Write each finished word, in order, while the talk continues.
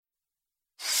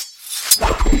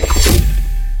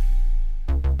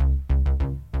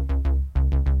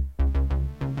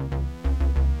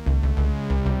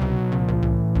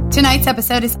Tonight's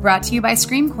episode is brought to you by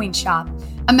Scream Queen Shop.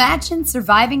 Imagine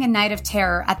surviving a night of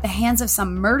terror at the hands of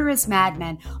some murderous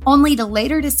madman, only to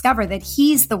later discover that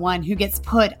he's the one who gets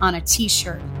put on a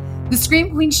t-shirt. The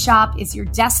Scream Queen Shop is your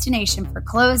destination for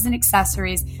clothes and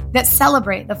accessories that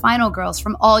celebrate the final girls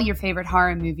from all your favorite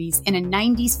horror movies in a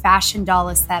 90s fashion doll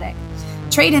aesthetic.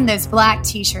 Trade in those black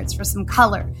t-shirts for some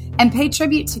color and pay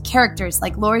tribute to characters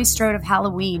like Laurie Strode of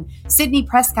Halloween, Sidney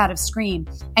Prescott of Scream,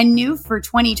 and new for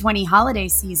 2020 holiday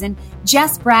season,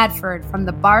 Jess Bradford from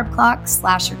the Barb Clock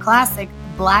slasher classic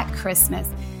Black Christmas.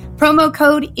 Promo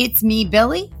code It's Me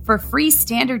Billy for free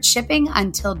standard shipping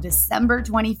until December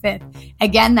 25th.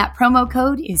 Again, that promo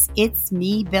code is It's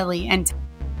Me Billy. And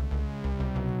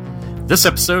this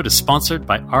episode is sponsored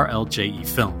by RLJE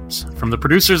Films. From the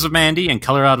producers of Mandy and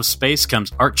Color Out of Space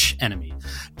comes Arch Enemy.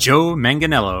 Joe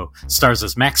Manganiello stars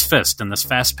as Max Fist in this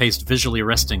fast-paced, visually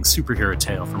arresting superhero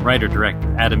tale from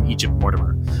writer-director Adam Egypt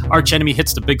Mortimer. Arch Enemy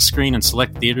hits the big screen in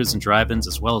select theaters and drive-ins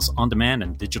as well as on-demand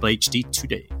and digital HD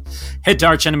today. Head to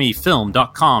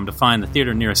archenemyfilm.com to find the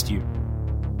theater nearest you.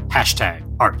 Hashtag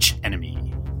Arch Enemy.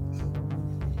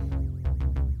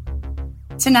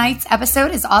 Tonight's episode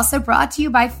is also brought to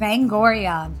you by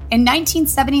Fangoria. In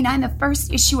 1979, the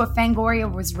first issue of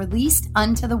Fangoria was released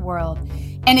unto the world.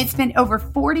 And it's been over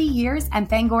 40 years, and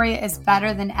Fangoria is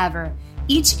better than ever.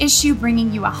 Each issue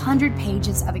bringing you 100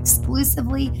 pages of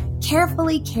exclusively,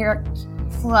 carefully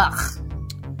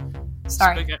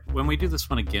Sorry. When we do this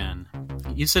one again,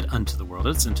 you said unto the world.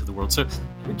 It's into the world. So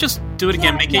just do it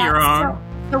again. Make it your own.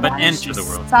 But enter the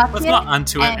world. Let's not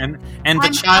unto it. And the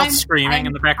child screaming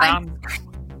in the background.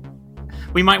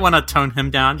 We might want to tone him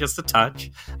down just a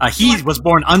touch. He was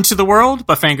born unto the world,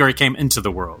 but Fangoria came into the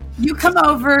world. You come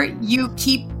over, you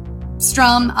keep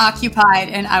Strum occupied,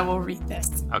 and I will read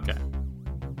this. Okay.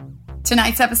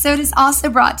 Tonight's episode is also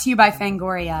brought to you by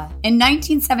Fangoria. In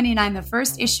 1979, the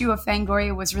first issue of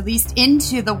Fangoria was released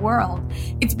into the world.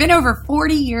 It's been over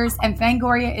 40 years, and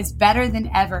Fangoria is better than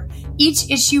ever. Each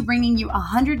issue bringing you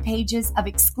 100 pages of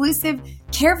exclusive,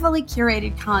 carefully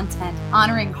curated content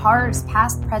honoring horrors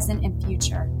past, present, and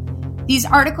future. These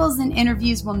articles and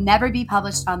interviews will never be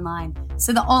published online,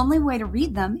 so the only way to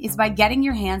read them is by getting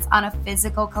your hands on a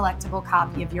physical collectible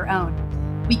copy of your own.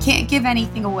 We can't give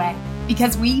anything away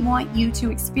because we want you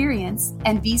to experience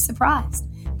and be surprised.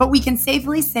 But we can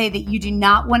safely say that you do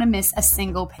not want to miss a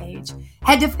single page.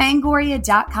 Head to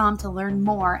Fangoria.com to learn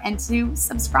more and to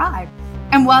subscribe.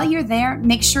 And while you're there,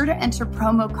 make sure to enter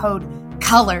promo code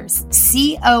COLORS,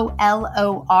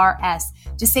 COLORS,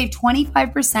 to save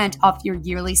 25% off your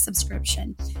yearly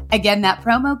subscription. Again, that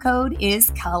promo code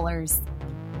is COLORS.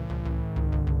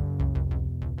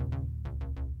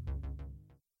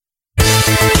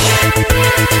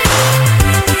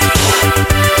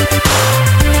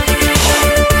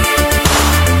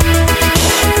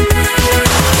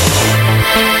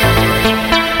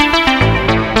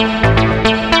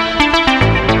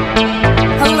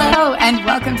 Hello, and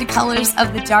welcome to Colors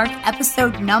of the Dark,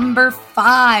 episode number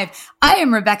 5. I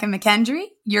am Rebecca McKendry,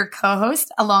 your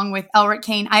co-host, along with Elric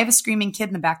Kane. I have a screaming kid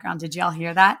in the background. Did y'all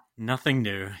hear that? Nothing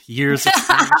new. Years of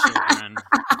screaming children.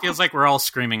 It feels like we're all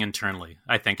screaming internally,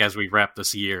 I think, as we wrap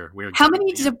this year. How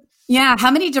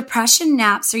many depression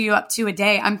naps are you up to a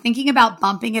day? I'm thinking about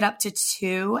bumping it up to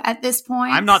 2 at this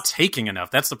point. I'm not taking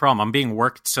enough. That's the problem. I'm being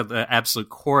worked to the absolute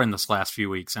core in this last few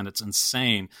weeks, and it's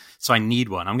insane. So I need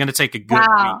one. I'm going to take a good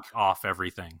week off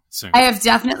everything soon. I have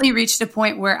definitely reached a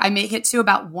point where I make it to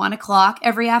about 1 o'clock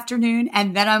every afternoon,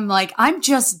 and then I'm like, I'm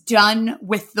just done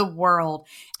with the world.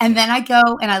 And then I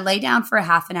go and I lay down for a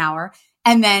half an hour.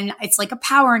 And then it's like a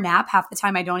power nap. Half the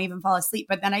time I don't even fall asleep,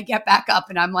 but then I get back up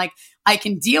and I'm like, I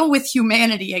can deal with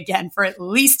humanity again for at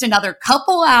least another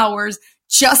couple hours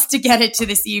just to get it to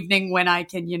this evening when I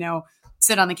can,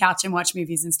 sit on the couch and watch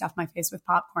movies and stuff my face with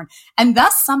popcorn. And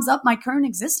thus sums up my current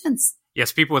existence.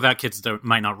 Yes, people without kids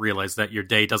might not realize that your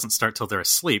day doesn't start till they're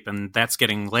asleep, and that's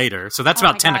getting later. So that's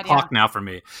about 10 o'clock now for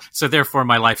me. So therefore,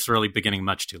 my life's really beginning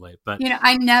much too late. But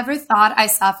I never thought I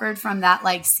suffered from that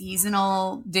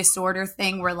seasonal disorder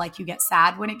thing where you get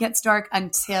sad when it gets dark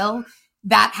until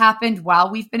that happened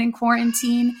while we've been in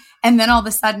quarantine. And then all of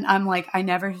a sudden, I'm like, I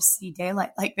never see daylight.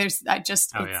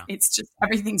 It's just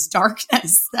everything's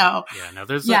darkness. So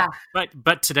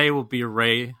but today will be a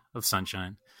ray of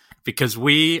sunshine. Because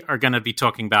we are going to be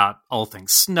talking about all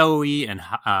things snowy and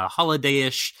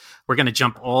holiday-ish. We're going to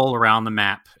jump all around the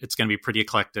map. It's going to be pretty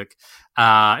eclectic.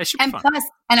 It should be fun. Plus,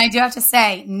 and I do have to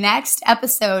say, next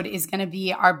episode is going to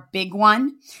be our big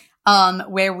one,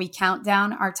 where we count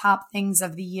down our top things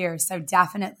of the year. So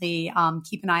definitely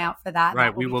keep an eye out for that.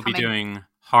 Right, we will be doing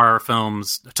horror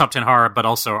films, top 10 horror, but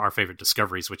also our favorite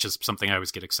discoveries, which is something I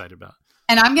always get excited about.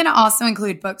 And I'm going to also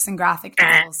include books and graphic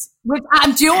novels. Which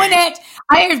I'm doing it.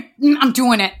 I'm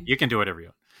doing it. You can do whatever you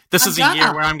want. This is a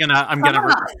year where I'm gonna.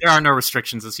 There are no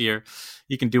restrictions this year.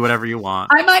 You can do whatever you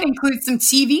want. I might include some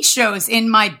TV shows in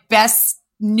my best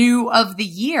new of the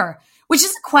year, which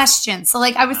is a question. So,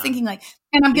 like, I was thinking, like,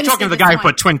 and I'm going to talking to the guy who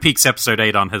put Twin Peaks episode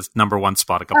 8 on his #1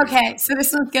 spot a couple. Okay, so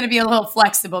this one's going to be a little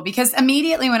flexible because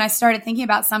immediately when I started thinking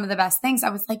about some of the best things, I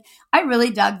was like, I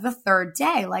really dug The Third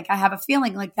Day. Like, I have a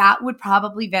feeling like that would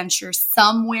probably venture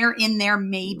somewhere in there.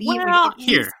 Maybe well,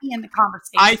 here in the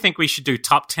conversation. I think we should do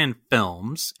top 10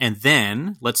 films, and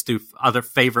then let's do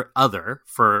favorite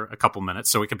for a couple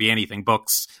minutes. So it could be anything: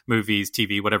 books, movies,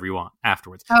 TV, whatever you want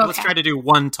afterwards. Okay. Let's try to do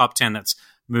one top 10 that's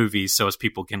movies, so as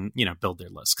people can build their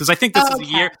list, because I think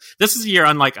this is a year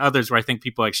unlike others where I think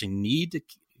people actually need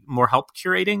more help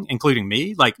curating, including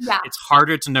me. Like, it's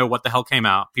harder to know what the hell came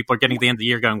out. People are getting to the end of the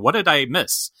year going, what did I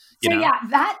miss?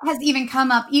 That has even come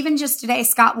up even just today.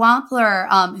 Scott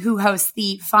Wampler, who hosts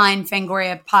the fine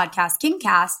Fangoria podcast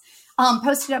Kingcast,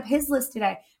 posted up his list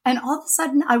today, and all of a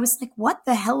sudden I was like, what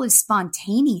the hell is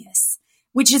Spontaneous?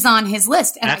 Which is on his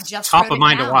list. And that's I just top of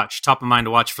mind to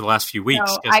watch for the last few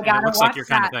weeks. So I gotta it looks watch like your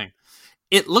kind of thing.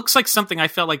 It looks like something I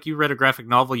felt like you read a graphic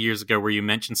novel years ago where you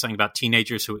mentioned something about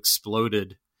teenagers who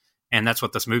exploded, and that's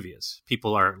what this movie is.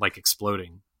 People are like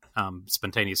exploding,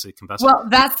 spontaneously combusting. Well,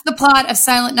 that's the plot of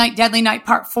Silent Night, Deadly Night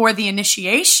Part 4, The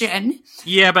Initiation.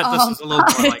 Yeah, but this is a little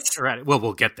more like erratic. Well,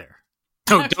 we'll get there.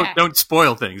 Don't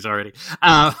spoil things already.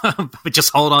 But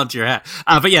just hold on to your hat.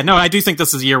 But yeah, no, I do think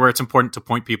this is a year where it's important to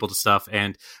point people to stuff.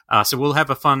 And so we'll have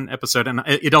a fun episode. And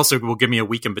it also will give me a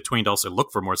week in between to also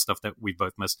look for more stuff that we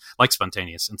both missed, like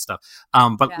Spontaneous and stuff.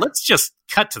 Let's just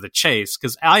cut to the chase,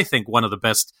 because I think one of the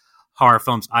best horror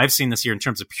films I've seen this year in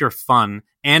terms of pure fun,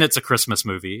 and it's a Christmas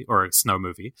movie or a snow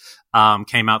movie,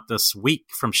 came out this week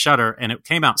from Shudder, and it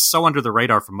came out so under the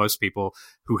radar for most people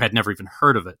who had never even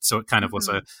heard of it. So it kind of was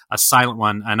a silent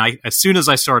one. And as soon as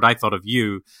I saw it, I thought of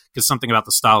you, because something about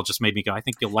the style just made me go, I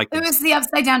think you'll like this. It was the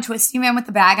upside down twisty man with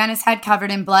the bag on his head covered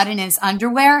in blood in his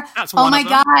underwear. Oh my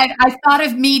God, I thought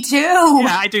of me too.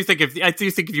 Yeah, I do think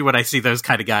of you when I see those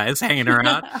kind of guys hanging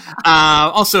around.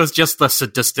 Also, it's just the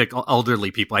sadistic elderly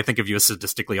people. I think of you as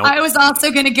sadistically elderly. I was also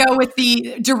going to go with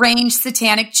the deranged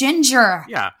satanic ginger.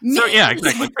 Yeah. So yeah,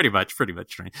 exactly. Pretty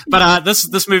much strange. But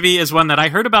this movie is one that I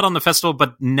heard about on the festival,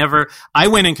 but never. I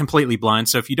went in completely blind.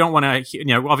 So if you don't want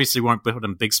to, obviously we won't put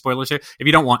in big spoilers here. If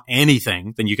you don't want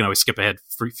anything, then you can always skip ahead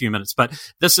for a few minutes. But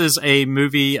this is a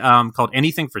movie called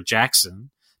Anything for Jackson,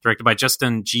 directed by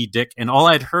Justin G. Dick. And all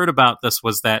I'd heard about this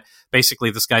was that basically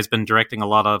this guy's been directing a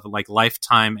lot of like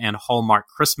Lifetime and Hallmark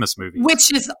Christmas movies.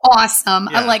 Which is awesome.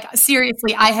 Yeah. Like,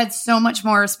 seriously, I had so much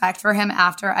more respect for him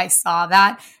after I saw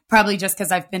that. Probably just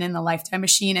because I've been in the Lifetime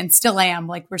machine and still am.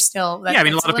 Like, we're still. Yeah, I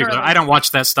mean, a lot of people. I don't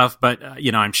watch that stuff, but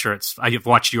I'm sure I've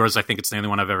watched yours. I think it's the only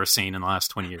one I've ever seen in the last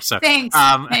 20 years. So thanks. So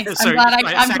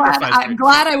I'm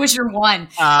glad I was your one.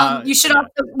 You should also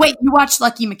wait. You watched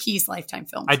Lucky McKee's Lifetime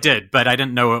film? I did, but I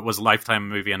didn't know it was a Lifetime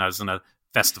movie, and I was in a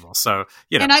festival. So,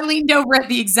 And I leaned over at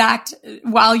the exact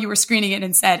while you were screening it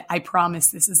and said, I promise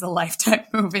this is a Lifetime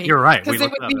movie. You're right. Because it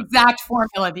was the exact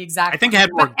formula, the exact. I think it had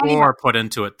more gore put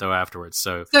into it though afterwards.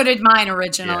 So did mine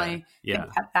originally. Yeah.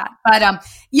 That.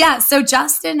 But so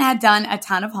Justin had done a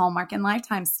ton of Hallmark and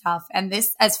Lifetime stuff. And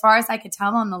this, as far as I could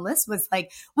tell on the list, was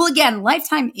like, well, again,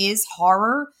 Lifetime is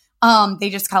horror. They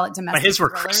just call it domestic. But his were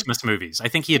Christmas movies. I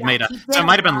think he had made so it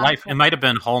might have been it might have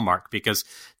been Hallmark, because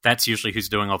that's usually who's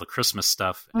doing all the Christmas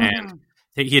stuff. Mm-hmm.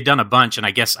 And he had done a bunch, and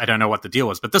I guess I don't know what the deal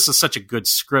was, but this is such a good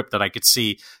script that I could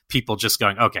see people just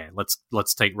going, okay, let's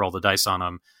roll the dice on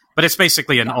them. But it's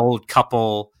basically an old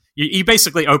couple. He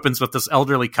basically opens with this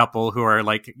elderly couple who are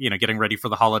like, getting ready for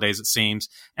the holidays, it seems.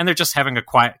 And they're just having a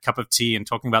quiet cup of tea and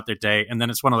talking about their day. And then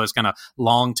it's one of those kind of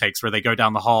long takes where they go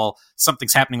down the hall,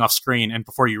 something's happening off screen. And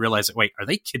before you realize it, wait, are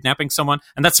they kidnapping someone?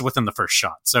 And that's within the first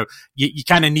shot. So you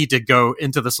kind of need to go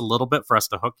into this a little bit for us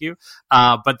to hook you.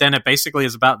 But then it basically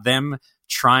is about them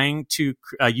trying to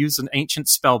use an ancient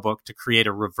spell book to create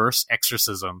a reverse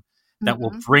exorcism that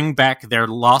will bring back their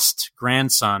lost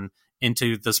grandson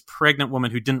into this pregnant woman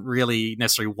who didn't really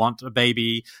necessarily want a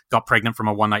baby, got pregnant from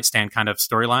a one-night stand kind of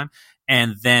storyline.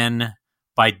 And then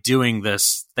by doing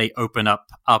this, they open up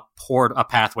a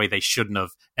pathway they shouldn't have,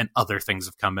 and other things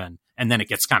have come in. And then it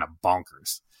gets kind of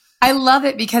bonkers. I love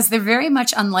it because they're very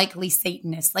much unlikely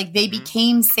Satanists. Like, they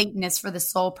became Satanists for the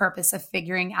sole purpose of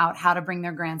figuring out how to bring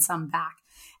their grandson back.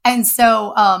 And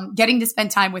so getting to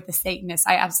spend time with the Satanists,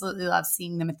 I absolutely love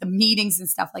seeing them at the meetings and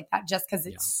stuff like that, just because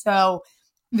it's so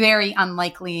very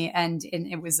unlikely, and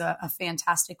it was a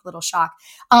fantastic little shock.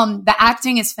 The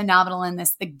acting is phenomenal in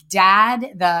this. The dad,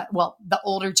 the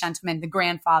older gentleman, the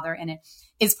grandfather in it,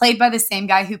 is played by the same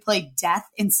guy who played Death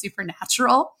in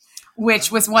Supernatural,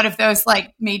 which was one of those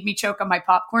like made me choke on my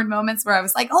popcorn moments where I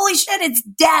was like, holy shit, it's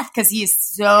Death, because he is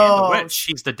so... And The Witch.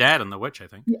 He's the dad in The Witch, I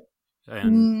think.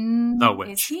 And The Witch.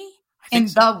 Is he? In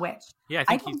The Witch. Yeah,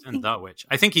 I think he's in The Witch.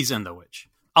 I think he's in The Witch.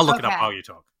 I'll look it up while you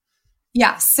talk.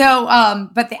 Yeah. So,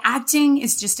 but the acting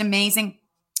is just amazing.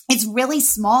 It's really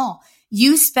small.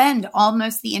 You spend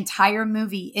almost the entire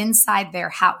movie inside their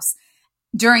house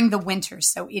during the winter.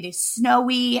 So it is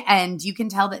snowy, and you can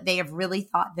tell that they have really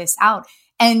thought this out.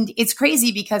 And it's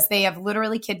crazy because they have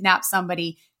literally kidnapped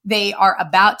somebody. They are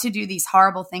about to do these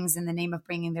horrible things in the name of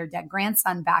bringing their dead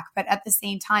grandson back. But at the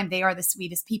same time, they are the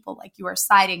sweetest people. Like, you are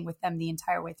siding with them the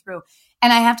entire way through.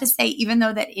 And I have to say, even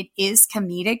though that it is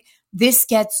comedic, this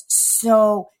gets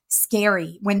so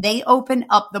scary. When they open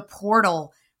up the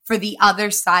portal for the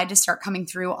other side to start coming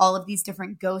through, all of these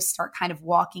different ghosts start kind of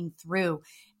walking through.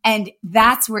 And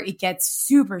that's where it gets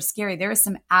super scary. There is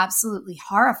some absolutely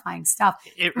horrifying stuff.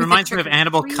 It reminds me of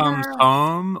Annabelle Comes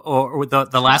Home, or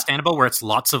the last Annabelle, where it's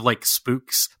lots of like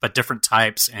spooks, but different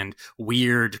types and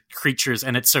weird creatures.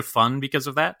 And it's so fun because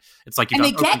of that. It's like you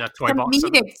don't open a toy box.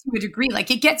 And they get comedic to a degree.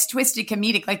 Like, it gets twisted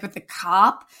comedic, like with the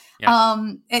cop. Yeah.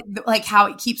 Like how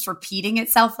it keeps repeating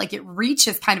itself. Like, it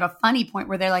reaches kind of a funny point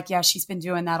where they're like, yeah, she's been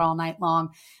doing that all night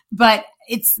long. But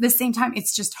it's the same time,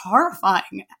 it's just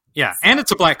horrifying. Yeah, and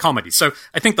it's a black comedy. So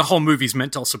I think the whole movie's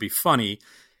meant to also be funny.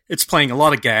 It's playing a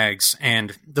lot of gags,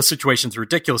 and the situation's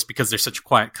ridiculous because they're such a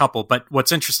quiet couple. But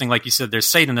what's interesting, like you said, there's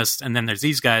Satanists, and then there's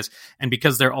these guys. And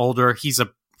because they're older, he's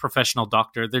a professional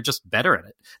doctor, they're just better at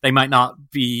it. They might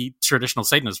not be traditional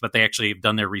Satanists, but they actually have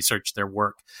done their research, their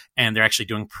work, and they're actually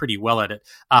doing pretty well at it.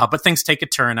 But things take a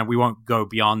turn, and we won't go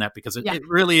beyond that because it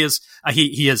really is.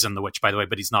 He is in The Witch, by the way,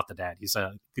 but he's not the dad. He's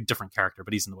a different character,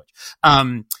 but he's in The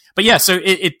Witch. But yeah, so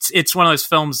it's one of those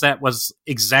films that was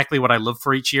exactly what I look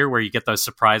for each year, where you get those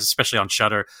surprises, especially on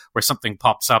Shudder, where something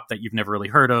pops up that you've never really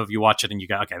heard of. You watch it and you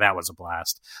go, okay, that was a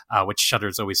blast. Which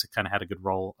Shudder's always kind of had a good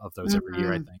roll of those every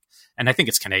year, I think. And I think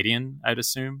it's Canadian, I'd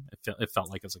assume. It felt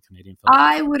like it was a Canadian film.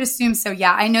 I would assume so,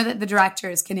 yeah. I know that the director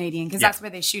is Canadian because that's where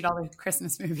they shoot all the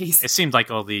Christmas movies. It seemed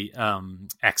like all the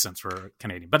accents were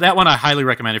Canadian. But that one I highly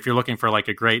recommend if you're looking for like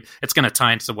a great... It's going to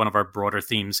tie into one of our broader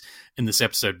themes in this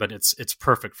episode, but it's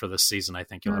perfect for this season. I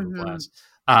think you'll have a blast.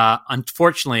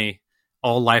 Unfortunately,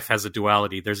 all life has a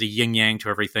duality. There's a yin-yang to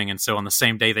everything. And so on the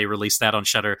same day they released that on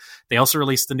Shudder, they also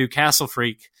released the new Castle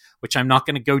Freak, which I'm not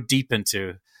going to go deep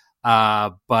into.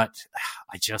 But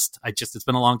I just, it's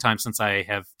been a long time since I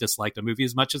have disliked a movie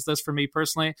as much as this for me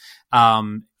personally.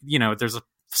 There's a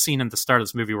scene in the start of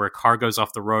this movie where a car goes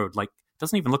off the road, like,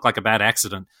 doesn't even look like a bad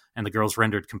accident, and the girl's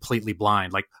rendered completely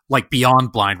blind, like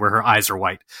beyond blind, where her eyes are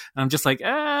white. And I'm just like,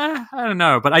 I don't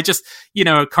know. But I just,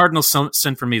 cardinal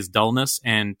sin for me is dullness,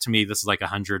 and to me, this is like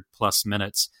 100+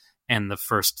 minutes, and the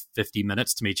first 50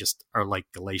 minutes to me just are like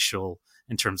glacial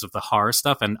in terms of the horror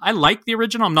stuff. And I like the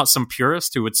original. I'm not some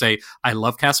purist who would say I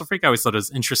love Castle Freak. I always thought it was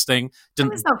interesting. It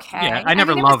was okay. Yeah, I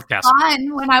never loved Castle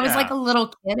Freak. When I was like a little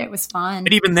kid, it was fun.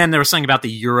 But even then, there was something about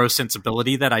the Euro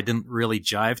sensibility that I didn't really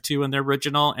jive to in the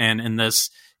original. And in this,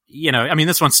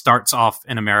 this one starts off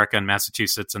in America and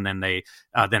Massachusetts, and then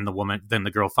then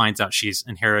the girl finds out she's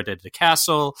inherited a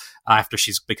castle after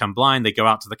she's become blind. They go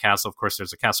out to the castle. Of course,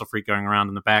 there's a castle freak going around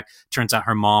in the back. Turns out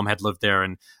her mom had lived there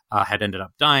and had ended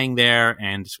up dying there.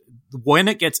 And when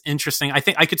it gets interesting, I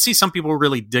think I could see some people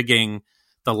really digging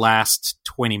the last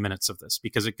 20 minutes of this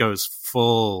because it goes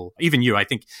full. Even you, I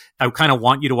think I kind of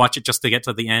want you to watch it just to get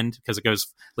to the end because it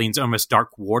leans almost Dark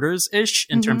Waters-ish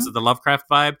in terms of the Lovecraft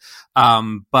vibe.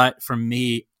 But for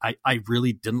me, I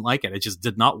really didn't like it. It just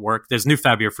did not work. There's new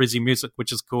Fabio Frizzi music,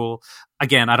 which is cool.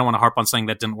 Again, I don't want to harp on saying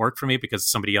that didn't work for me because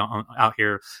somebody out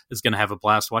here is going to have a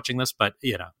blast watching this. But,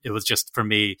 it was just, for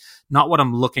me, not what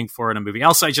I'm looking for in a movie.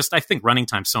 Also, I think running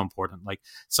time's so important. Like,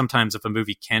 sometimes if a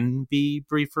movie can be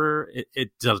briefer, it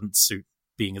doesn't suit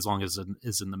being as long as it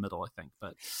is in the middle, I think.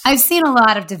 But I've seen a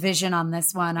lot of division on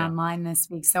this one online this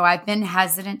week, so I've been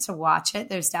hesitant to watch it.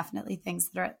 There's definitely things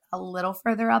that are a little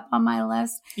further up on my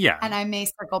list. Yeah. And I may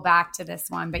circle back to this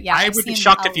one. But yeah, I would be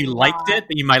shocked if you liked it,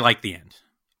 but you might like the end.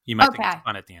 You might think it's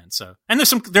fun at the end. So, and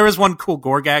there is one cool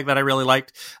gore gag that I really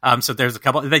liked. So there's a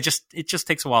couple. It just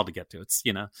takes a while to get to. It's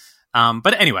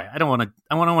but anyway, I don't want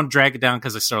to drag it down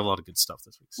because I saw a lot of good stuff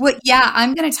this week. So. Well, yeah,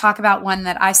 I'm going to talk about one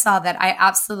that I saw that I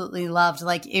absolutely loved.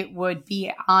 Like, it would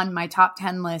be on my top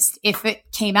 10 list if it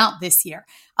came out this year.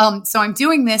 So I'm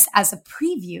doing this as a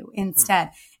preview instead.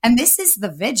 And this is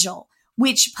The Vigil,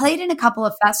 which played in a couple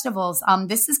of festivals.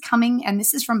 This is coming, and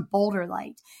this is from Boulder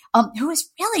Light, who has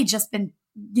really just been,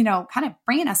 kind of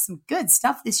bringing us some good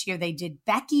stuff this year. They did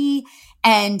Becky,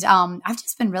 and I've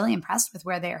just been really impressed with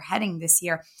where they are heading this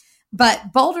year.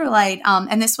 But Boulder Light,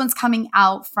 and this one's coming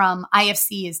out from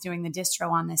IFC is doing the distro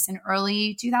on this in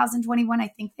early 2021. I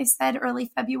think they said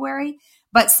early February,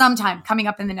 but sometime coming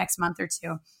up in the next month or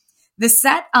two. The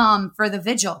set for The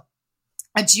Vigil,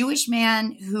 a Jewish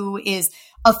man who is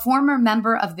a former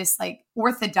member of this like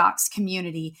Orthodox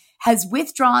community, has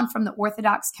withdrawn from the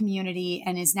Orthodox community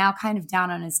and is now kind of down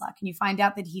on his luck. And you find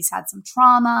out that he's had some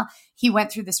trauma. He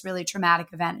went through this really traumatic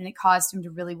event and it caused him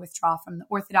to really withdraw from the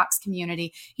Orthodox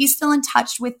community. He's still in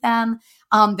touch with them.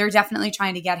 They're definitely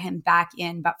trying to get him back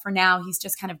in. But for now, he's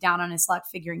just kind of down on his luck,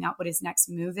 figuring out what his next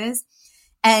move is.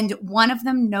 And one of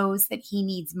them knows that he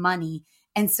needs money.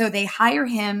 And so they hire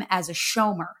him as a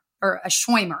shomer. Or a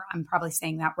shomer. I'm probably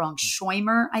saying that wrong.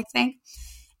 Shomer, I think.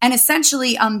 And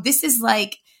essentially, this is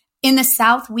like in the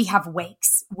South, we have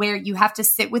wakes where you have to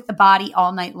sit with the body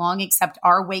all night long, except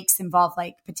our wakes involve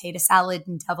like potato salad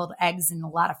and deviled eggs and a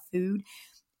lot of food.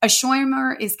 A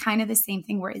shomer is kind of the same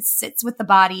thing where it sits with the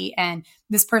body, and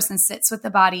this person sits with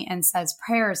the body and says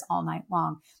prayers all night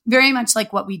long. Very much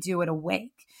like what we do at a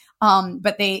wake.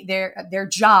 But their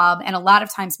job, and a lot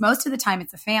of times, most of the time,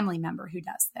 it's a family member who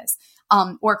does this,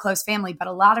 or close family. But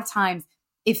a lot of times,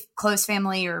 if close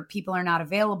family or people are not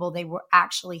available, they will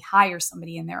actually hire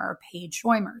somebody, and there are paid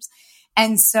shoymers.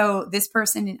 And so this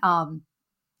person,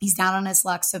 he's down on his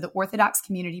luck. So the Orthodox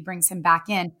community brings him back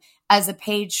in as a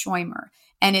paid shoymer,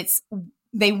 and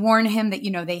they warn him that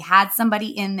they had somebody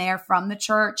in there from the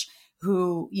church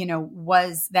who,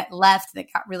 left,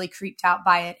 that got really creeped out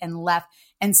by it and left.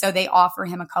 And so they offer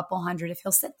him a couple $100 if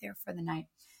he'll sit there for the night.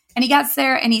 And he gets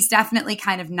there and he's definitely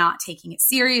kind of not taking it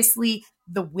seriously.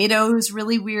 The widow's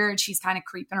really weird. She's kind of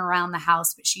creeping around the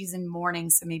house, but she's in mourning.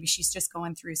 So maybe she's just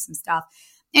going through some stuff.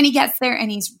 And he gets there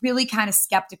and he's really kind of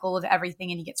skeptical of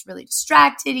everything. And he gets really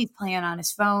distracted. He's playing on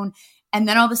his phone. And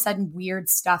then all of a sudden, weird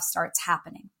stuff starts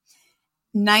happening.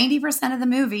 90% of the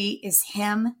movie is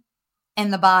him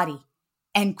and the body.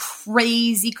 And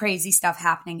crazy, crazy stuff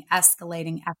happening,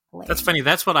 escalating. That's funny.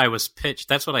 That's what I was pitched.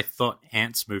 That's what I thought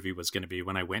Ant's movie was going to be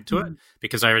when I went to it,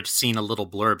 because I had seen a little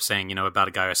blurb saying, about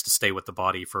a guy who has to stay with the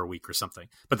body for a week or something.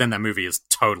 But then that movie is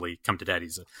totally come to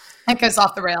daddy's. It goes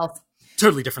off the rails.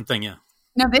 Totally different thing, yeah.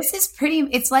 No, this is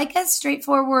it's like a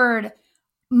straightforward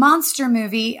monster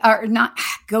movie, or not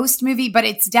ghost movie, but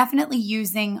it's definitely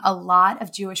using a lot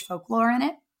of Jewish folklore in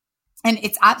it. And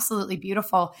it's absolutely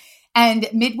beautiful. And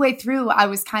midway through, I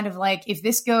was kind of like, if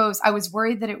this goes, I was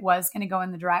worried that it was going to go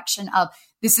in the direction of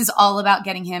this is all about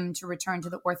getting him to return to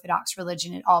the Orthodox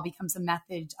religion. It all becomes a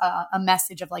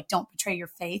message of like, don't betray your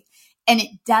faith. And it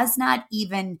does not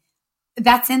even,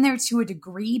 that's in there to a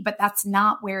degree, but that's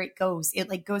not where it goes. It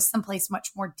like goes someplace much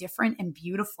more different and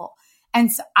beautiful.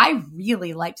 And so I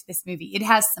really liked this movie. It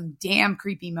has some damn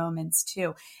creepy moments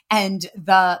too. And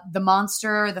the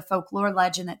monster, the folklore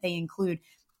legend that they include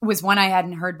was one I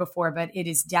hadn't heard before, but it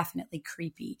is definitely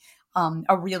creepy.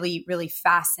 A really, really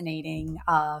fascinating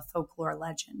folklore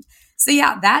legend. So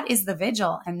yeah, that is The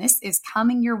Vigil. And this is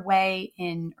coming your way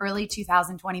in early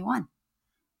 2021.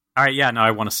 All right, yeah, no,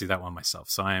 I want to see that one myself.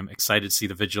 So I am excited to see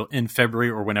The Vigil in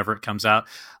February or whenever it comes out.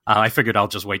 I figured I'll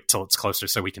just wait till it's closer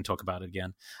so we can talk about it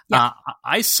again. Yeah.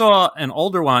 I saw an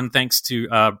older one thanks to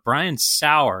Brian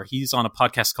Sauer. He's on a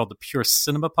podcast called the Pure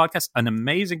Cinema Podcast, an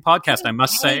amazing podcast, I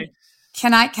must say.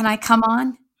 Can I come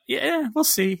on? Yeah, we'll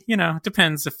see. It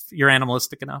depends if you're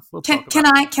animalistic enough. Can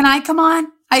I come on?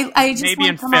 I just maybe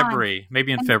in February.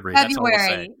 Maybe in February. That's all we'll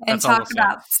say. And talk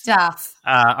about stuff.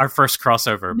 Our first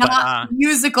crossover, not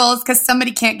musicals, because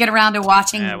somebody can't get around to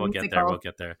watching. Yeah, we'll get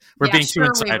there. We're being too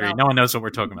insidery. No one knows what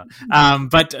we're talking about.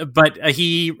 But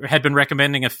he had been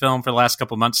recommending a film for the last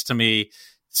couple months to me,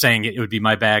 saying it would be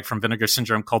my bag, from Vinegar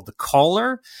Syndrome, called The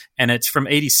Caller, and it's from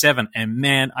 '87. And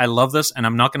man, I love this, and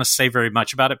I'm not going to say very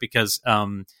much about it because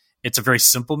it's a very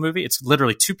simple movie. It's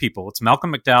literally two people. It's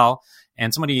Malcolm McDowell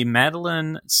and somebody,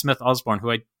 Madeline Smith Osborne,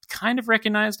 who I kind of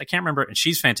recognized. I can't remember, and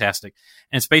she's fantastic.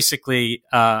 And it's basically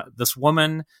this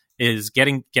woman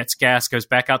gets gas, goes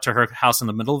back out to her house in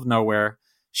the middle of nowhere.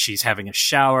 She's having a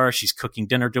shower. She's cooking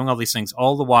dinner, doing all these things.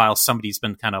 All the while, somebody's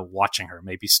been kind of watching her,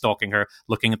 maybe stalking her,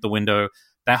 looking at the window.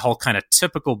 That whole kind of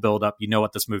typical build-up, you know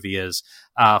what this movie is.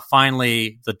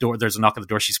 Finally, there's a knock at the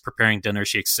door. She's preparing dinner.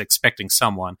 She's expecting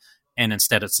someone. And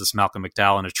instead, it's this Malcolm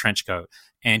McDowell in a trench coat.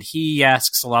 And he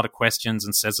asks a lot of questions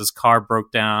and says his car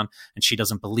broke down and she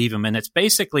doesn't believe him. And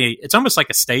it's almost like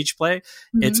a stage play.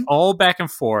 Mm-hmm. It's all back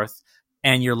and forth.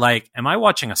 and you're like, am I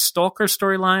watching a stalker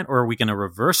storyline, or are we going to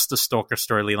reverse the stalker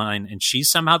storyline and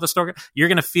she's somehow the stalker? You're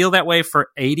going to feel that way for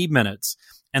 80 minutes.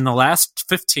 And the last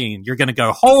 15, you're going to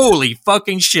go, holy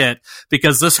fucking shit,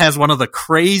 because this has one of the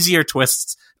crazier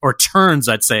twists or turns,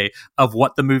 I'd say, of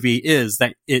what the movie is,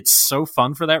 that it's so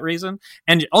fun for that reason.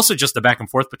 And also just the back and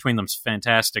forth between them is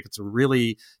fantastic. It's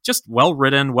really just well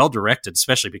written, well directed,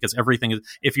 especially because everything is,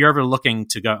 if you're ever looking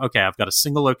to go, okay, I've got a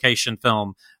single location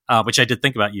film, which I did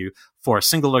think about you, for a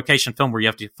single location film where you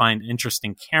have to find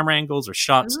interesting camera angles or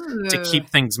shots to keep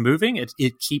things moving.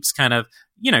 It keeps kind of,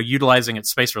 utilizing its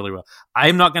space really well.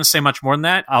 I'm not going to say much more than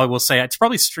that. I will say it's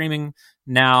probably streaming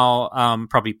now,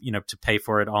 probably, to pay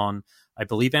for it on, I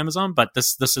believe, Amazon, but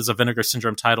this is a Vinegar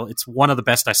Syndrome title. It's one of the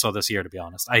best I saw this year, to be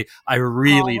honest. I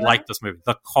really like this movie.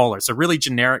 The Caller. It's a really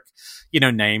generic,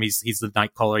 name. He's the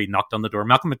night caller. He knocked on the door.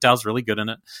 Malcolm McDowell's really good in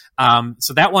it.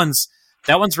 So that one's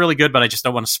really good, but I just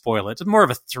don't want to spoil it. It's more of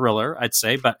a thriller, I'd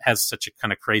say, but has such a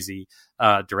kind of crazy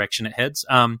direction it heads.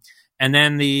 And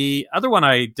then the other one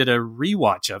I did a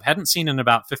rewatch of, hadn't seen in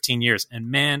about 15 years,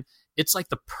 and man, it's like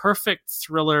the perfect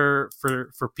thriller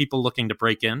for people looking to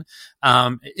break in.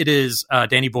 It is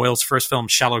Danny Boyle's first film,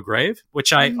 Shallow Grave,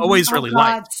 which I always really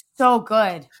liked. So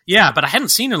good. Yeah, but I hadn't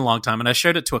seen it in a long time, and I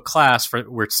showed it to a class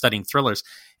we're studying thrillers.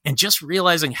 And just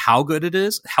realizing how good it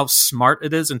is, how smart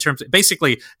it is in terms of,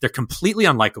 basically, they're completely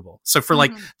unlikable. So for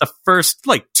like the first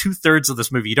 2/3 of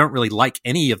this movie, you don't really like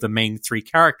any of the main three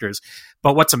characters.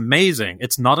 But what's amazing,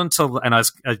 it's not until, and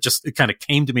it kind of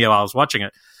came to me while I was watching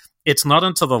it, it's not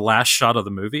until the last shot of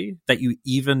the movie that you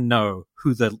even know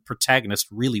who the protagonist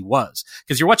really was.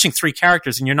 Because you're watching three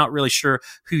characters and you're not really sure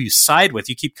who you side with.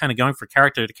 You keep kind of going from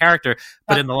character to character,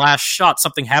 but in the last shot,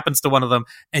 something happens to one of them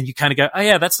and you kind of go, oh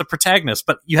yeah, that's the protagonist,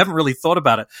 but you haven't really thought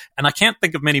about it. And I can't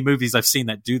think of many movies I've seen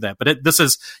that do that. But this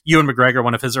is Ewan McGregor,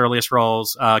 one of his earliest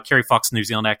roles. Kerry Fox, New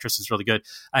Zealand actress, is really good.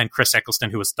 And Chris Eccleston,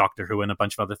 who was Doctor Who and a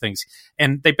bunch of other things.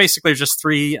 And they basically are just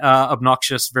three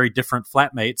obnoxious, very different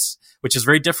flatmates, which is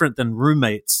very different than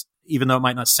roommates, even though it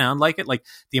might not sound like it. Like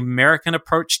the American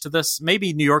approach to this,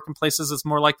 maybe New York and places is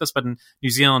more like this, but in New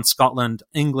Zealand, Scotland,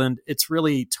 England, it's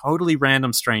really totally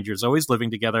random strangers always living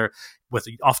together with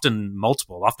often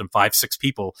 5, 6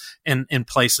 people in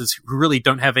places who really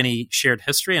don't have any shared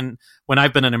history. And when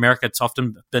I've been in America, it's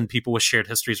often been people with shared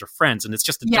histories or friends. And it's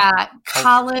just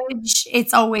college,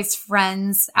 it's always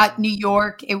friends. At New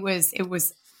York, it was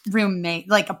roommate,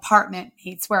 like apartment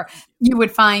mates, where you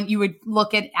would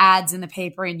look at ads in the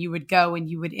paper and you would go and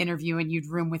you would interview and you'd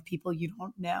room with people you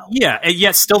don't know. Yeah, and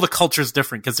yet still the culture is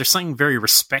different because there's something very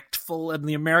respectful in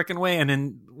the American way, and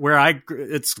in where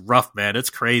it's rough, man.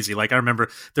 It's crazy. Like I remember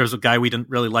there was a guy we didn't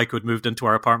really like who had moved into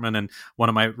our apartment, and one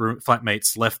of my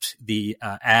flatmates left the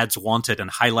ads wanted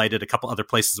and highlighted a couple other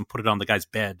places and put it on the guy's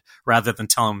bed rather than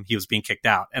tell him he was being kicked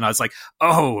out. And I was like,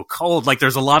 oh, cold. Like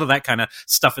there's a lot of that kind of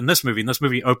stuff in this movie. And this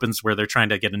movie opens where they're trying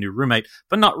to get a new roommate,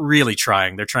 but not really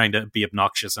trying. They're trying to be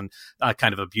obnoxious and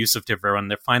kind of abusive to everyone.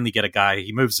 They finally get a guy.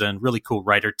 He moves in, really cool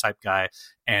writer type guy.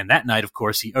 And that night, of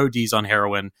course, he ODs on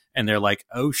heroin. And they're like,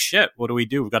 oh shit, what do we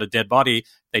do? We've got a dead body.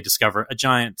 They discover a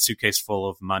giant suitcase full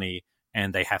of money,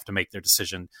 and they have to make their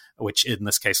decision, which in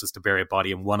this case was to bury a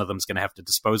body, and one of them's going to have to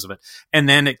dispose of it. And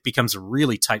then it becomes a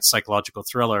really tight psychological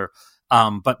thriller.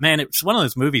 But man, it's one of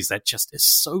those movies that just is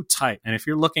so tight. And if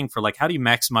you're looking for how do you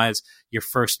maximize your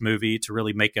first movie to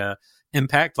really make a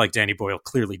impact, like Danny Boyle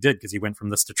clearly did, because he went from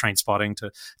this to Trainspotting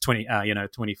to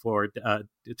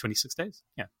 26 days.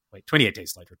 Yeah. Wait, 28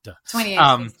 days later. Duh. 28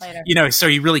 days later. So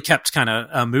he really kept kind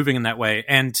of moving in that way.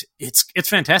 And it's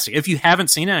fantastic. If you haven't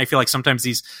seen it, I feel like sometimes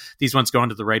these ones go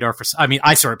under the radar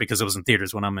I saw it because it was in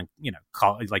theaters when I'm in,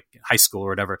 college, like high school or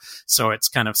whatever. So it's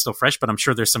kind of still fresh, but I'm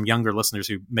sure there's some younger listeners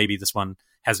who maybe this one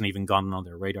hasn't even gone on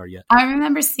their radar yet. I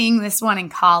remember seeing this one in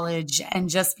college and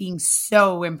just being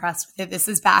so impressed with it. This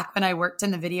is back when I worked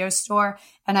in the video store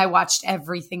and I watched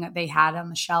everything that they had on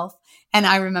the shelf. And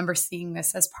I remember seeing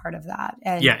this as part of that.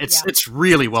 And it's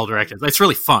really well directed. It's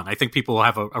really fun. I think people will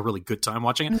have a really good time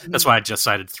watching it. Mm-hmm. That's why I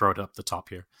decided to throw it up the top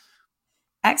here.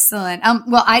 Excellent.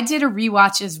 Well, I did a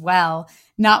rewatch as well.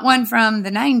 Not one from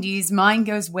the 90s. Mine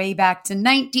goes way back to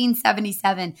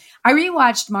 1977. I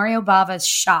rewatched Mario Bava's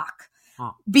Shock.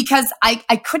 Because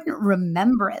I couldn't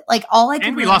remember it. Like all I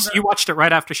could remember. And you watched it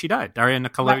right after she died. Daria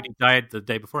Nicolodi died the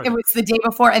day before. It was the day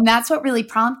before. And that's what really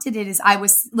prompted it is I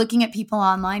was looking at people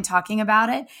online talking about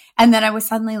it. And then I was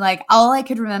suddenly like, all I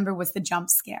could remember was the jump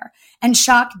scare. And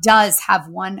Shock does have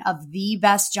one of the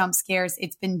best jump scares.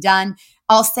 It's been done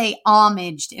I'll say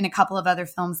homaged in a couple of other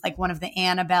films, like one of the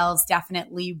Annabelles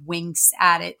definitely winks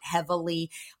at it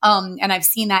heavily. And I've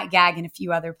seen that gag in a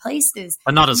few other places.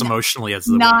 But not as emotionally as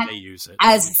the way they use it.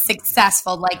 As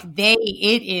successful. Like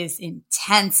it is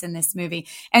intense in this movie.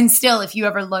 And still, if you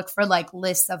ever look for like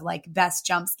lists of like best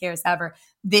jump scares ever,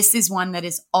 this is one that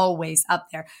is always up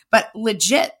there. But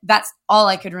legit, that's all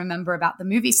I could remember about the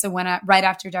movie. So right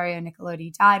after Dario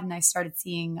Nicolodi died and I started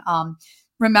seeing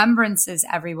remembrances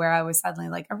everywhere, I was suddenly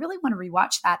like, I really want to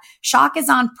rewatch that. Shock is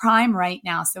on Prime right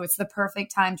now, so it's the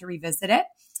perfect time to revisit it.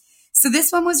 So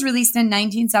this one was released in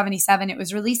 1977. It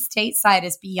was released stateside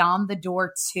as Beyond the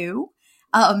Door 2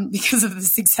 because of the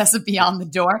success of Beyond the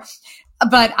Door.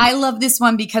 But I love this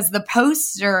one because the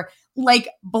poster like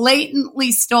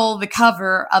blatantly stole the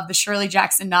cover of the Shirley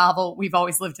Jackson novel, We've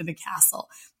Always Lived in the Castle.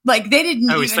 Like they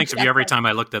didn't. I always think of you every time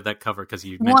I looked at that cover because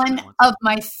you one mentioned of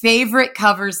my favorite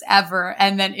covers ever,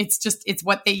 and then it's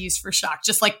what they used for Shock,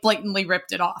 just like blatantly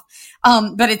ripped it off.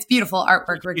 But it's beautiful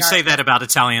artwork. Regardless. You say that about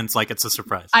Italians like it's a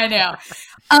surprise. I know.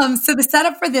 So the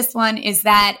setup for this one is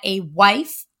that a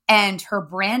wife and her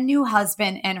brand new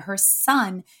husband and her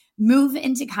son move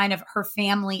into kind of her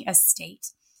family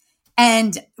estate.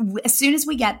 And as soon as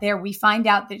we get there, we find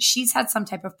out that she's had some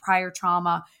type of prior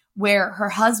trauma where her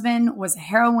husband was a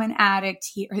heroin addict.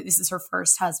 This is her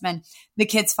first husband, the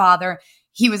kid's father.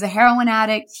 He was a heroin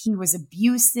addict. He was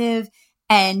abusive.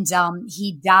 And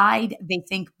he died, they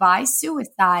think, by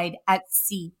suicide at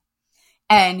sea.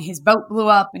 And his boat blew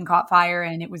up and caught fire,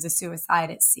 and it was a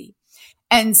suicide at sea.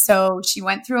 And so she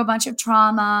went through a bunch of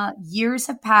trauma. Years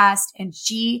have passed, and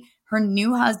her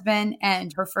new husband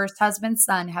and her first husband's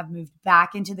son have moved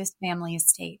back into this family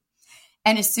estate.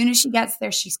 And as soon as she gets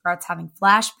there, she starts having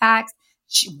flashbacks.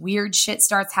 Weird shit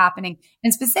starts happening.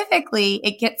 And specifically,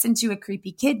 it gets into a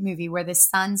creepy kid movie where the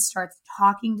son starts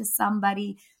talking to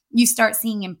somebody. You start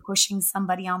seeing him pushing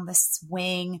somebody on the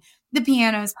swing. The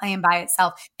piano is playing by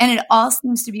itself. And it all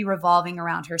seems to be revolving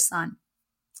around her son.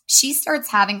 She starts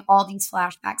having all these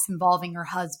flashbacks involving her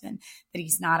husband, that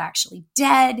he's not actually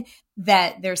dead,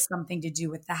 that there's something to do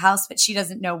with the house, but she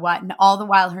doesn't know what. And all the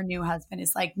while her new husband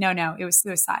is like, no, it was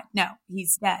suicide. No,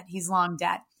 he's dead. He's long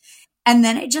dead. And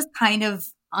then it just kind of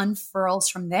unfurls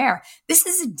from there. This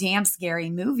is a damn scary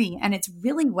movie, and it's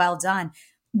really well done.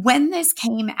 When this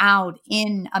came out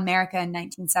in America in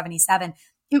 1977,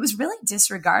 it was really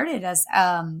disregarded as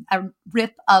a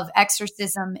rip of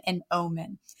Exorcism and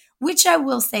Omen, which I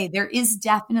will say there is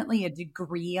definitely a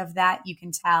degree of that. You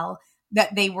can tell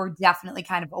that they were definitely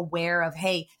kind of aware of,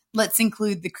 hey, let's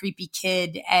include the creepy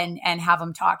kid and have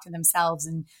them talk to themselves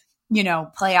and,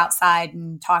 play outside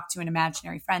and talk to an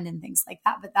imaginary friend and things like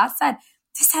that. But that said,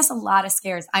 this has a lot of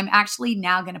scares. I'm actually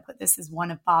now going to put this as one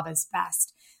of Baba's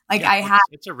best. Like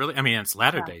it's a really, it's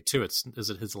latter day too. Is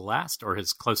it his last or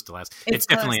his close to last? It's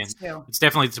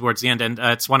definitely towards the end, and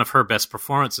it's one of her best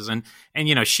performances. And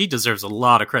she deserves a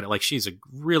lot of credit. Like she's a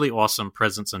really awesome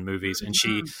presence in movies, and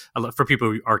she, for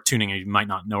people who are tuning in, you might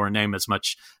not know her name as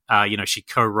much. She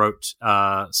co-wrote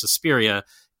Suspiria,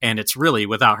 and it's really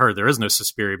without her there is no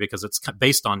Suspiria because it's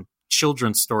based on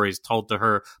children's stories told to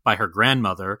her by her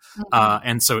grandmother.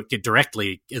 And so it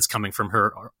directly is coming from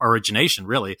her origination,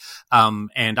 really.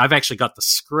 And I've actually got the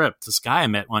script. This guy I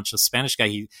met once, a Spanish guy,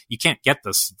 you can't get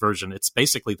this version. It's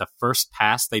basically the first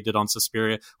pass they did on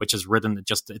Suspiria, which is written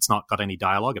it's not got any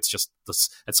dialogue. It's just this,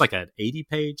 it's like an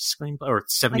 80-page screenplay or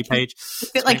 70-page.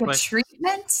 Is it like a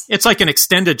treatment? It's like an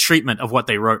extended treatment of what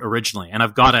they wrote originally. And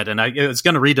I've got it, and I was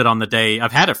going to read it on the day.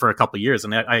 I've had it for a couple of years,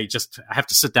 and I have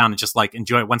to sit down and just like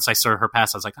enjoy it. Once I saw her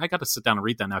pass, I was like, I got to sit down and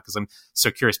read that now because I'm so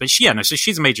curious. But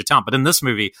she's a major talent. But in this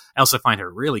movie, I also find her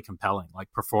really compelling,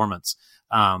 like performance.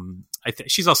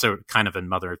 She's also kind of in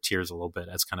Mother of Tears a little bit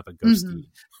as kind of a ghosty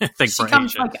thing she for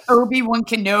comes Asia. Like Obi-Wan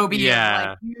Kenobi. Yeah.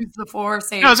 Like, use the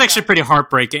Force. It was actually pretty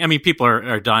heartbreaking. I mean, people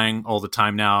are dying all the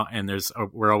time now, and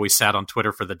we're always sad on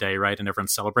Twitter for the day, right? And everyone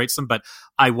celebrates them. But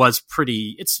it's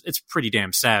pretty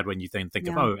damn sad when you think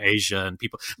of Asia and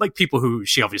people who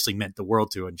she obviously meant the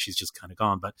world to, and she's just kind of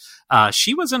gone. But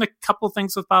she was in a couple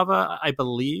things with Bava, I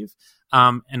believe.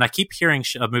 And I keep hearing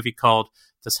a movie called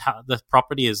The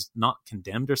Property Is Not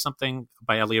Condemned or something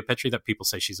by Elia Petri that people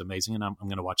say she's amazing, and I'm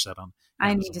going to watch that on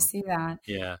I need to see that.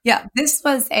 Yeah. This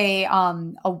was a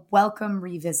welcome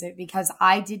revisit because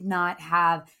I did not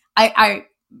have I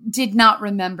did not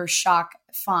remember Shock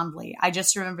fondly. I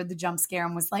just remembered the jump scare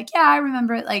and was like, yeah, I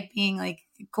remember it like being like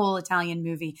a cool Italian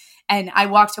movie. And I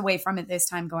walked away from it this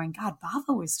time going, God,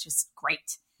 Bava was just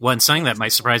great. Well, and saying that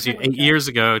might surprise you. 8 years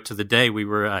ago to the day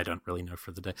I don't really know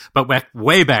for the day, but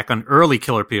way back on early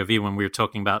Killer POV when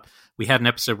we had an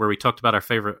episode where we talked about our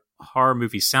favorite horror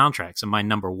movie soundtracks, and my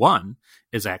number one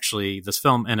is actually this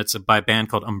film, and it's by a band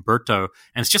called Umberto,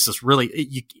 and it's just this really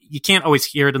you can't always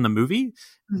hear it in the movie,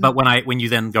 but when you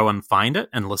then go and find it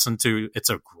and listen to, it's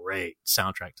a great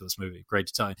soundtrack to this movie. Great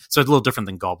to tell you. So it's a little different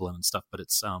than Goblin and stuff, but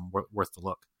it's worth the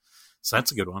look. So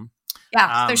that's a good one.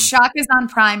 Yeah, so Shock is on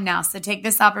Prime now, so take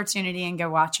this opportunity and go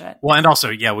watch it. Well, and also,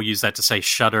 yeah, we'll use that to say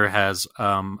Shudder has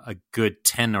a good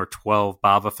 10 or 12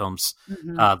 Bava films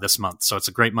this month. So it's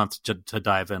a great month to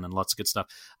dive in, and lots of good stuff.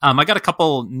 I got a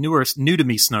couple new to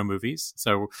me snow movies.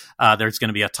 So there's going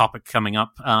to be a topic coming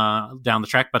up down the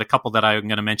track, but a couple that I'm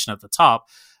going to mention at the top.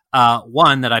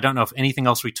 One that I don't know if anything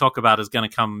else we talk about is going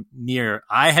to come near.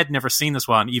 I had never seen this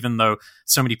one, even though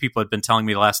so many people had been telling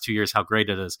me the last 2 years how great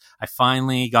it is. I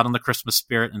finally got on the Christmas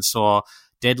spirit and saw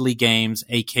Deadly Games,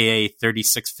 aka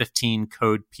 3615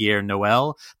 Code Pierre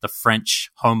Noel, the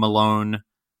French Home Alone.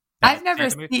 I've never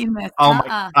seen this. Oh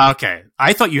my! Okay,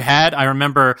 I thought you had. I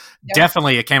remember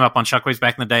definitely it came up on Shockwaves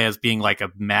back in the day as being like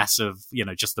a massive,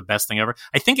 just the best thing ever.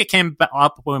 I think it came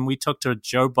up when we took to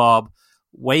Joe Bob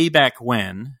way back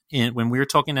when we were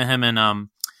talking to him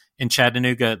in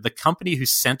Chattanooga, the company who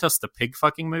sent us the pig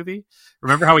fucking movie.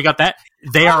 Remember how we got that?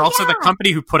 They are also the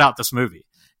company who put out this movie.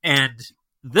 And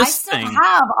this I still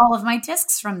have all of my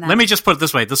discs from them. Let me just put it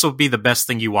this way. This will be the best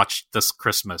thing you watch this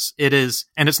Christmas. It is,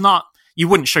 and it's not, you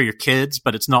wouldn't show your kids,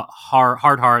 but it's not hard.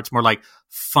 It's more like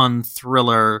fun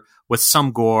thriller with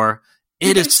some gore.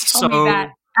 It is so...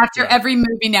 that after every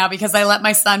movie now, because I let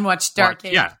my son watch Dark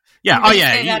Age. Yeah. Yeah. Oh,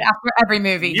 yeah. That after every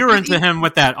movie. You're into him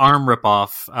with that arm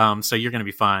ripoff, so you're going to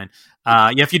be fine.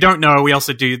 If you don't know, we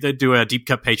also do a deep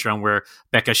cut Patreon where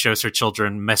Becca shows her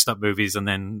children messed up movies and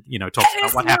then talks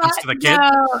about what happens to the kid.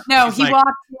 No, he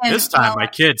walked in. This time, my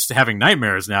kid's having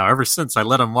nightmares now. Ever since I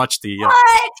let him watch the.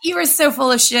 What? You were so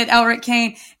full of shit, Elric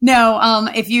Kane. No,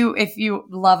 if you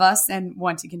love us and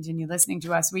want to continue listening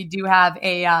to us, we do have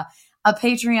a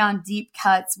Patreon deep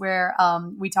cuts where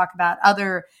we talk about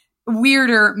other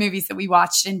weirder movies that we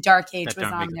watched, and Dark Age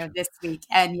was on there this week.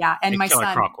 And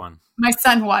my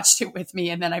son watched it with me,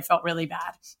 and then I felt really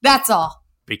bad. That's all.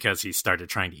 Because he started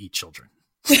trying to eat children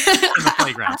in the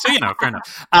playground. So, fair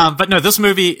enough. But no, this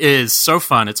movie is so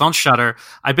fun. It's on Shudder.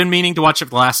 I've been meaning to watch it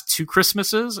the last 2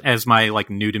 Christmases as my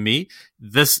new to me.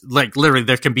 This literally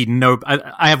there can be no.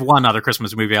 I have one other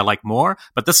Christmas movie I like more,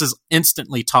 but this is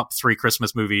instantly top 3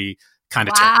 Christmas movie kind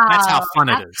of. Wow, that's how fun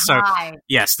it is. High. So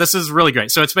yes, this is really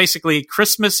great. So it's basically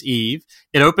Christmas Eve.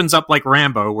 It opens up like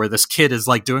Rambo, where this kid is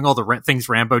doing all the things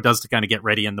Rambo does to kind of get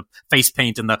ready, and the face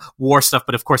paint and the war stuff.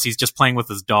 But of course, he's just playing with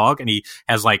his dog, and he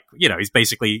has he's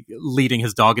basically leading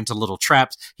his dog into little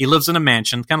traps. He lives in a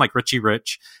mansion, kind of like Richie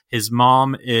Rich. His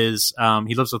mom is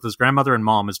he lives with his grandmother and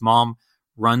mom. His mom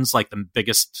runs the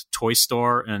biggest toy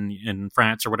store in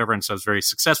France or whatever, and so is very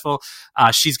successful.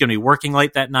 She's going to be working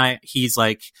late that night. He's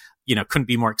couldn't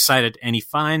be more excited, and he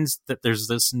finds that there's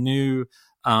this new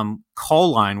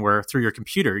call line where through your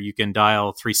computer you can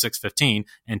dial 3615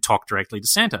 and talk directly to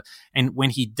Santa. And when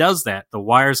he does that, the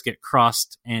wires get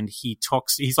crossed, and he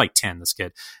talks. He's 10, this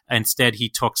kid. Instead, he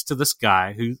talks to this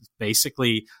guy who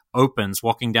basically opens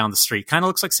walking down the street. Kind of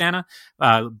looks like Santa,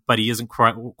 but he isn't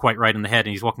quite right in the head.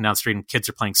 And he's walking down the street, and kids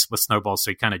are playing with snowballs,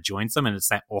 so he kind of joins them, and it's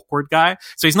that awkward guy.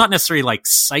 So he's not necessarily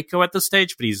psycho at this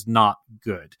stage, but he's not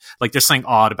good. There's something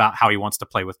odd about how he wants to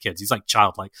play with kids. He's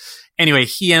childlike. Anyway,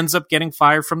 he ends up getting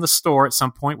fired from the store at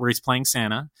some point where he's playing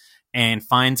Santa, and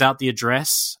finds out the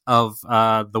address of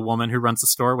the woman who runs the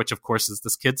store, which of course is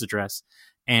this kid's address.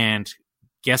 And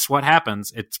guess what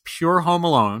happens? It's pure Home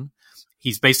Alone.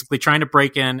 He's basically trying to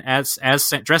break in as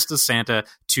dressed as Santa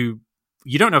to.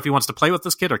 You don't know if he wants to play with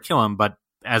this kid or kill him, but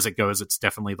as it goes, it's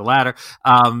definitely the latter.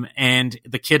 And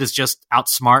the kid is just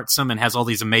outsmarts him and has all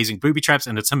these amazing booby traps,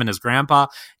 and it's him and his grandpa,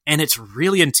 and it's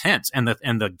really intense. And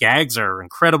the gags are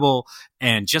incredible,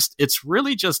 and it's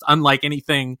really just unlike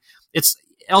anything. It's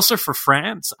also for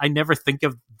France. I never think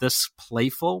of this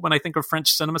playful when I think of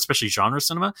French cinema, especially genre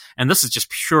cinema. And this is just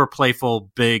pure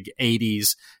playful, big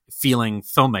 80s feeling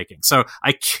filmmaking. So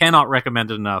I cannot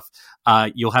recommend it enough.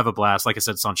 You'll have a blast. Like I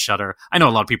said, it's on Shudder. I know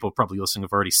a lot of people probably listening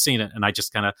have already seen it, and I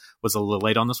just kind of was a little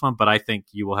late on this one, but I think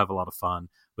you will have a lot of fun.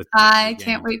 I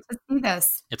can't wait to see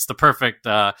this. It's the perfect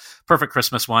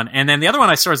Christmas one. And then the other one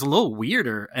I saw is a little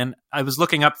weirder. And I was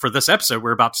looking up for this episode.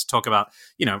 We're about to talk about,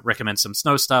 recommend some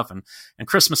snow stuff and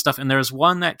Christmas stuff. And there's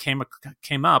one that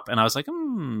came up, and I was like,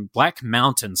 Black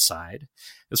Mountainside.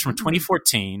 It's from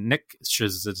 2014. Nick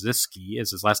Szczyzewski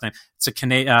is his last name. It's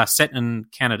a set in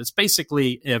Canada. It's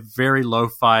basically a very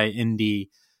lo-fi indie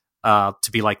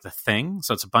to be like the Thing.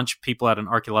 So it's a bunch of people at an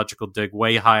archaeological dig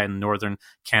way high in northern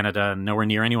Canada and nowhere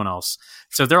near anyone else.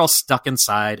 So they're all stuck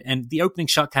inside. And the opening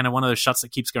shot, kind of one of those shots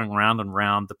that keeps going round and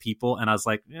round the people. And I was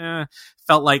like,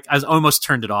 felt like I almost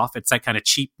turned it off. It's that kind of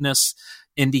cheapness,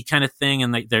 indie kind of thing.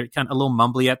 And they're kind of a little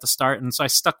mumbly at the start. And so I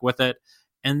stuck with it.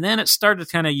 And then it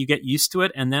started kind of, you get used to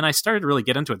it. And then I started to really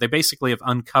get into it. They basically have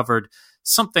uncovered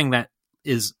something that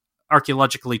is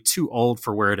archaeologically too old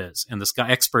for where it is. And this guy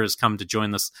expert has come to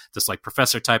join this like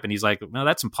professor type. And he's like, no,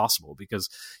 that's impossible because,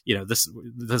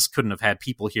 this couldn't have had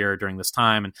people here during this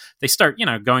time. And they start,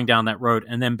 going down that road.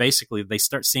 And then basically they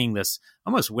start seeing this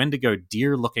almost Wendigo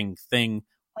deer looking thing.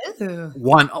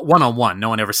 One on one. No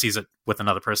one ever sees it with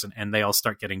another person, and they all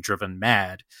start getting driven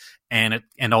mad. And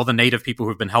all the native people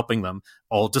who've been helping them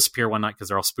all disappear one night because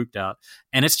they're all spooked out.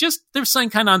 And it's just, there's something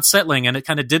kind of unsettling, and it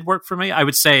kind of did work for me. I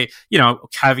would say,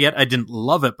 caveat, I didn't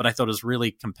love it, but I thought it was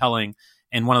really compelling.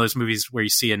 And one of those movies where you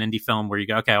see an indie film where you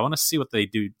go, okay, I want to see what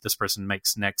this person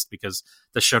makes next, because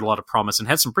this showed a lot of promise and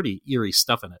had some pretty eerie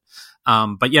stuff in it.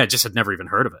 But yeah, just had never even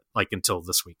heard of it, like until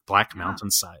this week. Black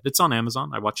Mountainside. It's on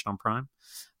Amazon. I watched it on Prime.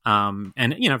 And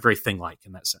very Thing-like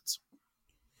in that sense.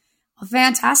 Well,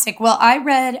 fantastic. Well, I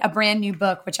read a brand new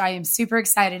book, which I am super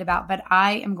excited about, but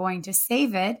I am going to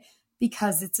save it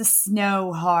because it's a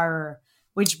snow horror,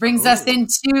 which brings us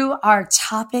into our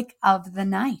topic of the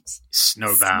night.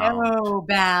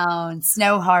 Snowbound.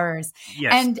 Snow horrors.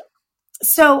 Yes. And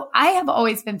so I have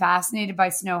always been fascinated by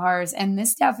snow horrors, and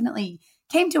this definitely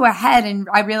came to a head, and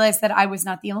I realized that I was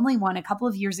not the only one a couple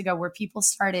of years ago where people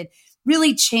started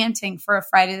really chanting for a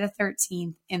Friday the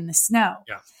 13th in the snow.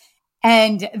 Yeah.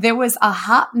 And there was a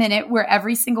hot minute where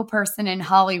every single person in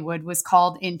Hollywood was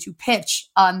called in to pitch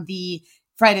on the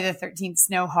Friday the 13th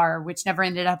snow horror, which never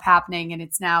ended up happening. And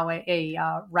it's now a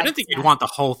right. I don't think you'd want the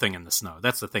whole thing in the snow.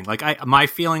 That's the thing. Like my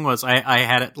feeling was I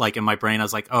had it like in my brain. I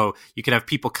was like, oh, you could have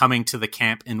people coming to the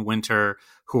camp in winter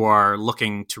who are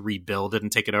looking to rebuild it and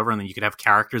take it over. And then you could have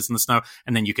characters in the snow,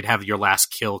 and then you could have your last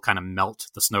kill kind of melt.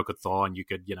 The snow could thaw, and you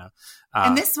could,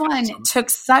 and this one took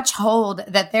such hold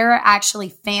that there are actually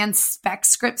fan spec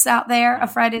scripts out there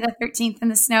of Friday the 13th in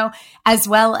the snow, as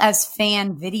well as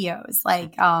fan videos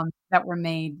that were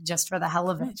made just for the hell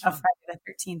of it of Friday the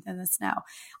 13th in the snow.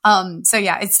 So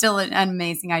yeah, it's still an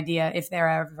amazing idea if they're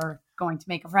ever going to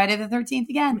make a Friday the 13th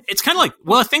again. It's kind of like,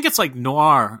 I think it's like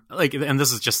noir, and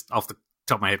this is just off the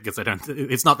top of my head because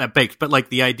it's not that baked, but like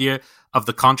the idea of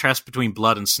the contrast between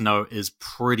blood and snow is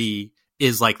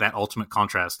like that ultimate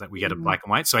contrast that we get in black and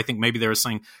white. So I think maybe there is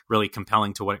something really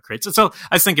compelling to what it creates. So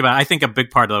I was thinking I think a big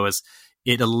part though is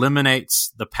it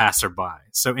eliminates the passerby.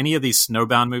 So any of these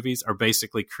snowbound movies are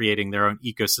basically creating their own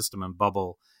ecosystem and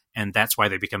bubble. And that's why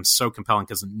they become so compelling,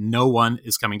 because no one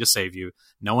is coming to save you.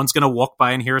 No one's going to walk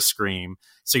by and hear a scream.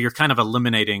 So you're kind of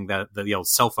eliminating the old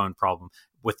cell phone problem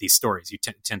with these stories. You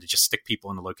tend to just stick people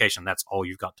in the location. That's all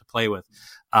you've got to play with.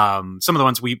 Some of the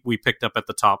ones we picked up at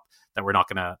the top that we're not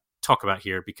going to talk about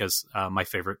here, because my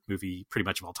favorite movie pretty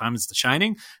much of all time is The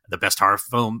Shining. The best horror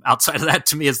film outside of that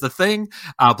to me is The Thing.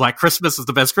 Black Christmas is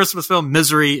the best Christmas film.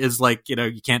 Misery is like,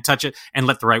 you can't touch it. And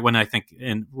Let the Right One, I think,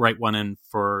 right one in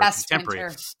for best contemporary.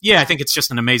 winter. Yeah, I think it's just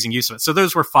an amazing use of it. So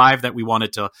those were 5 that we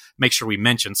wanted to make sure we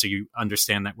mentioned, so you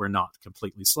understand that we're not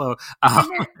completely slow.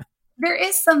 There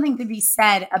is something to be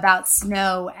said about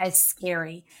snow as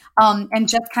scary, and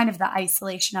just kind of the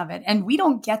isolation of it. And we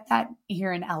don't get that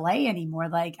here in LA anymore.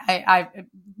 Like I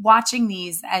watching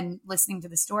these and listening to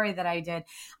the story that I did,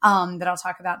 that I'll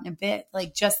talk about in a bit,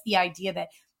 like just the idea that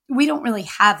we don't really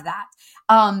have that.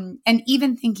 And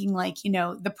even thinking like,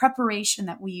 the preparation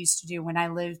that we used to do when I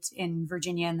lived in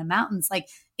Virginia in the mountains, like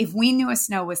if we knew a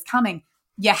snow was coming,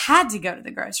 you had to go to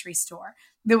the grocery store.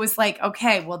 There was like,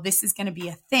 okay, well, this is going to be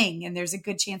a thing, and there's a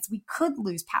good chance we could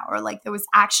lose power. Like there was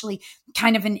actually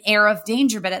kind of an air of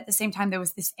danger, but at the same time, there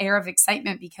was this air of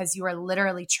excitement because you are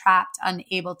literally trapped,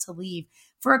 unable to leave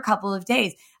for a couple of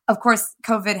days. Of course,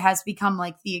 COVID has become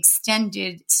like the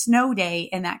extended snow day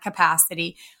in that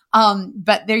capacity.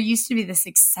 But there used to be this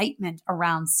excitement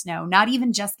around snow, not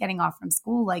even just getting off from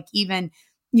school. Like even,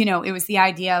 it was the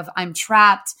idea of I'm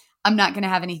trapped. I'm not going to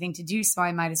have anything to do, so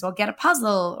I might as well get a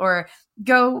puzzle or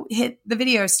go hit the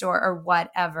video store or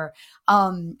whatever.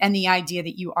 And the idea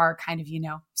that you are kind of,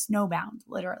 snowbound,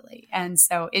 literally. And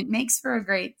so it makes for a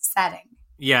great setting.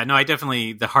 Yeah, no,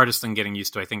 the hardest thing getting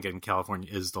used to, I think, in California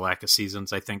is the lack of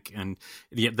seasons, I think. And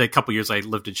the couple years I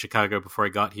lived in Chicago before I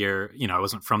got here, I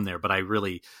wasn't from there, but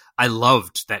I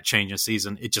loved that change of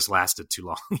season. It just lasted too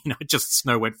long. It just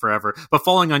snow went forever. But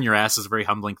falling on your ass is a very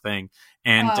humbling thing.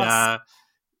 And,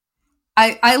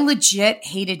 I legit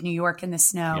hated New York in the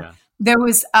snow. Yeah. There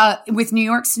was, with New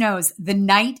York snows, the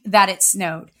night that it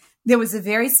snowed, there was a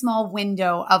very small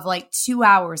window of like 2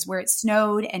 hours where it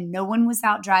snowed and no one was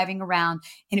out driving around,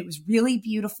 and it was really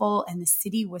beautiful and the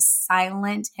city was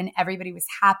silent and everybody was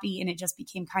happy and it just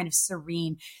became kind of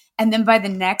serene. And then by the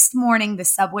next morning, the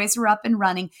subways are up and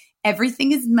running.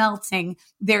 Everything is melting.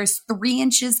 There's 3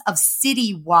 inches of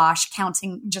city wash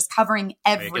just covering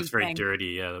everything. It's very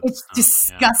dirty. Yeah, it's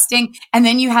disgusting. Yeah. And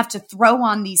then you have to throw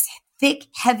on these thick,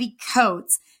 heavy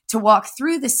coats to walk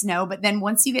through the snow. But then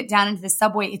once you get down into the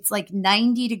subway, it's like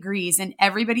 90 degrees and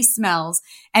everybody smells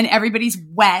and everybody's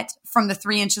wet from the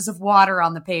 3 inches of water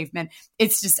on the pavement.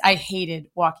 It's just, I hated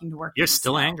walking to work. You're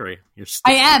still angry.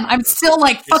 I am. I'm still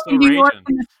like fucking New York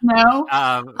in the snow.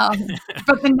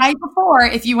 But the night before,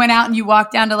 if you went out and you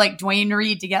walked down to like Duane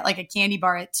Reade to get like a candy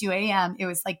bar at 2 a.m., it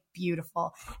was like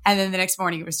beautiful. And then the next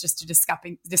morning, it was just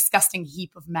a disgusting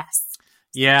heap of mess.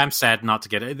 Yeah, I'm sad not to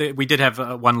get it. We did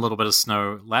have one little bit of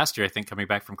snow last year, I think, coming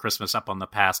back from Christmas up on the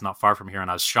pass, not far from here,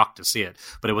 and I was shocked to see it.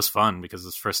 But it was fun because it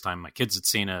was the first time my kids had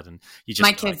seen it, and you just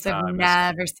my kids have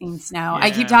never seen snow. Yeah.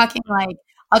 I keep talking like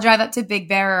I'll drive up to Big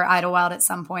Bear or Idlewild at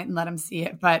some point and let them see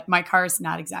it, but my car is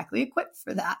not exactly equipped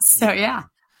for that. So yeah.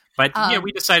 But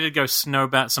we decided to go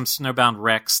some snowbound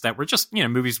wrecks that were just,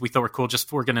 movies we thought were cool.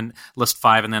 Just we're going to list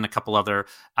 5 and then a couple other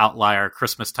outlier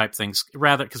Christmas type things,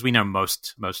 rather because we know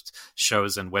most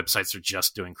shows and websites are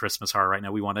just doing Christmas horror right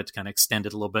now. We wanted to kind of extend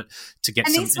it a little bit to get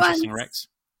some interesting wrecks.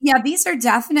 Yeah, these are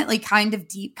definitely kind of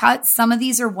deep cuts. Some of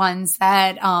these are ones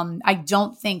that I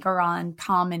don't think are on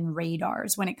common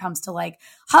radars when it comes to like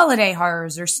holiday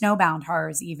horrors or snowbound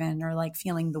horrors even, or like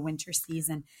feeling the winter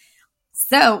season.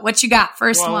 So what you got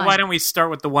first one? Why don't we start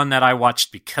with the one that I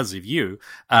watched because of you,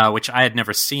 which I had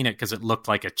never seen it because it looked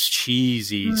like a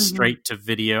cheesy straight to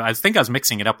video. I think I was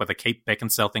mixing it up with a Kate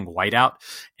Beckinsale thing, Whiteout,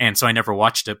 and so I never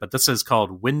watched it. But this is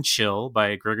called Wind Chill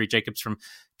by Gregory Jacobs from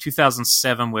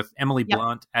 2007 with Emily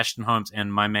Blunt, Ashton Holmes,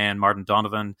 and my man Martin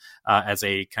Donovan as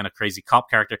a kind of crazy cop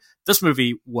character. This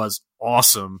movie was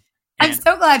awesome. I'm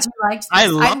so glad you liked this. I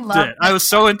loved it. I was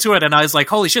so into it, and I was like,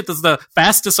 holy shit, this is the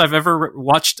fastest I've ever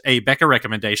watched a Becca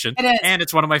recommendation. It is. And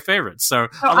it's one of my favorites. So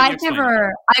I've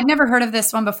never heard of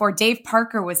this one before. Dave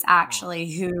Parker was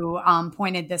actually who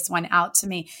pointed this one out to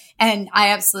me, and I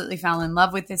absolutely fell in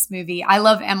love with this movie. I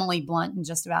love Emily Blunt in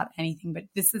just about anything, but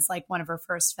this is like one of her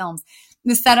first films.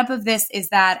 The setup of this is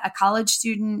that a college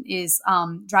student is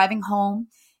driving home,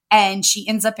 and she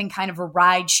ends up in kind of a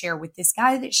ride share with this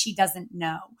guy that she doesn't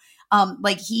know.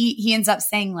 Like he ends up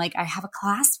saying like, I have a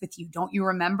class with you. Don't you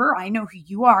remember? I know who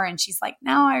you are. And she's like,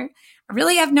 no, I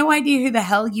really have no idea who the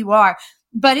hell you are,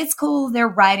 but it's cool. They're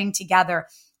riding together,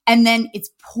 and then it's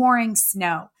pouring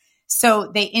snow.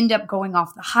 So they end up going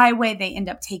off the highway. They end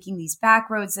up taking these back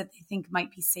roads that they think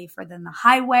might be safer than the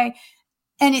highway.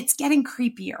 And it's getting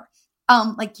creepier.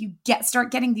 Like you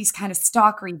start getting these kind of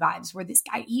stalkery vibes where this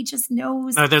guy, he just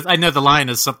knows. I know the line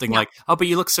is something like, oh, but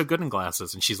you look so good in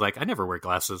glasses. And she's like, I never wear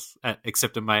glasses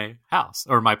except in my house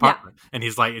or my apartment. Yeah. And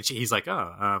he's like,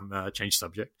 change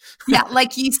subject. Yeah.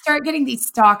 Like you start getting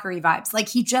these stalkery vibes. Like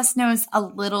he just knows a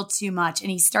little too much. And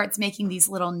he starts making these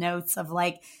little notes of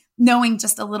like knowing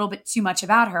just a little bit too much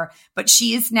about her. But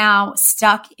she is now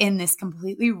stuck in this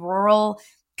completely rural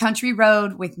country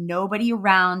road with nobody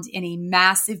around in a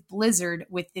massive blizzard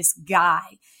with this guy.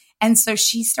 And so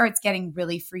she starts getting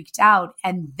really freaked out.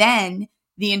 And then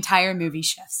the entire movie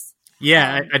shifts.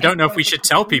 Yeah. I don't know if we should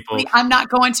tell people. I'm not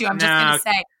going to. I'm just going to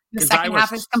say the second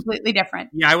half is completely different.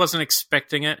 Yeah. I wasn't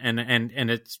expecting it. And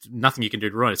it's nothing you can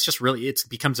do to ruin it. It's just really, it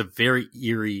becomes a very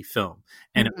eerie film,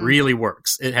 and it really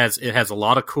works. It has a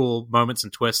lot of cool moments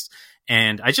and twists.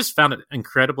 And I just found it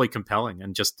incredibly compelling,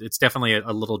 and it's definitely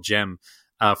a little gem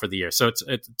for the year. So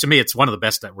to me, it's one of the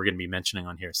best that we're going to be mentioning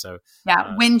on here. So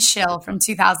yeah, Wind Chill from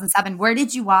 2007. Where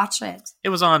did you watch it? It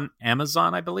was on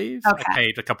Amazon, I believe. Okay. I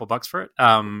paid a couple bucks for it.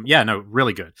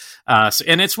 Really good.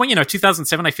 And it's when,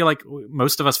 2007, I feel like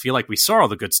most of us feel like we saw all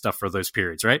the good stuff for those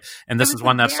periods, right? And this is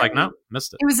one that's like, no,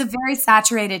 missed it. It was a very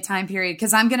saturated time period,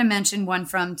 because I'm going to mention one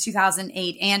from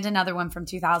 2008 and another one from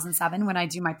 2007 when I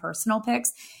do my personal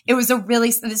picks. It was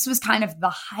this was kind of the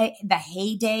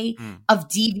heyday of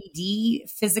DVD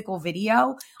physical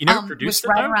video. You never produced it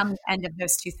right around the end of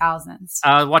those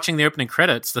 2000s. Watching the opening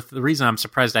credits, the reason I'm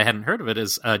surprised I hadn't heard of it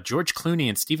is George Clooney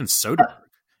and Steven Soderbergh.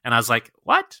 And I was like,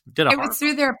 what? It was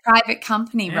through their private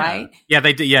company, right? Yeah,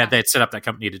 they did. Yeah, they had set up that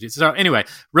company to do. So anyway,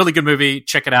 really good movie.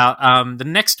 Check it out. The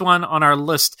next one on our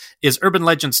list is Urban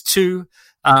Legends 2.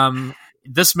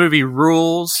 This movie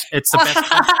rules. It's the best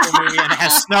movie, and it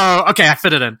has snow. Okay, I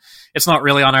fit it in. It's not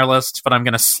really on our list, but I'm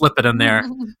going to slip it in there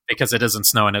because it isn't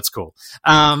snow and it's cool.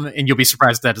 And you'll be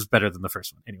surprised that is better than the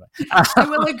first one. Anyway, I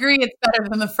will agree it's better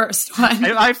than the first one.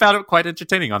 I found it quite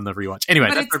entertaining on the rewatch. Anyway,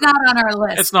 but it's not on our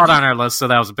list. It's not on our list, so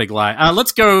that was a big lie.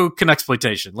 Let's go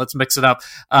Conexploitation. Let's mix it up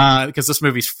because this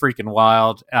movie's freaking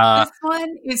wild. This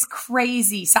one is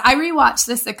crazy. So I rewatched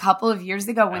this a couple of years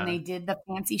ago when they did the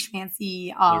fancy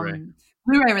schmancy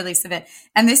Blu-ray release of it,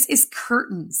 and this is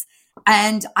Curtains.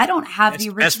 And I don't have the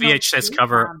original SVHS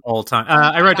cover all time.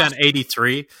 I wrote down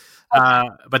 83.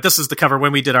 But this is the cover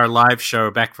when we did our live show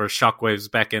back for Shockwaves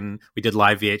we did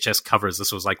live VHS covers.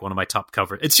 This was like one of my top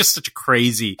covers. It's just such a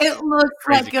crazy. It looks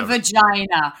like a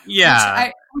vagina.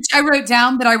 Yeah. Which I wrote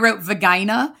down, but I wrote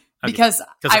vagina because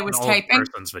I was typing.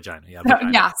 Person's vagina. Yeah.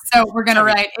 Vagina. Yeah. So we're going to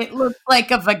write, it looks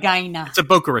like a vagina. It's a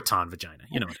Boca Raton vagina.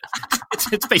 You know what it is.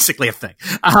 It's basically a thing,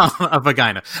 a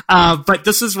vagina. But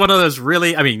this is one of those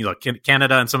really, I mean, look,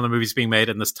 Canada and some of the movies being made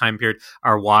in this time period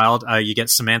are wild. You get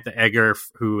Samantha Eggar,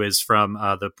 who is from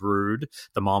The Brood,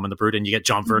 the mom in The Brood, and you get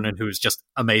John Vernon, who's just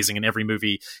amazing in every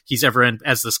movie he's ever in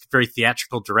as this very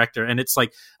theatrical director. And it's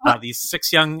like these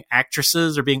 6 young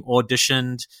actresses are being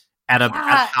auditioned at a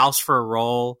house for a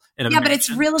role. But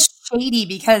it's real shady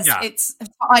because it's to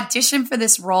audition for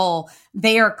this role.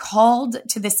 They are called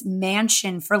to this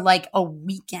mansion for like a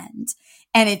weekend,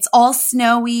 and it's all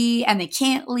snowy, and they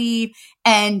can't leave,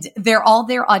 and they're all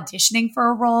there auditioning for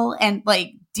a role, and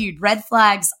like, dude, red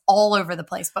flags all over the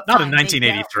place. But not in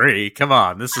 1983. Come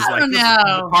on, this is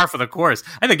par for the course.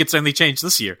 I think it's only changed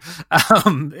this year.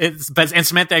 And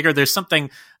Samantha Eggar, there's something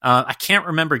I can't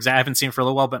remember exactly. I haven't seen her for a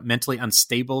little while, but mentally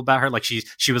unstable about her. Like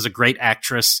she was a great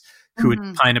actress who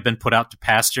had kind of been put out to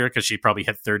pasture because she probably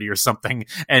hit 30 or something.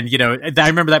 And, I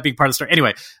remember that being part of the story.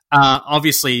 Anyway,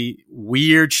 obviously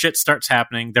weird shit starts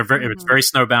happening. It's very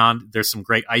snowbound. There's some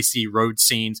great icy road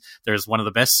scenes. There's one of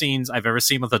the best scenes I've ever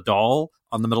seen with a doll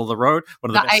on the middle of the road.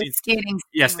 One of the best ice skating.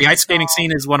 Yes, the ice skating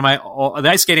scene is one of the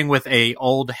ice skating with a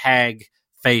old hag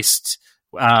faced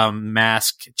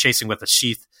mask chasing with a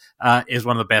sheath is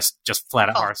one of the best, just flat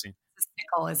out horror scenes.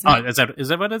 Is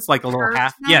that what it's like? A little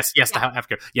half? Yes, the half.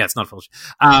 Yeah, it's not full.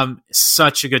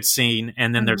 Such a good scene,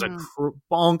 and then there's a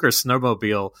bonkers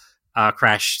snowmobile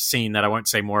crash scene that I won't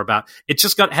say more about. It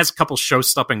just has a couple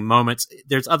show-stopping moments.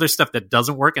 There's other stuff that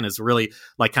doesn't work and is really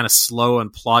like kind of slow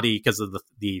and plotty because of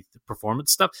the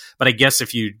performance stuff. But I guess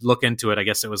if you look into it, I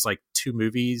guess it was like 2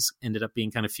 movies ended up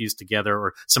being kind of fused together,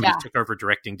 or somebody took over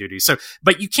directing duties. So,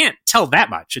 but you can't tell that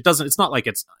much. It's not like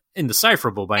it's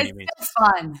indecipherable by any means. It's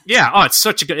fun. Yeah.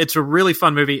 It's a really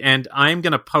fun movie. And I'm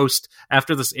going to post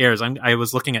after this airs. I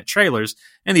was looking at trailers,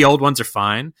 and the old ones are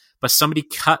fine, but somebody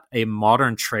cut a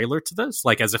modern trailer to this,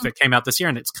 like as if it came out this year,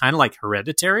 and it's kind of like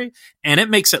Hereditary, and it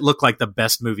makes it look like the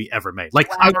best movie ever made. Like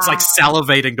I was like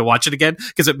salivating to watch it again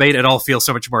because it made it all feel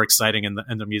so much more exciting, and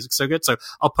the music's so good. So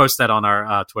I'll post that on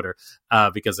our Twitter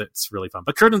because it's really fun.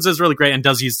 But Curtains is really great and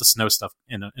does use the snow stuff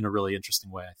in a really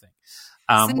interesting way, I think.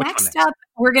 So next up,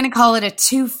 we're going to call it a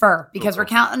twofer because we're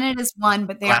counting it as one,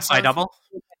 but they Glass Eye Double?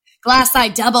 Glass Eye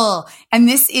Double. And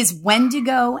this is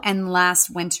Wendigo and Last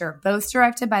Winter, both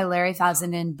directed by Larry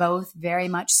Fessenden, both very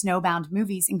much snowbound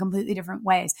movies in completely different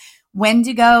ways.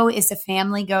 Wendigo is a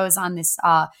family goes on this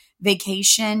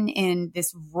vacation in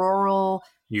this rural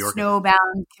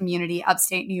snowbound community,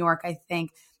 upstate New York, I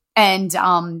think. And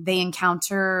they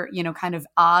encounter, kind of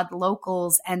odd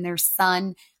locals, and their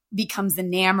son becomes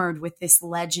enamored with this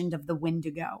legend of the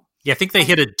Wendigo. Yeah, I think they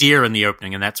hit a deer in the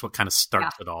opening, and that's what kind of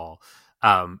starts it all.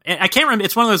 And I can't remember.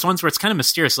 It's one of those ones where it's kind of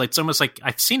mysterious. Like it's almost like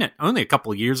I've seen it only a couple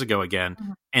of years ago again,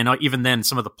 and even then,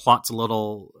 some of the plot's a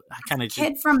little kind of.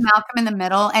 Kid from Malcolm in the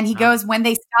Middle, and he goes when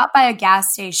they stop by a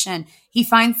gas station. He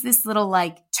finds this little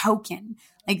like token,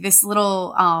 like this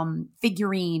little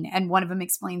figurine, and one of them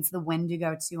explains the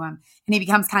Wendigo to him, and he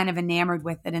becomes kind of enamored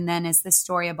with it. And then as the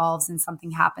story evolves and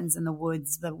something happens in the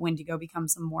woods, the Wendigo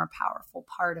becomes a more powerful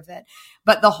part of it.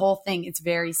 But the whole thing, it's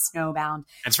very snowbound.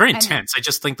 It's very intense. I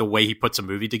just think the way he puts a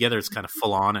movie together is kind of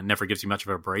full on and never gives you much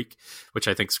of a break, which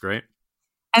I think is great.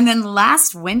 And then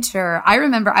Last Winter, I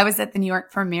remember I was at the New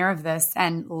York premiere of this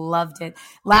and loved it.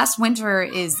 Last Winter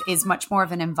is much more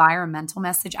of an environmental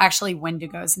message. Actually,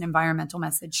 Wendigo is an environmental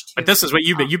message too. But this is what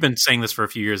you've been saying this for a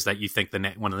few years, that you think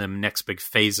one of the next big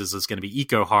phases is going to be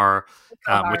eco horror,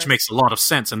 which makes a lot of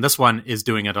sense. And this one is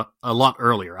doing it a lot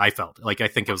earlier. I felt like I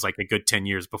think it was like a good 10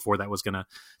 years before that was going to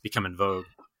become in vogue.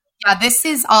 Yeah, this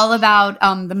is all about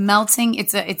the melting.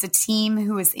 It's a team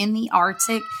who is in the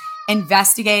Arctic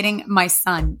investigating. My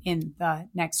son in the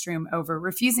next room over,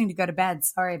 refusing to go to bed.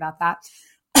 Sorry about that.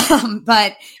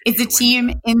 But it's a team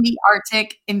in the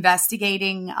Arctic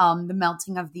investigating the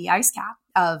melting of the ice cap,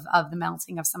 of the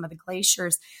melting of some of the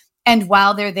glaciers. And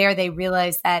while they're there, they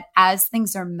realize that as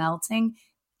things are melting,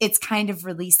 it's kind of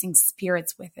releasing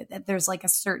spirits with it, that there's like a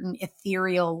certain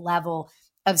ethereal level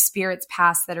of spirits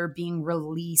past that are being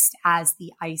released as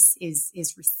the ice is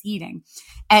receding.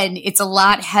 And it's a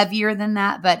lot heavier than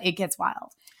that, but it gets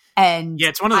wild. And yeah,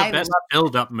 it's one of the best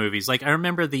build-up movies. Like, I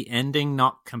remember the ending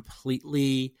not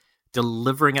completely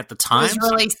delivering at the time. It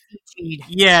was really CG'd.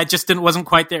 Yeah, it just wasn't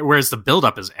quite there. Whereas the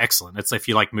build-up is excellent. It's if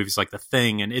you like movies like The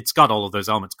Thing, and it's got all of those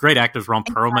elements. Great actors, Ron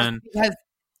Perlman. Because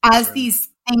as these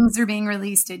things are being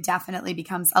released, it definitely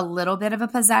becomes a little bit of a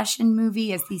possession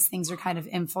movie as these things are kind of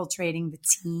infiltrating the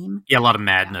team. Yeah, a lot of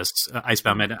madness,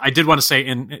 Icebound Madness. I did want to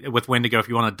say with Wendigo, if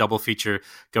you want a double feature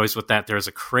goes with that, there's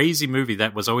a crazy movie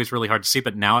that was always really hard to see,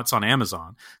 but now it's on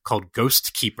Amazon called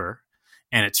Ghost Keeper,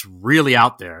 and it's really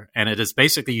out there. And it is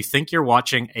basically, you think you're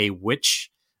watching a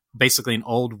witch, basically an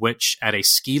old witch at a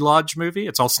ski lodge movie.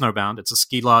 It's all snowbound. It's a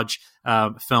ski lodge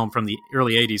film from the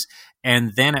early 80s.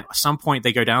 And then at some point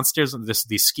they go downstairs, and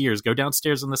these skiers go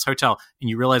downstairs in this hotel,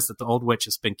 and you realize that the old witch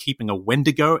has been keeping a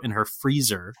Wendigo in her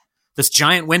freezer. This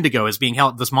giant Wendigo is being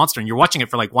held, this monster, and you're watching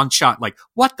it for like one shot. Like,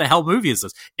 what the hell movie is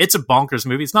this? It's a bonkers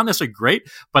movie. It's not necessarily great,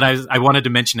 but I wanted to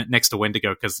mention it next to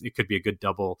Wendigo because it could be a good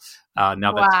double now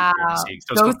that you're seeing.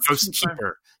 So it's Ghost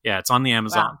Keeper. Yeah, it's on the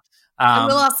Amazon. Wow. I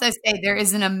will also say there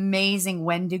is an amazing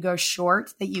Wendigo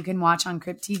short that you can watch on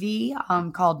Crypt TV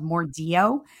called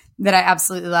Mordio that I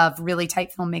absolutely love. Really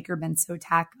tight filmmaker, Ben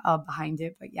Sotak behind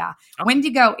it. But yeah,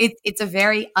 Wendigo, it's a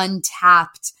very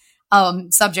untapped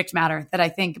subject matter that I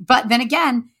think. But then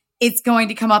again, it's going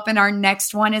to come up in our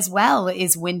next one as well,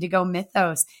 is Wendigo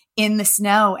Mythos in the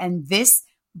snow. And this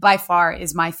by far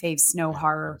is my fave snow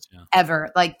horror ever.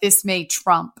 Like, this may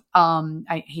trump,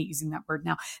 I hate using that word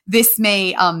now. This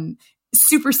may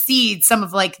supersede some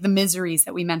of like the miseries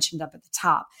that we mentioned up at the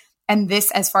top. And this,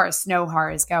 as far as snow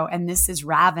horrors go, and this is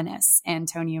Ravenous,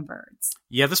 Antonia Birds.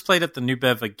 Yeah, this played at the New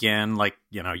Bev again, like,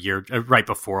 year right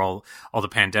before all the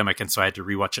pandemic, and so I had to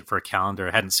rewatch it for a calendar.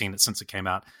 I hadn't seen it since it came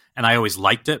out, and I always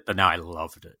liked it, but now I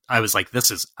loved it. I was like,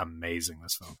 this is amazing,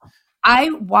 this film.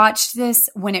 I watched this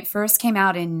when it first came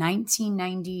out in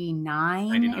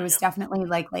 1999. It was definitely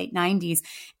like late 90s.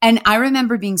 And I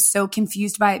remember being so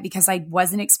confused by it because I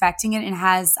wasn't expecting it. It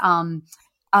has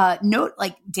note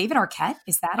like David Arquette.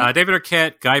 Is that it? David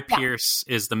Arquette, Guy Pearce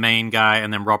is the main guy,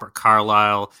 and then Robert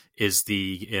Carlyle is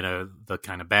the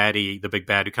kind of baddie, the big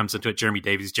bad who comes into it. Jeremy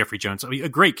Davies, Jeffrey Jones, a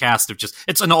great cast of just,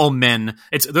 it's an all men.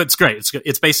 It's great.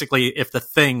 It's basically if The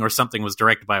Thing or something was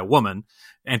directed by a woman,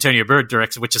 Antonia Bird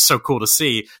directs, which is so cool to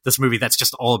see this movie that's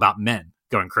just all about men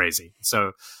going crazy.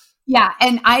 So yeah,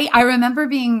 and I remember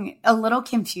being a little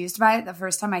confused by it the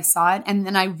first time I saw it, and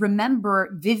then I remember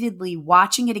vividly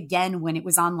watching it again when it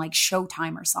was on like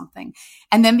Showtime or something,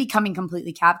 and then becoming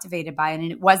completely captivated by it.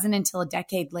 And it wasn't until a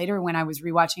decade later when I was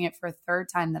rewatching it for a third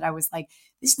time that I was like,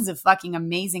 this is a fucking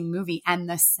amazing movie. And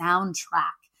the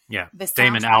soundtrack. Yeah,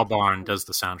 Damon Albarn does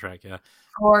the soundtrack, yeah.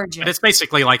 Gorgeous. But it's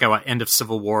basically like a end of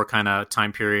Civil War kind of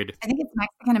time period. I think it's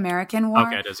Mexican-American War.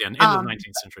 Okay, it is, yeah. End of the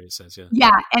 19th century, it says, yeah.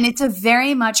 Yeah, and it's a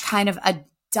very much kind of a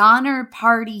Donner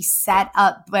Party set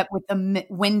up, but with the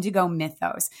Wendigo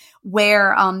mythos,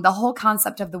 where the whole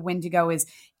concept of the Wendigo is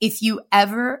if you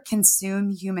ever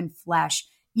consume human flesh,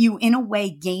 you in a way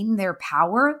gain their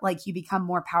power, like you become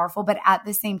more powerful, but at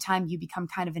the same time, you become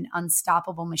kind of an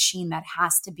unstoppable machine that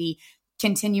has to be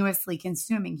continuously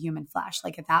consuming human flesh.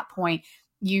 Like at that point,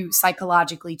 you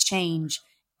psychologically change.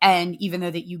 And even though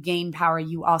that you gain power,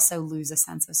 you also lose a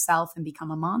sense of self and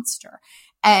become a monster.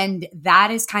 And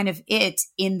that is kind of it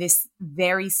in this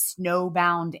very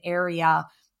snowbound area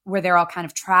where they're all kind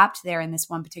of trapped there in this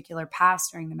one particular pass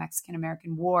during the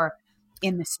Mexican-American War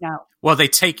in the snow. Well, they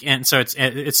take in, so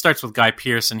it starts with Guy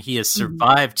Pearce, and he has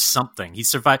survived something. He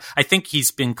survived. I think he's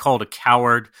been called a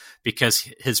coward because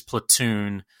his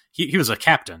platoon, he was a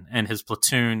captain, and his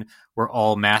platoon were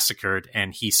all massacred,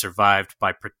 and he survived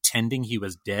by pretending he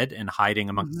was dead and hiding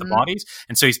amongst the bodies.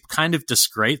 And so he's kind of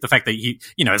disgraced. The fact that he,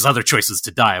 his other choice is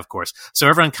to die, of course. So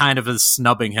everyone kind of is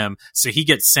snubbing him. So he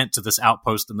gets sent to this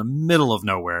outpost in the middle of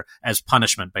nowhere as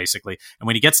punishment, basically. And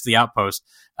when he gets to the outpost,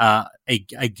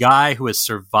 a guy who has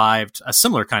survived a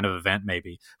similar kind of event,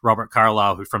 maybe Robert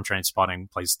Carlyle, who from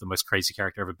Trainspotting plays the most crazy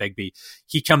character ever, Begbie.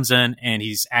 He comes in and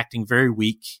he's acting very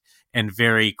weak. and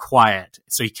very quiet.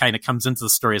 So he kind of comes into the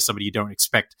story as somebody you don't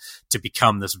expect to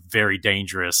become this very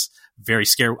dangerous, very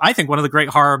scary. I think one of the great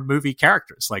horror movie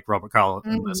characters, like Robert Carlyle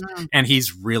in this. And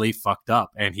he's really fucked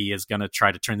up, and he is going to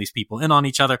try to turn these people in on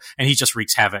each other, and he just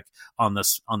wreaks havoc on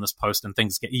this post, and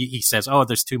things get, he says, oh,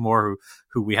 there's two more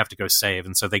who we have to go save.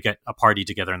 And so they get a party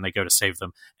together and they go to save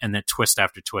them. And then twist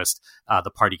after twist,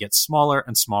 the party gets smaller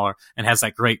and smaller, and has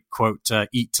that great quote,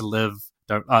 eat to live.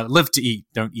 Don't live to eat,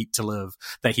 don't eat to live,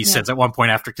 that he says at one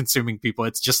point after consuming people.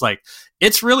 It's just like,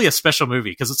 it's really a special movie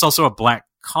because it's also a black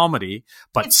comedy,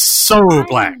 but it's so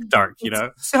black dark, you know?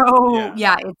 So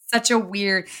it's such a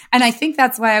weird, and I think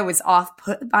that's why I was off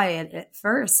put by it at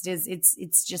first, is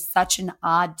it's just such an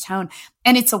odd tone.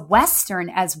 And it's a Western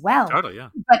as well. Totally, yeah.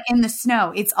 But in the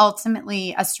snow, it's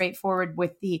ultimately a straightforward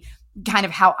with the kind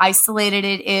of how isolated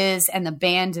it is and the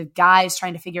band of guys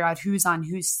trying to figure out who's on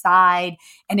whose side.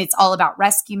 And it's all about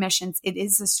rescue missions. It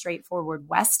is a straightforward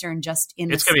Western, just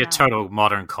in it's going to be a total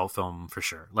modern cult film for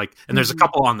sure. Like, and there's a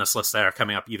couple on this list that are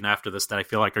coming up even after this that I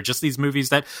feel like are just these movies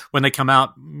that when they come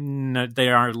out, they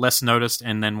are less noticed.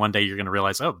 And then one day you're going to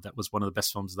realize, oh, that was one of the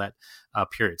best films of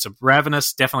that period. So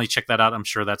Ravenous, definitely check that out. I'm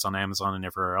sure that's on Amazon and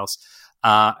everywhere else.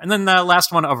 And then the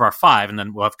last one of our 5, and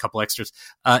then we'll have a couple extras,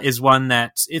 is one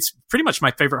that it's pretty much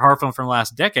my favorite horror film from the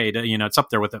last decade. You know, it's up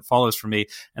there with It Follows for me.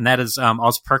 And that is,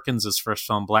 Oz Perkins' first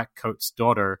film, Black Coat's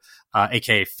Daughter,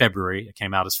 aka February. It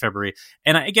came out as February.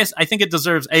 And I think it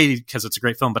deserves because it's a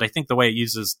great film, but I think the way it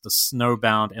uses the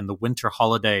snowbound and the winter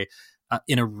holiday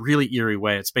in a really eerie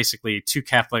way. It's basically 2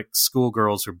 Catholic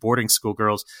schoolgirls or boarding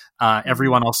schoolgirls.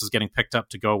 Everyone else is getting picked up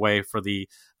to go away for the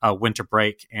winter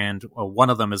break, and one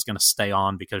of them is going to stay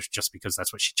on because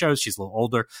that's what she chose. She's a little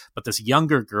older, but this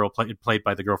younger girl played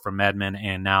by the girl from Mad Men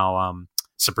and now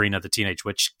Sabrina the Teenage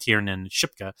Witch, Kiernan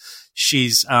Shipka.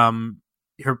 She's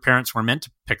her parents were meant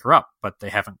to pick her up, but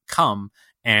they haven't come.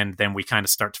 And then we kind of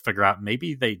start to figure out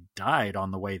maybe they died on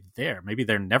the way there. Maybe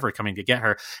they're never coming to get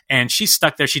her. And she's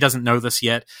stuck there. She doesn't know this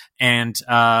yet. And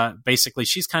basically,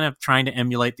 she's kind of trying to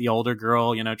emulate the older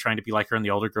girl, you know, trying to be like her. And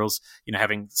the older girl's, you know,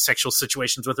 having sexual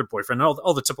situations with her boyfriend, and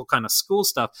all the typical kind of school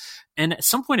stuff. And at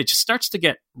some point, it just starts to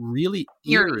get really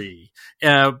eerie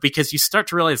because you start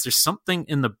to realize there's something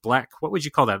in the black, what would you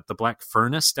call that? The black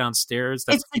furnace downstairs?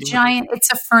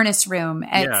 It's a furnace room.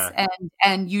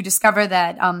 And you discover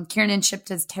that Kiernan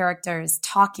Shipka's character is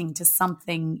talking to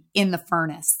something in the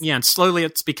furnace. Yeah, and slowly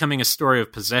it's becoming a story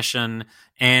of possession.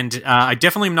 And I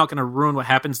definitely am not going to ruin what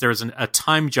happens. There's a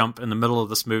time jump in the middle of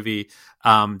this movie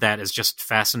that is just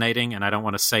fascinating, and I don't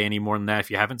want to say any more than that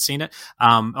if you haven't seen it.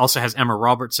 Also has Emma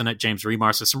Roberts in it, James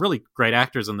Remar, so some really great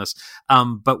actors in this.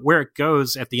 But where it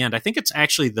goes at the end, I think it's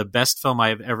actually the best film I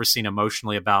have ever seen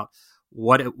emotionally about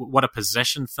what a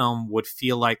possession film would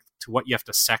feel like, to what you have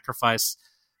to sacrifice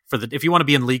if you want to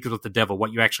be in league with the devil,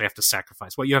 what you actually have to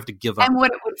sacrifice, what you have to give up. And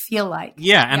what it would feel like.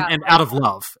 Yeah, and out of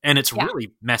love. And it's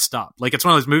really messed up. Like, it's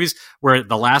one of those movies where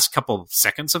the last couple of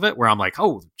seconds of it, where I'm like,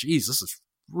 oh, geez, this is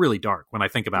really dark when I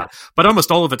think about it. But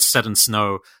almost all of it's set in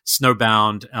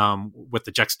snowbound, with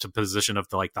the juxtaposition of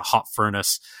the hot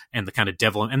furnace and the kind of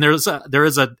devil. And there is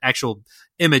a actual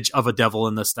image of a devil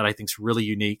in this that I think is really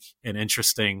unique and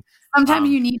interesting. Sometimes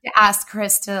you need to ask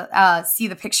Chris to see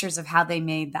the pictures of how they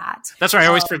made that. That's right. I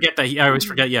always forget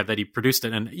that. That he produced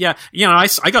it. And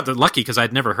I got lucky because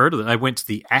I'd never heard of it. I went to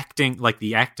the acting,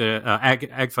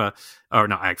 AGFA, or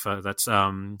not AGFA. That's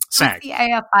SAG. The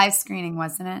AFI screening,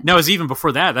 wasn't it? No, it was even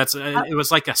before that. It was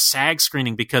like a SAG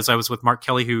screening because I was with Mark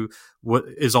Kelly, who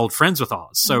is old friends with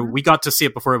Oz. So we got to see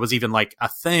it before it was even like a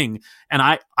thing. And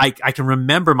I can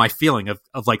remember my feeling of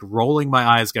like rolling my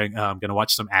eyes going, I'm going to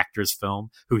watch some actor's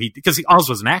film because Oz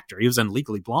was an actor. He was in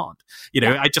Legally Blonde. You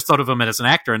know, I just thought of him as an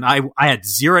actor, and I had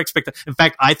zero expectation. In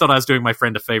fact, I thought I was doing my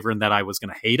friend a favor and that I was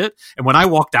going to hate it. And when I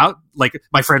walked out, like,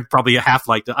 my friend probably half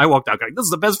liked it. I walked out going, this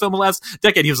is the best film of the last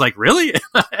decade. He was like, really?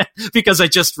 Because I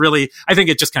think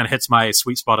it just kind of hits my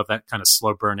sweet spot of that kind of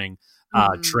slow burning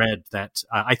dread that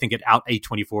I think it out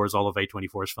A24's all of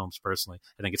A24's films. Personally,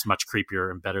 I think it's much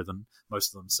creepier and better than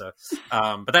most of them. So,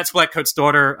 but that's Black Coat's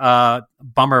Daughter.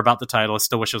 Bummer about the title. I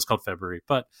still wish it was called February,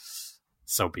 but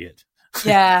so be it.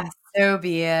 Yeah, so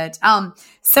be it.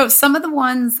 So some of the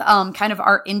ones kind of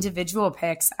are individual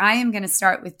picks. I am going to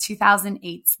start with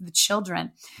 2008's The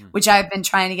Children, which I've been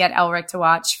trying to get Elric to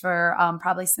watch for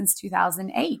probably since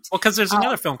 2008. Well, because there's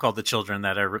another film called The Children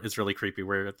that is really creepy,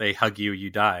 where they hug you, you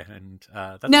die. And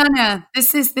No.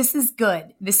 This is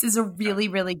good. This is a really,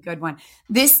 really good one.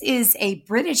 This is a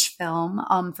British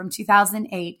film from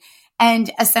 2008.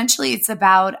 And essentially it's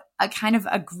about a kind of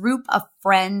a group of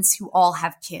friends who all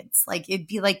have kids. Like it'd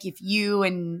be like if you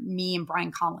and me and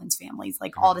Brian Collins' families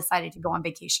like all decided to go on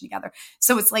vacation together.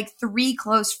 So it's like 3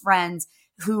 close friends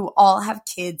who all have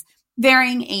kids,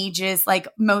 varying ages. Like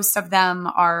most of them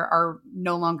are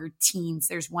no longer teens.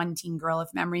 There's one teen girl,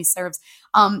 if memory serves.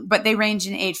 But they range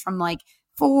in age from like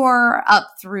 4 up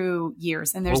through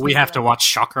years. And we have to watch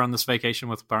Shocker on this vacation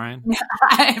with Brian?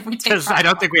 Because I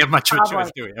don't think we have much of a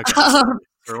choice, do we? Okay.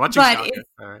 We're watching Shocker.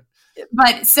 All right.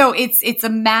 But so it's a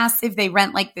massive, they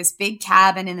rent like this big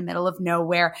cabin in the middle of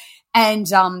nowhere. And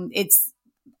it's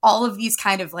all of these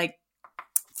kind of like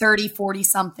 30, 40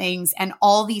 somethings and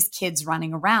all these kids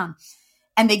running around.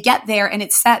 And they get there and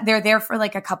it's set, they're there for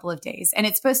like a couple of days. And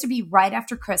it's supposed to be right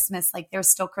after Christmas. Like there's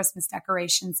still Christmas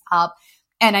decorations up.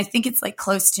 And I think it's like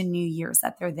close to New Year's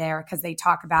that they're there because they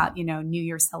talk about, New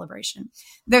Year's celebration.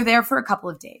 They're there for a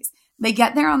couple of days. They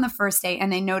get there on the first day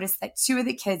and they notice that 2 of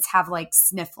the kids have like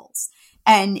sniffles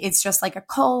and it's just like a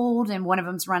cold and one of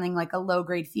them's running like a low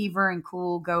grade fever and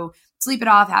cool, go sleep it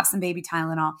off, have some baby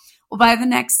Tylenol. Well, by the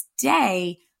next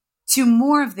day, 2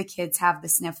 more of the kids have the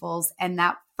sniffles and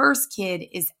that first kid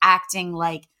is acting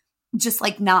like just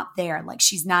like not there, like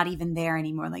she's not even there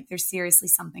anymore. Like there's seriously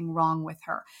something wrong with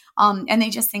her. And they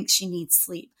just think she needs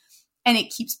sleep. And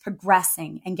it keeps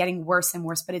progressing and getting worse and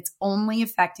worse, but it's only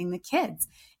affecting the kids.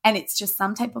 And it's just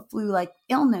some type of flu-like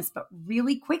illness. But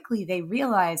really quickly, they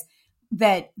realize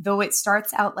that though it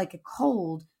starts out like a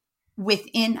cold,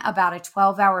 within about a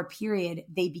 12-hour period,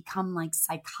 they become like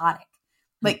psychotic,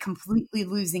 like completely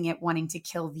losing it, wanting to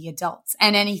kill the adults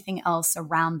and anything else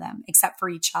around them except for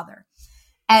each other.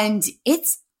 And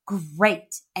it's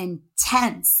great and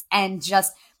tense and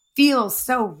just feels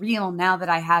so real now that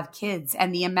I have kids,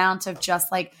 and the amount of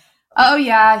just like, oh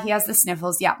yeah, he has the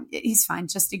sniffles. Yeah, he's fine.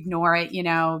 Just ignore it.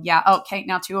 Yeah. Okay.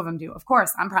 Now 2 of them do. Of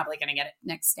course, I'm probably going to get it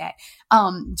next day.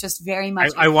 Just very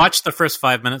much. I watched the first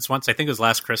 5 minutes once. I think it was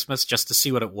last Christmas just to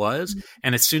see what it was. Mm-hmm.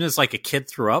 And as soon as like a kid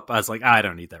threw up, I was like, I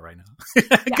don't need that right now.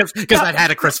 Because I'd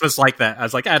had a Christmas like that. I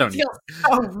was like, I don't need it.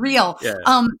 So real.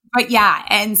 Yeah. But yeah.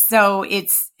 And so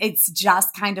it's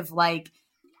just kind of like,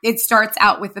 it starts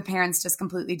out with the parents just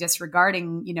completely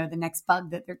disregarding, the next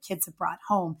bug that their kids have brought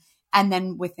home. And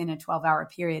then within a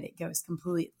 12-hour period, it goes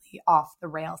completely off the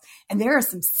rails. And there are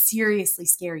some seriously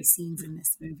scary scenes in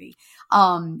this movie.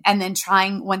 And then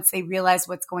once they realize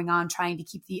what's going on, trying to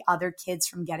keep the other kids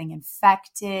from getting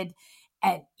infected.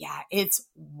 And yeah, it's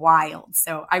wild.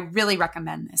 So I really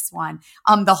recommend this one.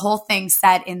 The whole thing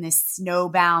set in this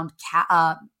snowbound,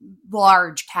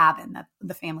 large cabin that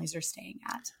the families are staying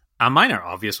at. Mine are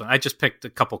obvious one. I just picked a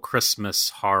couple Christmas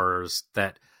horrors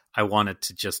that I wanted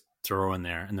to just throw in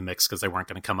there in the mix because they weren't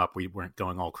going to come up. We weren't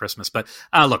going all Christmas. But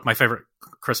look, my favorite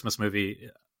Christmas movie,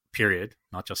 period,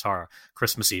 not just horror,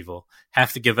 Christmas Evil.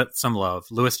 Have to give it some love.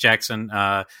 Lewis Jackson,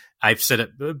 I've said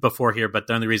it before here, but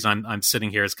the only reason I'm sitting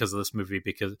here is because of this movie,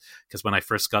 because when I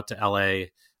first got to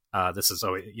LA, this is,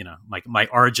 my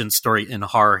origin story in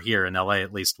horror here in LA,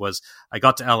 at least, was I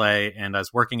got to LA and I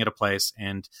was working at a place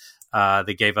and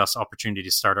they gave us opportunity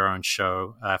to start our own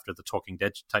show after the Talking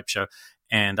Dead type show.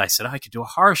 And I said, I could do a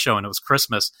horror show. And it was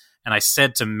Christmas. And I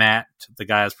said to Matt, the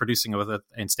guy I was producing it with,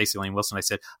 and Stacey Lane Wilson, I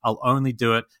said, I'll only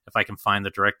do it if I can find the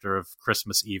director of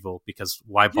Christmas Evil, because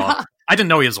why bother? Yeah. I didn't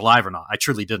know he was alive or not. I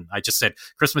truly didn't. I just said,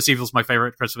 Christmas Evil is my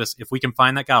favorite Christmas. If we can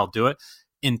find that guy, I'll do it.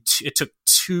 It took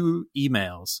 2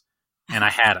 emails and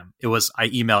I had him. I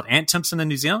emailed Ant Timpson in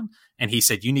New Zealand, and he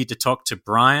said, you need to talk to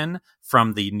Brian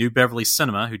from the New Beverly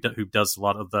Cinema, who does a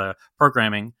lot of the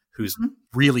programming, who's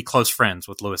really close friends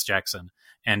with Lewis Jackson.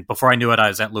 And before I knew it, I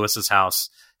was at Lewis's house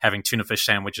having tuna fish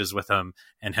sandwiches with him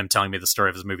and him telling me the story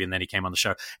of his movie. And then he came on the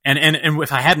show. And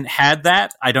if I hadn't had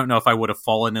that, I don't know if I would have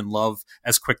fallen in love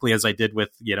as quickly as I did with,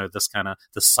 this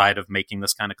side of making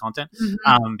this kind of content,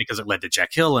 because it led to Jack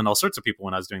Hill and all sorts of people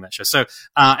when I was doing that show. So,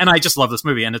 and I just love this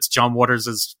movie. And it's John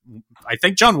Waters' I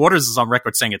think John Waters is on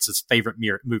record saying it's his favorite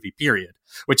movie, period,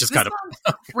 which is kind of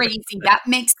crazy. That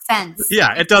makes sense.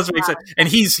 Yeah, it does make sense. And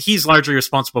he's largely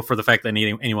responsible for the fact that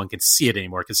anyone can see it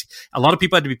anymore, because a lot of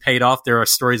people had to be paid off. There are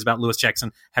stories about Lewis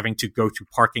Jackson having to go to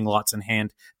parking lots and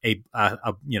hand a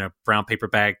brown paper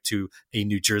bag to a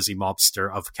New Jersey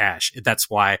mobster of cash. That's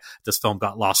why this film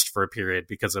got lost for a period,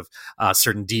 because of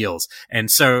certain deals. And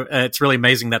so it's really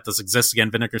amazing that this exists again.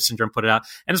 Vinegar Syndrome put it out,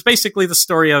 and it's basically the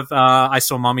story of I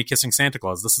saw Mommy kissing Santa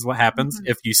Claus. This is what happens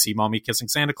if you see Mommy kissing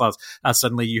Santa Claus.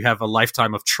 suddenly you have a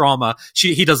lifetime of trauma.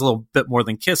 He does a little bit more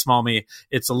than kiss mommy.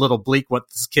 It's a little bleak what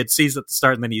this kid sees at the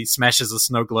start, and then he smashes a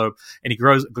snow globe, and he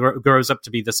grows up to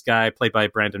be this guy played by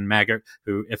Brandon Maggart,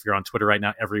 who, if you're on Twitter right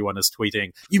now, everyone is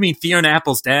tweeting, "You mean Fiona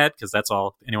Apple's dad?" Because that's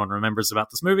all anyone remembers about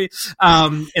this movie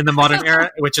in the modern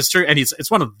era, which is true. And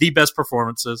it's one of the best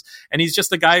performances. And he's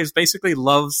just a guy who's basically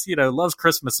loves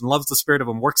Christmas and loves the spirit of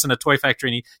him, works in a toy factory,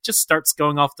 and he just starts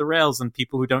going off the rails. And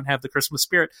people who don't have the Christmas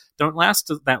spirit don't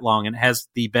last that long, and it has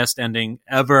the best ending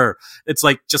ever. It's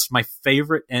like just my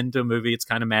favorite end to a movie. It's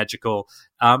kind of magical.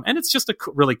 And it's just a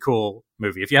really cool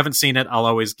movie. If you haven't seen it, I'll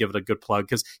always give it a good plug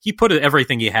because he put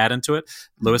everything he had into it.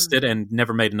 Lewis did, and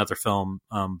never made another film.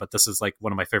 But this is like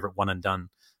one of my favorite one and done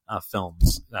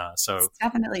films. So it's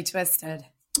definitely twisted.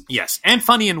 Yes, and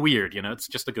funny and weird. It's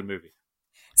just a good movie.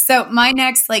 So my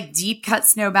next deep cut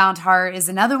snowbound horror is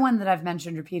another one that I've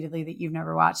mentioned repeatedly that you've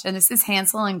never watched. And this is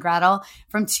Hansel and Gretel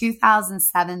from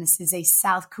 2007. This is a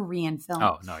South Korean film.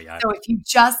 Oh, no, yeah. So if you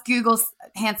just Google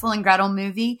Hansel and Gretel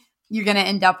movie, you're going to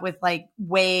end up with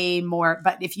way more.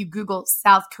 But if you Google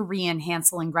South Korean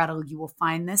Hansel and Gretel, you will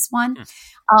find this one.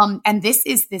 And this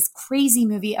is this crazy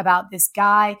movie about this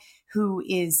guy who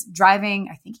is driving.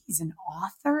 I think he's an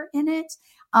author in it.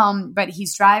 But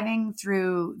he's driving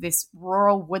through this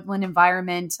rural woodland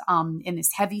environment in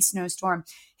this heavy snowstorm.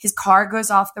 His car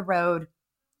goes off the road.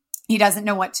 He doesn't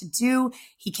know what to do.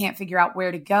 He can't figure out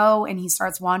where to go. And he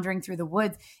starts wandering through the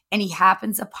woods. And he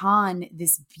happens upon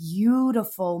this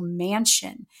beautiful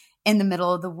mansion in the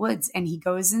middle of the woods. And he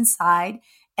goes inside.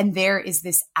 And there is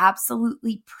this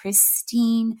absolutely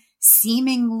pristine,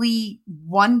 seemingly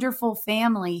wonderful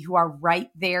family who are right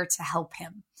there to help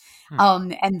him.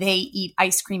 And they eat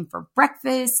ice cream for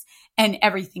breakfast, and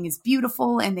everything is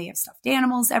beautiful, and they have stuffed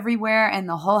animals everywhere, and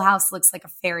the whole house looks like a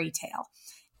fairy tale.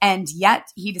 And yet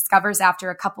he discovers after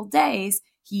a couple days,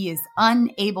 he is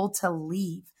unable to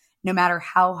leave, no matter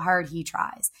how hard he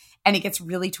tries. And it gets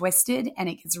really twisted, and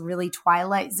it gets really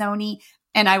Twilight Zone-y.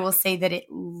 And I will say that it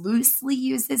loosely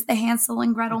uses the Hansel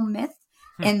and Gretel myth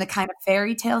in the kind of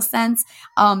fairy tale sense.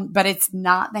 But it's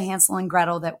not the Hansel and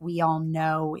Gretel that we all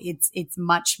know. It's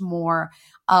much more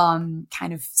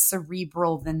kind of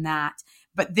cerebral than that.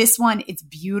 But this one, it's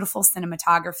beautiful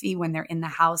cinematography when they're in the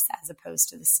house as opposed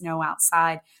to the snow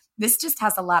outside. This just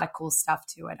has a lot of cool stuff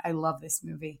to it. I love this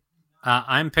movie.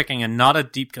 I'm picking not a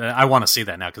deep. I want to see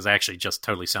that now because it actually just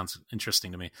totally sounds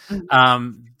interesting to me.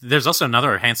 There's also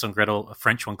another Hansel and Gretel, a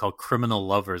French one called Criminal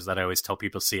Lovers that I always tell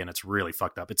people to see, and it's really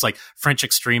fucked up. It's like French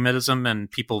extremism,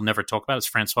 and people never talk about it. It's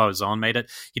Francois Ozon made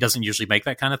it. He doesn't usually make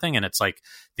that kind of thing, and it's like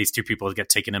these two people get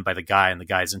taken in by the guy, and the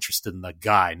guy's interested in the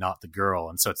guy, not the girl,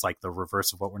 and so it's like the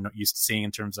reverse of what we're not used to seeing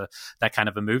in terms of that kind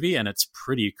of a movie, and it's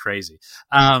pretty crazy.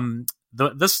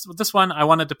 This one, I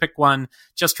wanted to pick one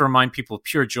just to remind people of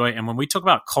pure joy. And when we talk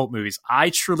about cult movies, I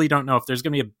truly don't know if there's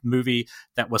going to be a movie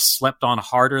that was slept on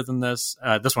harder than this.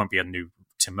 This won't be a new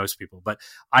to most people, but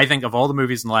I think of all the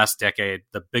movies in the last decade,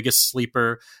 the biggest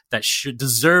sleeper that should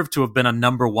deserve to have been a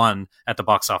number one at the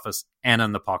box office, Anna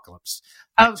and the Apocalypse.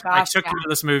 Oh gosh, I took you to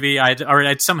this movie.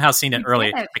 I'd somehow seen it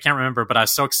early. I can't remember, but I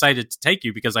was so excited to take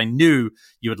you because I knew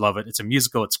you would love it. It's a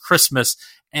musical. It's Christmas,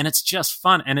 and it's just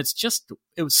fun. And it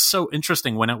was so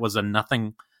interesting when it was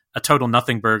a total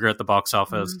nothing burger at the box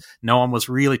office. No one was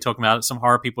really talking about it. Some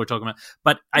horror people were talking about it,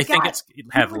 but I think it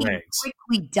have legs.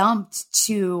 Quickly dumped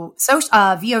to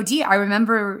VOD. I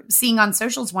remember seeing on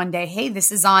socials one day, hey,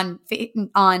 this is on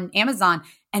Amazon.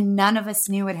 And none of us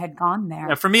knew it had gone there.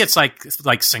 Yeah, for me, it's like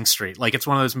Sing Street. Like it's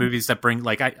one of those movies that bring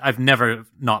I've never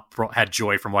not had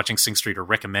joy from watching Sing Street or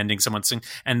recommending someone sing.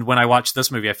 And when I watch this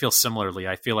movie, I feel similarly.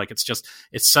 I feel like it's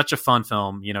such a fun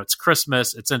film. It's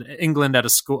Christmas. It's in England at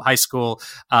high school.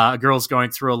 A girl's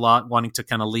going through a lot, wanting to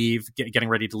kind of leave, getting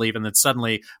ready to leave, and then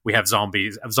suddenly we have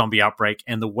a zombie outbreak.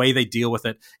 And the way they deal with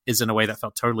it is in a way that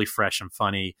felt totally fresh and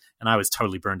funny. And I was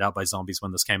totally burned out by zombies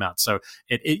when this came out. So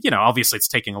it obviously it's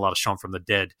taking a lot of Shaun from the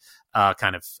Dead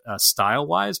kind of style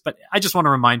wise, but I just want to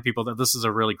remind people that this is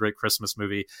a really great Christmas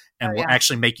movie and will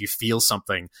actually make you feel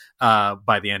something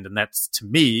by the end. And that's, to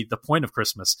me, the point of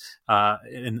Christmas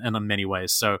in many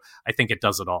ways. So I think it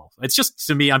does it all. It's just,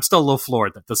 to me, I'm still a little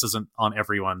floored that this isn't on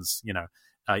everyone's,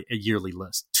 a yearly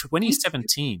list.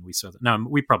 2017 we saw that. No,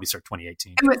 we probably saw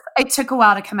 2018. It took a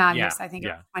while to come out here, so I think it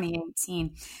was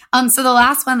 2018. So the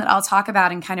last one that I'll talk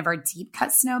about in kind of our deep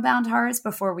cut snowbound horrors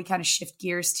before we kind of shift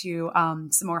gears to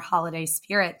some more holiday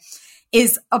spirit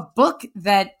is a book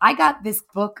that I got this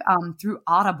book through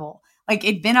Audible. Like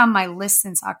it'd been on my list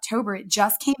since October. It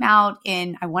just came out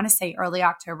in, I want to say early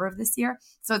October of this year.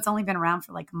 So it's only been around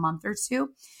for like a month or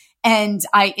two. And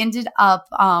I ended up,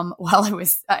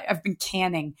 I've been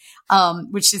canning,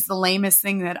 which is the lamest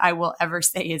thing that I will ever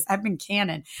say is I've been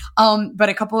canning. But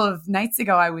a couple of nights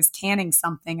ago, I was canning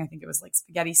something. I think it was like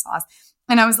spaghetti sauce.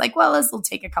 And I was like, well, this will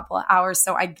take a couple of hours.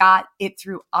 So I got it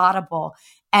through Audible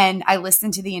and I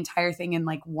listened to the entire thing in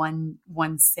like one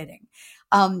sitting.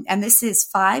 And this is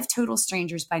Five Total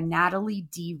Strangers by Natalie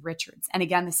D. Richards. And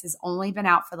again, this has only been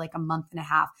out for like a month and a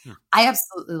half. I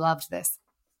absolutely loved this.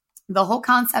 The whole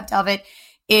concept of it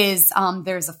is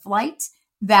there's a flight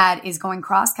that is going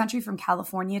cross country from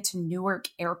California to Newark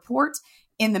Airport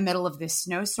in the middle of this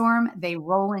snowstorm. They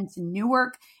roll into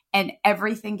Newark and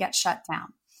everything gets shut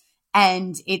down.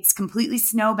 And it's completely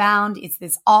snowbound. It's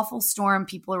this awful storm.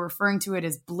 People are referring to it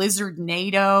as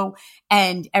Blizzardnado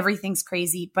and everything's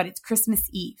crazy, but it's Christmas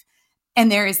Eve. And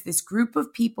there is this group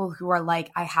of people who are like,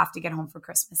 I have to get home for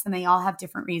Christmas. And they all have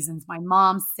different reasons. My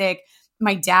mom's sick.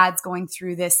 My dad's going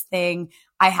through this thing.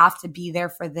 I have to be there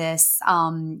for this.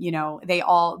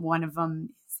 One of them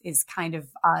is kind of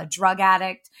a drug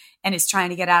addict and is trying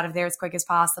to get out of there as quick as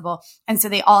possible. And so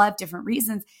they all have different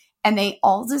reasons. And they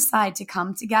all decide to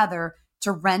come together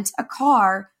to rent a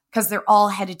car because they're all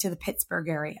headed to the Pittsburgh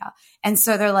area. And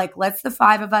so they're like, let's the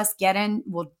five of us get in.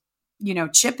 We'll,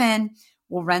 chip in.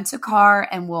 We'll rent a car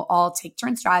and we'll all take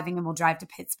turns driving and we'll drive to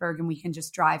Pittsburgh and we can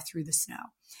just drive through the snow.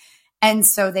 And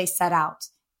so they set out,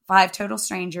 five total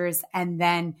strangers. And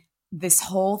then this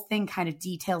whole thing kind of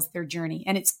details their journey.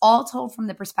 And it's all told from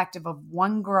the perspective of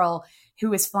one girl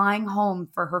who is flying home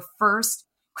for her first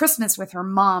Christmas with her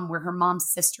mom, where her mom's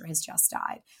sister has just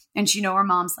died. And her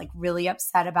mom's like really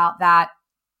upset about that.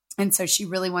 And so she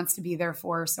really wants to be there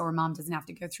for her so her mom doesn't have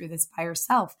to go through this by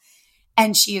herself.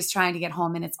 And she is trying to get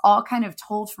home. And it's all kind of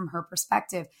told from her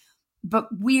perspective. But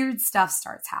weird stuff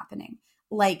starts happening.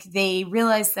 Like they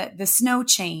realize that the snow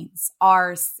chains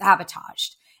are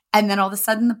sabotaged. And then all of a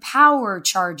sudden the power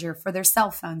charger for their cell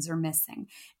phones are missing.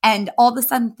 And all of a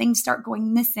sudden things start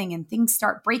going missing and things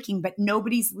start breaking, but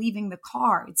nobody's leaving the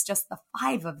car. It's just the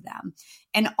five of them.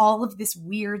 And all of this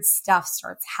weird stuff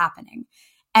starts happening.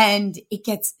 And it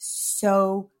gets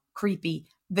so creepy.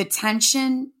 The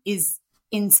tension is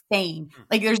insane.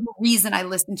 Like there's no reason I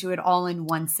listened to it all in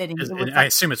one sitting. I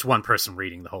assume it's one person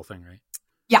reading the whole thing, right?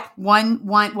 Yeah,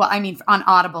 on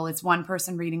Audible, it's one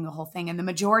person reading the whole thing. And the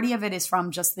majority of it is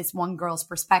from just this one girl's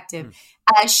perspective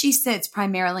as she sits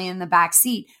primarily in the back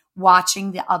seat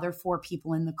watching the other four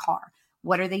people in the car.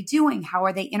 What are they doing? How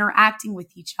are they interacting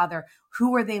with each other?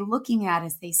 Who are they looking at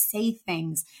as they say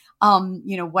things?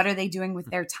 What are they doing with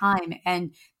their time?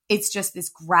 And it's just this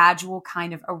gradual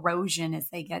kind of erosion as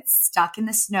they get stuck in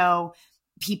the snow.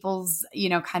 People's,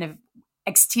 kind of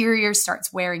exterior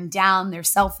starts wearing down, their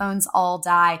cell phones all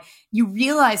die. You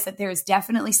realize that there is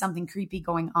definitely something creepy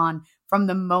going on from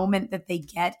the moment that they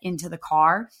get into the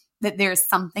car, that there's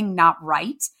something not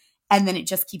right. And then it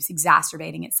just keeps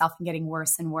exacerbating itself and getting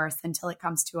worse and worse until it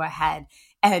comes to a head.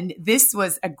 And this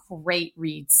was a great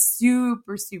read.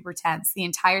 Super, super tense. The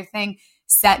entire thing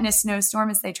set in a snowstorm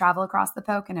as they travel across the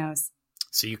Poconos.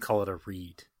 So you call it a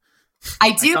read?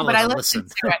 I do, but I listen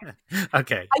to it.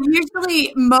 Okay. I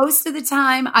usually, most of the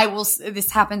time, this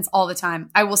happens all the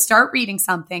time. I will start reading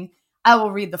something. I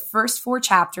will read the first 4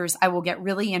 chapters. I will get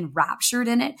really enraptured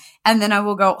in it. And then I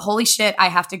will go, holy shit, I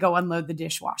have to go unload the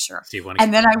dishwasher.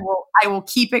 And then I will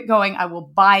keep it going. I will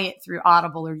buy it through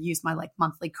Audible or use my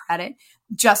monthly credit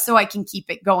just so I can keep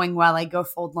it going while I go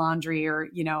fold laundry or,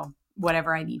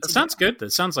 whatever I need to do. Sounds good.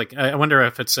 That sounds like, I wonder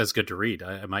if it's as good to read.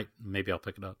 Maybe I'll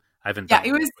pick it up. I haven't. Yeah,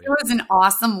 it was an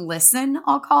awesome listen,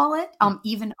 I'll call it.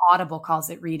 Even Audible calls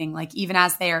it reading. Like even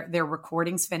as their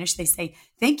recordings finish, they say,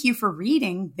 thank you for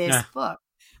reading this book.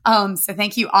 So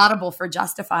thank you, Audible, for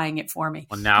justifying it for me.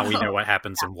 Well, now we know what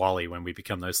happens in WALL-E when we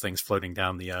become those things floating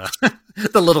down the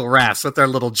the little rafts with their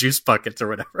little juice buckets or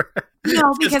whatever.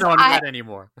 No, because no one read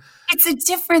anymore. It's a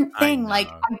different thing. Like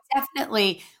I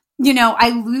definitely, I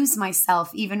lose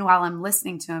myself even while I'm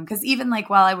listening to them. Because even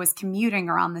while I was commuting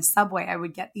or on the subway, I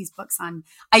would get these books on.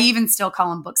 I even still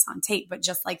call them books on tape, but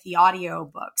just like the audio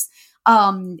books.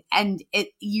 And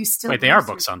you still wait. They are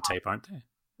books on tape, aren't they?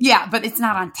 Yeah, but it's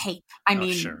not on tape. I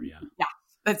mean, sure, yeah.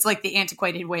 That's like the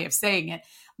antiquated way of saying it.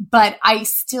 But I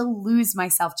still lose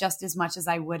myself just as much as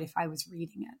I would if I was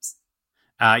reading it.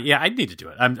 Yeah, I need to do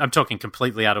it. I'm talking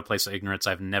completely out of place of ignorance.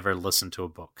 I've never listened to a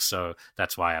book, so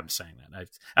that's why I'm saying that.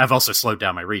 I've also slowed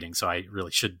down my reading, so I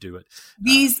really should do it.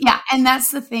 And that's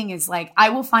the thing is I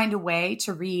will find a way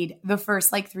to read the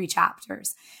first 3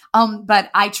 chapters.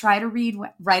 But I try to read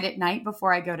right at night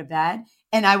before I go to bed,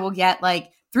 and I will get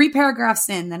 3 paragraphs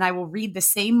in, then I will read the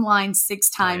same line 6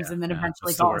 times and then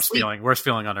eventually fall asleep. Worst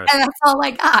feeling on earth. And that's all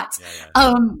I got.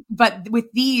 Yeah. But with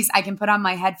these, I can put on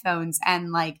my headphones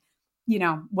and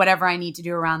whatever I need to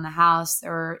do around the house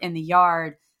or in the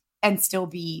yard and still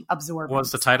be absorbed. What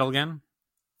was the title again?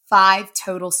 5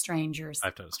 Total Strangers.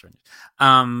 5 Total Strangers.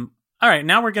 All right,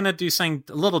 now we're going to do something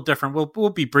a little different.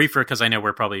 We'll be briefer because I know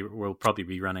we'll probably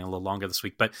be running a little longer this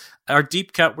week. But our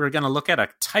deep cut, we're going to look at a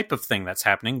type of thing that's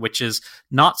happening, which is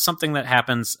not something that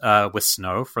happens with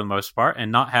snow for the most part,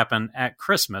 and not happen at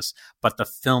Christmas. But the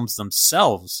films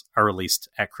themselves are released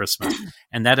at Christmas,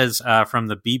 and that is from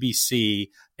the BBC,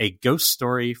 A Ghost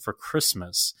Story for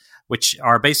Christmas, which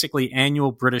are basically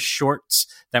annual British shorts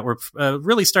that were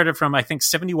really started from, I think,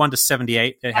 71 to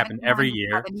 78. It happened every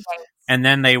year. And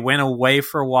then they went away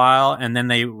for a while, and then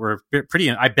they were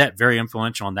I bet, very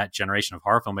influential in that generation of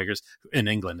horror filmmakers in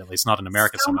England, at least, not in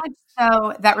America so much.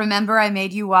 So that, remember, I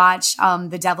made you watch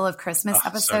the Devil of Christmas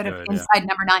episode of Inside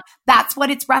Number 9. That's what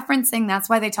it's referencing. That's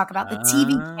why they talk about the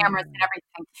TV cameras and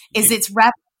everything. It's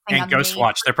referencing and Ghost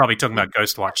Watch. They're probably talking about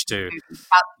Ghost Watch too.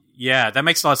 Yeah, that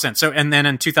makes a lot of sense. So, and then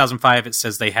in 2005, it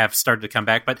says they have started to come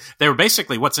back, but they were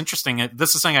basically, what's interesting,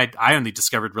 this is something I only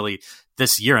discovered really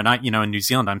this year, and in New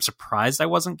Zealand, I'm surprised I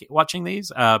wasn't watching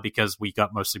these because we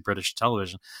got mostly British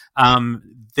television. I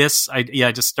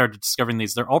just started discovering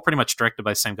these. They're all pretty much directed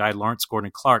by the same guy, Lawrence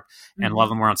Gordon Clark, and a lot of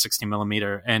them were on 16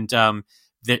 millimeter. And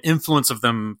the influence of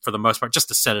them, for the most part, just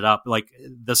to set it up, like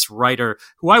this writer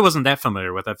who I wasn't that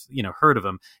familiar with, I've heard of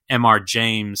him, M.R.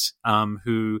 James,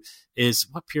 who is,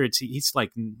 what period? He's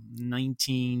like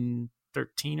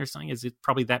 1913 or something. Is it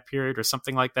probably that period or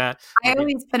something like that? I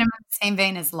always put him in the same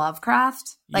vein as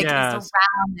Lovecraft. Like he's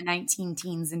around the 19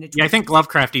 teens into 20s. Yeah, I think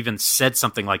Lovecraft even said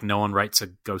something like no one writes a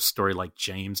ghost story like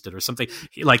James did or something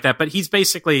like that. But he's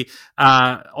basically,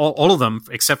 all of them,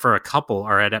 except for a couple,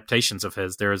 are adaptations of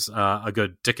his. There's a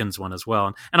good Dickens one as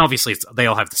well. And obviously they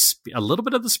all have a little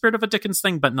bit of the spirit of a Dickens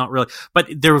thing, but not really. But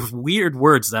there's weird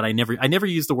words that I never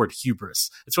use the word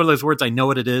hubris. It's one of those words, I know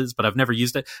what it is, but I've never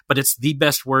used it. But it's the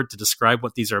best word to describe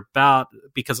what these are about,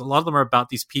 because a lot of them are about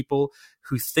these people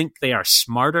who think they are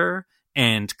smarter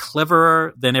and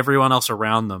cleverer than everyone else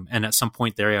around them, and at some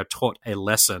point they are taught a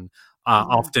lesson.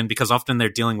 Often they're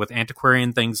dealing with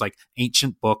antiquarian things like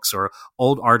ancient books or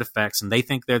old artifacts, and they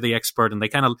think they're the expert, and they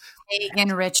kind of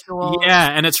pagan rituals.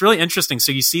 Yeah, and it's really interesting.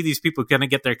 So you see these people kind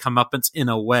of get their comeuppance in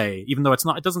a way, even though it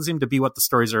doesn't seem to be what the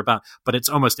stories are about, but it's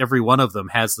almost every one of them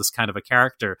has this kind of a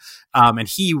character. And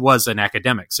he was an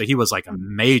academic, so he was like a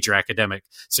major academic.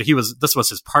 So this was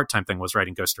his part-time thing, was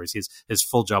writing ghost stories. His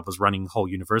full job was running whole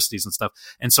universities and stuff.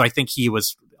 And so I think he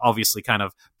was obviously kind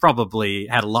of probably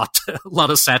had a lot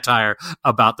of satire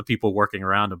about the people working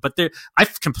around him. But I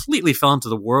completely fell into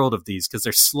the world of these because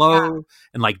they're slow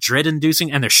and like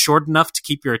dread-inducing, and they're short enough to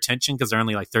keep your attention because they're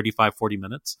only like 35, 40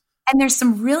 minutes. And there's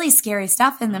some really scary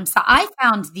stuff in them. So I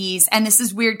found these, and this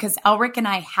is weird because Elric and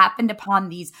I happened upon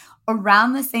these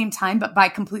around the same time, but by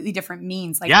completely different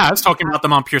means. Like, I was talking about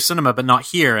them on Pure Cinema, but not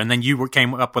here. And then you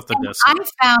came up with the disc. I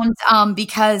found,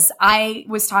 because I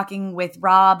was talking with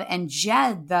Rob and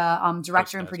Jed, the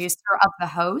director and producer of The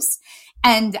Host.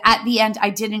 And at the end,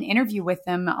 I did an interview with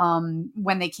them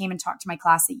when they came and talked to my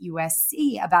class at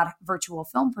USC about virtual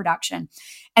film production.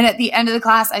 And at the end of the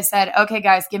class, I said, okay,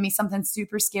 guys, give me something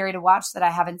super scary to watch that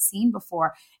I haven't seen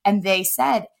before. And they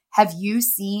said, have you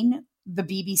seen the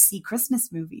BBC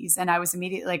Christmas movies? And I was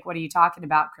immediately like, what are you talking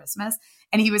about, Christmas?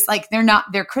 And he was like,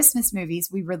 they're Christmas movies.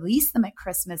 We release them at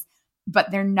Christmas,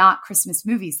 but they're not Christmas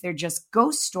movies. They're just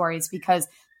ghost stories, because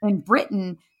in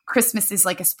Britain, Christmas is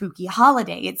like a spooky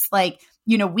holiday. It's like,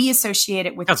 we associate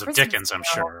it with because of Dickens, I'm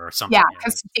sure, or something. Yeah,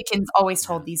 because Dickens always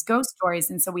told these ghost stories.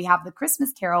 And so we have the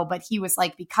Christmas Carol, but he was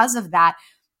like, because of that,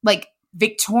 like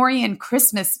Victorian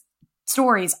Christmas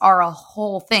stories are a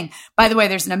whole thing. By the way,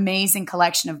 there's an amazing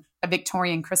collection of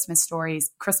Victorian Christmas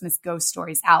stories, Christmas ghost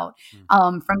stories out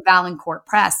from Valancourt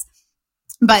Press.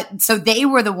 But so they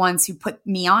were the ones who put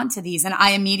me onto these. And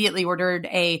I immediately ordered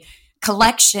a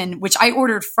collection, which I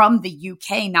ordered from the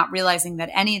UK, not realizing that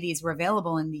any of these were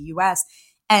available in the US.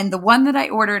 And the one that I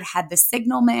ordered had the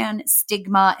Signal Man,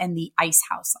 Stigma, and the Ice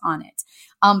House on it.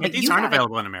 But these aren't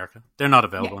available in America. They're not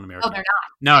available in America. No, they're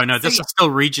not. No, this is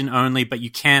still region only, but you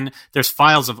can, there's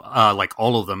files of like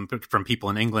all of them from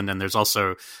people in England. And there's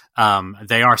also,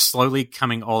 they are slowly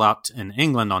coming all out in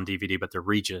England on DVD, but they're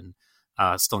region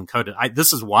still encoded.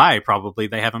 This is why probably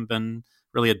they haven't been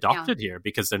really adopted here,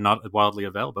 because they're not wildly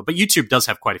available. But YouTube does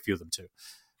have quite a few of them too.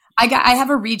 I have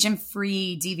a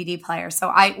region-free DVD player, so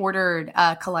I ordered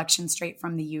a collection straight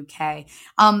from the UK.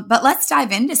 But let's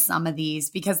dive into some of these,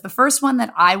 because the first one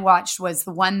that I watched was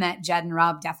the one that Jed and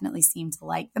Rob definitely seemed to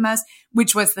like the most,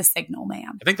 which was The Signal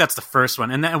Man. I think that's the first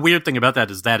one. And the weird thing about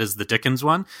that is the Dickens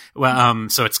one. Well,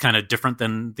 so it's kind of different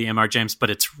than the M.R. James, but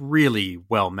it's really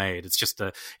well made. It's just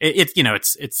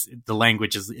it's the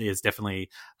language is definitely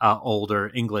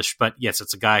older English, but yes,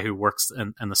 it's a guy who works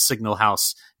in the signal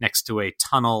house next to a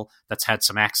tunnel that's had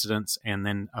some accidents, and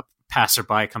then a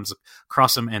passerby comes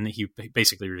across him, and he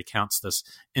basically recounts this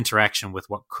interaction with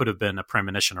what could have been a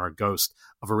premonition or a ghost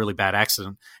of a really bad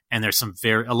accident. And there's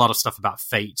a lot of stuff about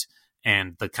fate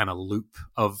and the kind of loop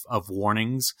of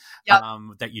warnings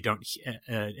that you don't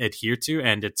adhere to,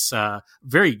 and it's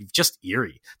very just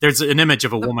eerie. There's an image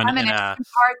of a woman in a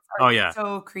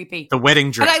so creepy. The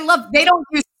wedding dress, and I love they don't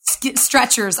use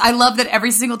stretchers. I love that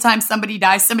every single time somebody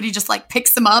dies, somebody just like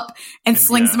picks them up and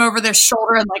slings them over their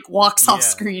shoulder and like walks off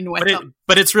screen with them.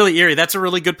 But it's really eerie. That's a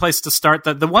really good place to start.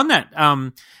 The one that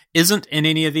isn't in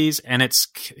any of these, and it's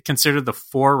considered the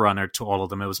forerunner to all of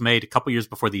them. It was made a couple years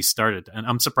before these started, and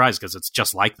I'm surprised because it's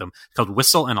just like them. It's called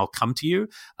Whistle and I'll Come to You.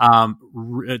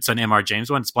 It's an M.R.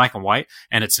 James one. It's black and white,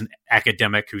 and it's an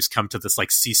academic who's come to this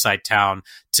like seaside town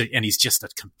and he's just a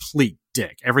complete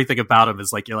dick. Everything about him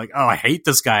is like, you're like, oh, I hate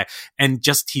this guy. And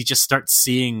he just starts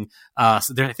seeing, I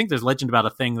think there's legend about a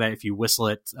thing that if you whistle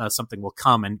it, something will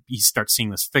come, and he starts seeing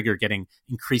this figure getting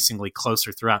increasingly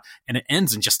closer throughout. And it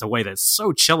ends in just a way that's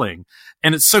so chilling,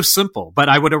 and it's so simple. But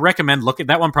I would recommend looking,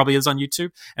 that one probably is on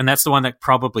YouTube. And that's the one that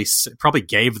probably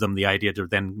gave them the idea to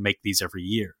then make these every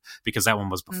year, because that one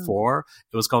was before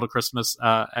it was called A Christmas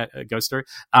Ghost Story.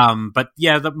 But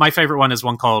yeah, my favorite one is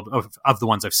one called, of the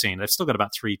ones I've seen, I've still got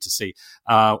about 3 to see.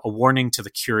 A Warning to the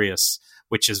Curious,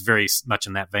 which is very much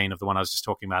in that vein of the one I was just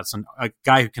talking about. It's a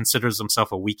guy who considers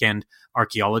himself a weekend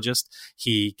archaeologist.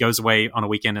 He goes away on a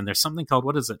weekend, and there's something called,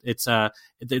 what is it?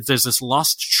 There's this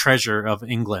lost treasure of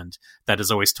England that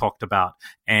is always talked about,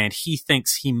 and he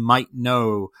thinks he might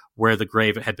know where the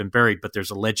grave had been buried, but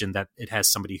there's a legend that it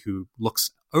has somebody who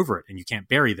looks over it, and you can't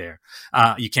bury there.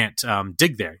 You can't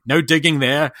dig there. No digging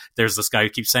there. There's this guy who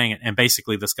keeps saying it, and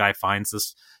basically this guy finds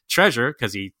this treasure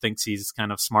because he thinks he's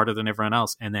kind of smarter than everyone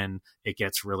else, and then it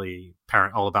gets really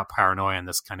all about paranoia and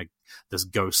this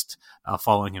ghost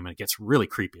following him, and it gets really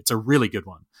creepy. It's a really good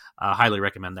one. Highly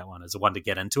recommend that one as a one to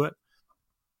get into it.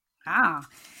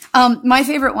 My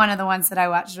favorite one of the ones that I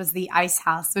watched was The Ice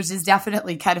House, which is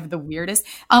definitely kind of the weirdest.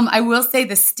 I will say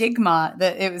The Stigma,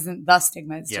 it wasn't The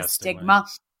Stigma, it's just Stigma.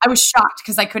 I was shocked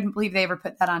because I couldn't believe they ever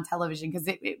put that on television, because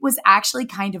it was actually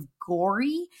kind of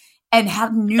gory and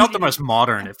had nudity. It felt the most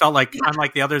modern. It felt like,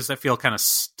 unlike the others that feel kind of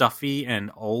stuffy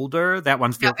and older, that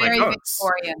one feels like,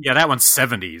 Victorian. That one's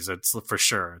 70s. It's for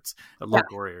sure. It's a little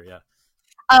gorier,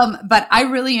 But I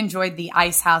really enjoyed The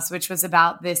Ice House, which was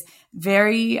about this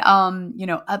very,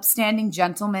 upstanding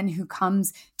gentleman who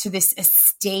comes to this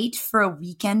estate for a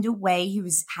weekend away. He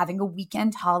was having a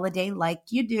weekend holiday like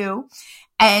you do.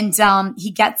 And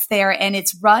he gets there, and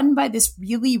it's run by this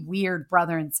really weird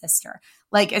brother and sister.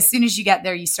 Like, as soon as you get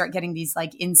there, you start getting these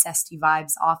like incesty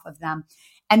vibes off of them.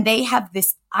 And they have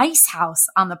this ice house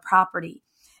on the property,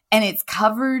 and it's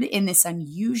covered in this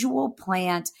unusual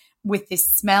plant with this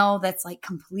smell that's like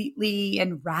completely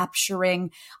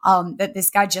enrapturing, that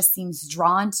this guy just seems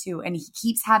drawn to. And he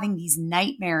keeps having these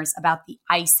nightmares about the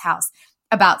ice house,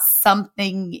 about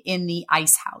something in the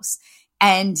ice house.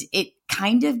 And it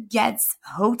kind of gets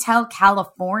Hotel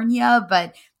California,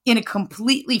 but in a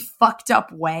completely fucked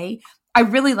up way. I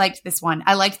really liked this one.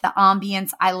 I liked the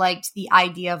ambience. I liked the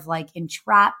idea of like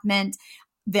entrapment.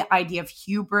 The idea of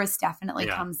hubris definitely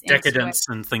comes into it. Decadence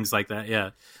and things like that,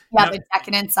 the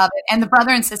decadence of it. And the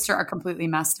brother and sister are completely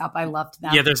messed up. I loved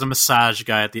them. Yeah, there's a massage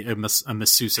guy a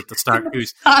masseuse at the start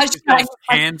who's got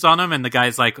hands on him, and the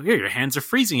guy's like, "Here, your hands are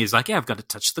freezing." He's like, "Yeah, I've got to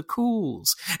touch the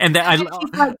cools." And I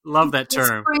love that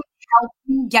term. Help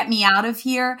me get me out of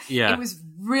here. Yeah, it was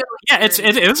really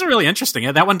it was really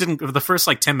interesting. That one didn't. The first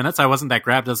like 10 minutes, I wasn't that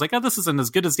grabbed. I was like, oh, this isn't as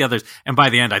good as the others. And by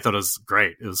the end, I thought it was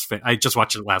great. It was. I just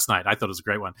watched it last night. I thought it was a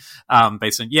great one.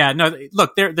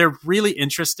 Look, they're really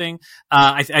interesting.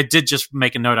 I did just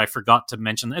make a note. I forgot to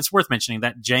mention. It's worth mentioning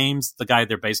that James, the guy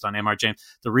they're based on, M.R. James.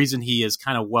 The reason he is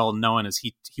kind of well known is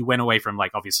he went away from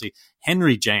like obviously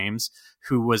Henry James,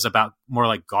 who was about more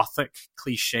like gothic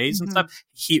cliches and stuff.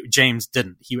 James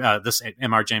didn't. This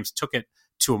M.R. James took it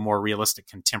to a more realistic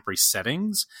contemporary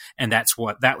settings, and that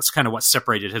was kind of what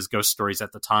separated his ghost stories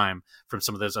at the time from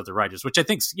some of those other writers, which I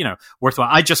think's worthwhile.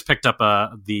 I just picked up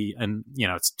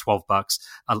it's $12,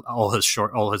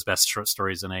 all his best short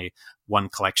stories in a one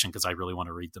collection because I really want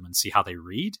to read them and see how they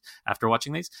read after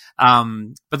watching these.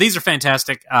 But these are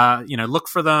fantastic. Look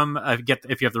for them.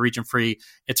 If you have the region free,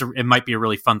 it might be a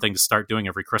really fun thing to start doing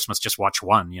every Christmas. Just watch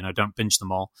one. Don't binge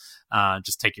them all.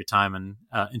 Just take your time and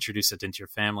introduce it into your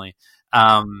family.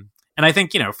 And I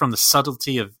think, from the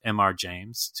subtlety of M.R.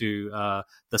 James to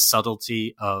the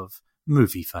subtlety of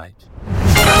Movie Fight.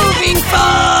 Movie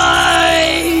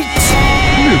Fight!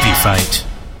 Movie Fight.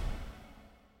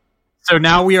 So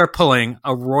now we are pulling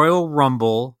a Royal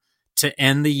Rumble to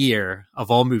end the year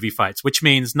of all movie fights, which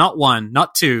means not 1,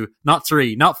 not 2, not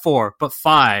 3, not 4, but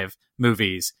 5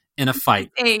 movies in a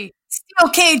fight. A steel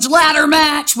cage ladder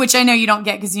match, which I know you don't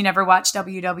get because you never watched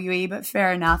WWE, but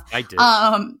fair enough. I did.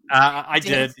 I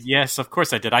did. Yes, of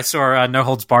course I did. I saw No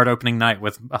Holds Barred opening night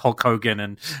with Hulk Hogan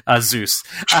and Zeus.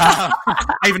 I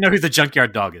even know who the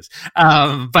Junkyard Dog is.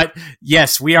 But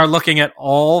yes, we are looking at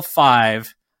all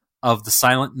 5 of the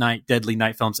Silent Night, Deadly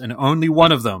Night films, and only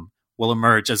one of them will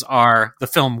emerge as the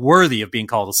film worthy of being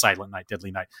called a Silent Night,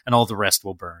 Deadly Night, and all the rest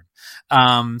will burn.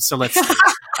 So let's see.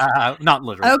 Not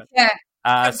literally. Okay.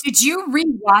 Did you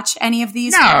rewatch any of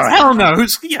these? No, hell no.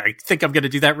 I think I'm going to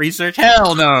do that research?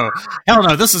 Hell no. Hell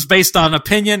no. This is based on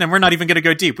opinion, and we're not even going to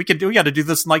go deep. We got to do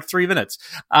this in like 3 minutes.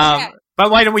 Okay. But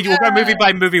why don't we'll go movie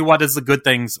by movie? What is the good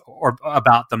things or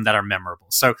about them that are memorable?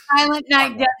 So, Silent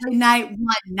Night, Deadly Night 1,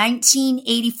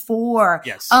 1984.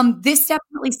 Yes. This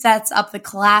definitely sets up the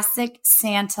classic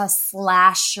Santa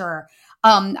slasher.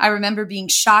 I remember being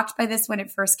shocked by this when it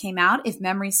first came out. If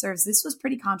memory serves, this was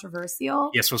pretty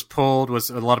controversial. Yes, was pulled.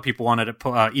 A lot of people wanted it.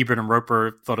 Ebert and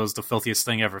Roper thought it was the filthiest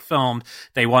thing ever filmed.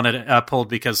 They wanted it pulled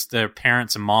because their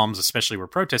parents and moms especially were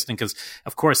protesting because,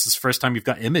 of course, it's the first time you've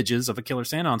got images of a killer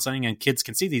Santa on something, and kids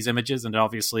can see these images, and it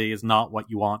obviously is not what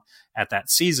you want at that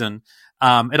season.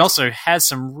 It also has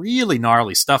some really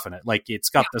gnarly stuff in it. Like, it's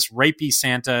got this rapey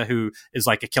Santa who is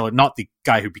like a killer, not the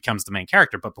guy who becomes the main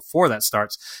character, but before that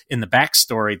starts in the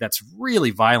backstory, that's really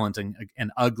violent and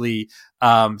ugly.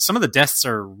 Some of the deaths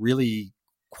are really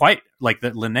quite like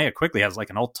that. Linnea Quigley has like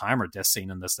an old timer death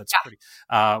scene in this. That's pretty,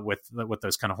 with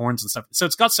those kind of horns and stuff. So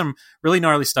it's got some really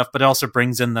gnarly stuff, but it also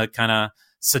brings in the kind of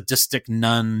sadistic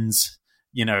nuns,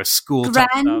 school type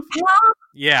stuff.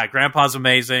 Yeah, Grandpa's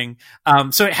amazing.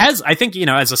 So it has, I think,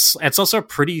 it's also a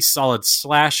pretty solid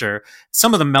slasher.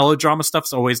 Some of the melodrama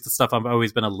stuff's always the stuff I've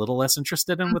always been a little less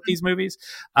interested in with these movies.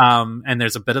 And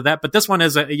there's a bit of that, but this one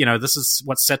is, this is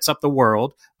what sets up the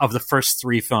world of the first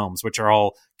 3 films, which are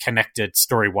all connected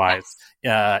story-wise,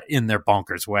 in their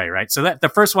bonkers way, right? So that the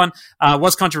first one,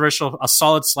 was controversial, a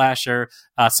solid slasher,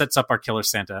 sets up our killer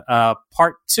Santa.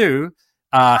 Part 2,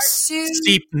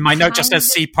 C, my note just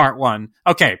says C part 1.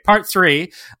 Okay, part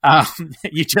 3. Part 2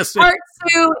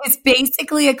 is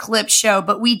basically a clip show,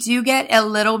 but we do get a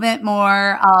little bit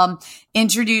more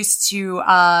introduced to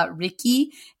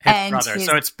Ricky and brother.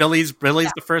 So it's Billy's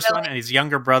the first one, and his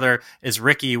younger brother is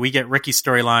Ricky. We get Ricky's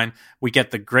storyline. We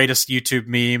get the greatest YouTube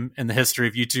meme in the history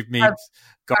of YouTube memes.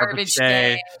 Garbage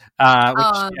Day,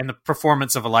 and the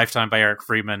performance of a lifetime by Eric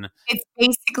Friedman. It's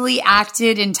basically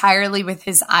acted entirely with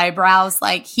his eyebrows.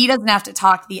 Like, he doesn't have to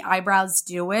talk; the eyebrows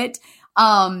do it.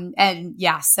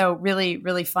 So really,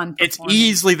 really fun. It's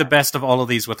easily the best of all of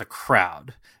these with a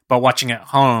crowd. But watching at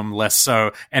home, less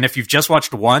so. And if you've just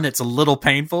watched 1, it's a little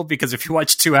painful because if you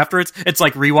watch 2 afterwards, it's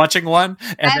like rewatching 1.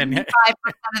 And then 5% of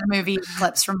the movie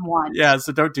clips from 1. Yeah,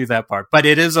 so don't do that part. But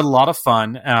it is a lot of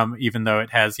fun, even though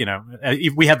it has,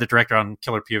 we had the director on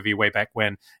Killer POV way back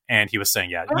when, and he was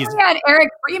saying, we had Eric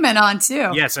Freeman on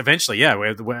too. Yes, eventually, yeah.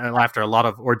 After a lot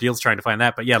of ordeals trying to find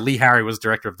that, but yeah, Lee Harry was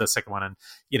director of the second one, and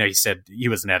he said he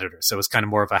was an editor, so it was kind of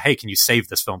more of a hey, can you save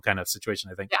this film kind of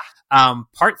situation, I think. Yeah.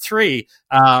 Part 3.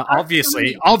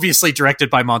 Obviously directed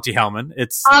by Monty Hellman.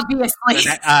 It's obviously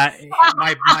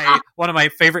one of my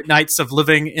favorite nights of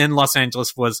living in Los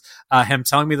Angeles was him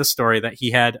telling me the story that he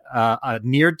had a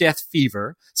near-death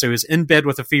fever. So he was in bed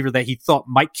with a fever that he thought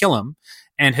might kill him.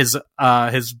 And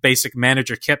his basic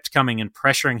manager kept coming and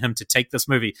pressuring him to take this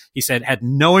movie. He said had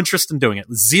no interest in doing it,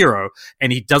 0.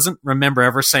 And he doesn't remember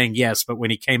ever saying yes. But when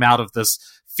he came out of this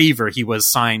fever, he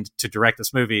was signed to direct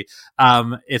this movie.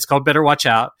 It's called Better Watch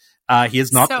Out. He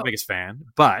is not the biggest fan,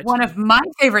 but one of my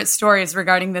favorite stories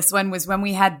regarding this one was when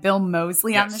we had Bill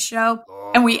Moseley on the show,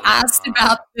 and we asked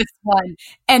about this one,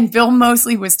 and Bill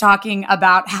Moseley was talking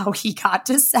about how he got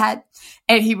to set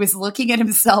and he was looking at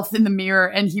himself in the mirror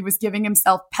and he was giving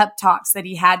himself pep talks that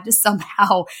he had to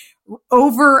somehow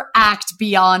overact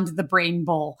beyond the brain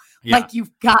bowl. Yeah. Like,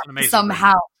 you've got to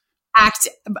somehow act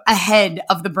ahead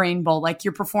of the brain bowl. Like,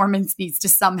 your performance needs to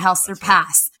somehow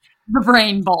surpass the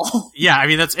Brain Bowl. Yeah, I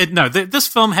mean that's it. No, this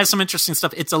film has some interesting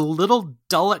stuff. It's a little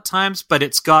dull at times, but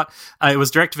it's got it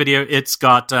was direct to video. It's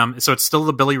got so it's still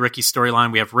the Billy Ricky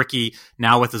storyline. We have Ricky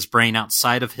now with his brain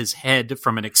outside of his head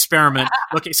from an experiment.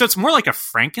 Okay, so it's more like a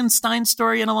Frankenstein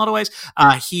story in a lot of ways.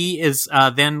 He is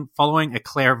then following a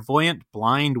clairvoyant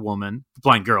blind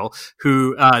girl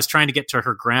who is trying to get to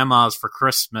her grandma's for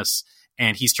Christmas.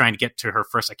 And he's trying to get to her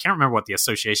first. I can't remember what the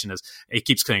association is. It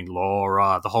keeps saying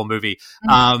Laura the whole movie.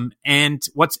 And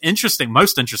what's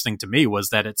most interesting to me was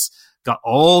that it's got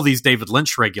all these David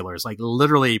Lynch regulars, like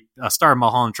literally a star of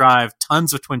Mulholland Drive,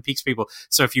 tons of Twin Peaks people.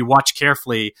 So if you watch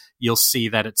carefully, you'll see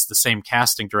that it's the same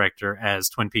casting director as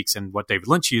Twin Peaks and what David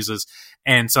Lynch uses.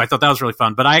 And so I thought that was really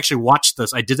fun. But I actually watched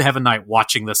this. I did have a night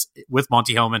watching this with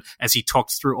Monty Hellman as he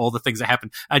talked through all the things that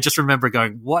happened. I just remember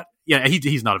going, what? Yeah,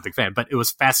 he's not a big fan, but it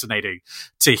was fascinating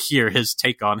to hear his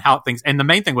take on how things. And the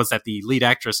main thing was that the lead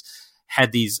actress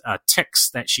had these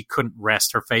tics that she couldn't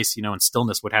rest. Her face, in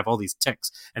stillness would have all these tics.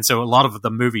 And so a lot of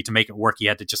the movie, to make it work, he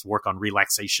had to just work on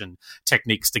relaxation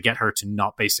techniques to get her to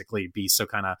not basically be so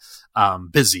kind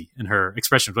of busy in her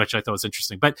expressions, which I thought was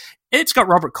interesting. But it's got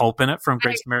Robert Culp in it from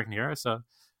Greatest American Hero. So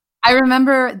I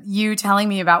remember you telling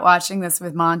me about watching this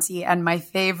with Monty, and my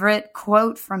favorite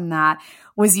quote from that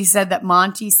was you said that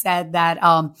Monty said that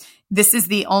this is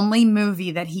the only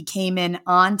movie that he came in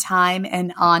on time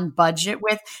and on budget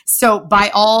with. So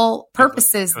by all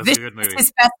purposes, this is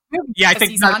his best movie. Yeah, I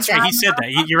think that's right. He said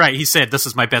that. You're right. He said, this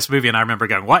is my best movie. And I remember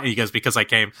going, what? And he goes, because I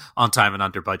came on time and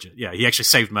under budget. Yeah, he actually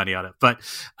saved money on it. But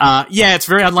yeah, it's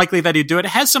very unlikely that he'd do it.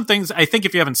 It has some things, I think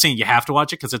if you haven't seen it, you have to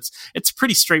watch it because it's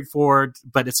pretty straightforward,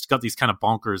 but it's got these kind of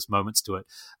bonkers moments to it.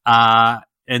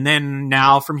 And then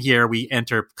now from here, we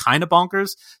enter kind of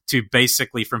bonkers to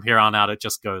basically from here on out, it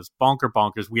just goes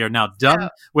bonkers. We are now done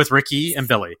with Ricky and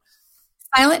Billy.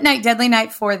 Silent Night, Deadly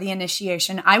Night for the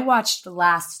Initiation. I watched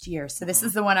last year, so this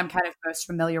is the one I'm kind of most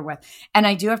familiar with. And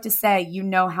I do have to say,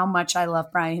 how much I love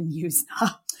Brian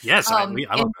Yuzna. Yes, I love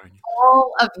Brian.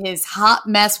 All of his hot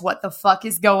mess, what the fuck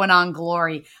is going on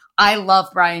glory. I love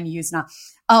Brian Yuzna.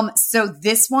 So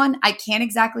this one, I can't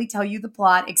exactly tell you the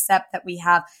plot, except that we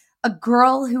have a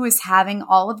girl who is having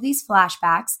all of these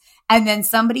flashbacks, and then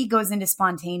somebody goes into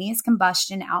spontaneous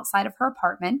combustion outside of her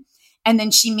apartment, and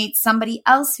then she meets somebody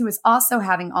else who is also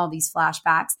having all these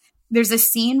flashbacks. There's a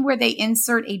scene where they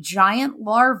insert a giant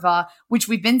larva, which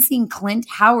we've been seeing Clint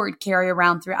Howard carry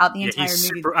around throughout the entire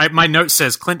movie. My note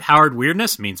says Clint Howard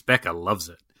weirdness means Becca loves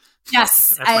it.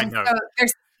 Yes. And so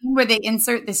there's where they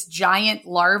insert this giant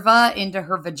larva into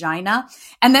her vagina.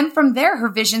 And then from there, her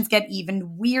visions get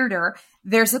even weirder.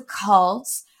 There's a cult.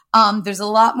 There's a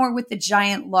lot more with the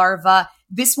giant larva.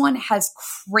 This one has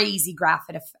crazy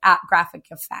graphic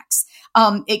effects.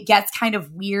 It gets kind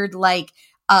of weird, like,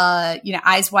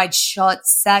 Eyes Wide Shut,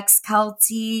 sex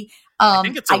culty. I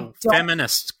think it's a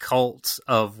feminist cult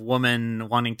of women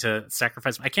wanting to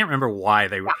sacrifice. I can't remember why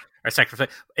they are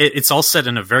sacrificing. It's all set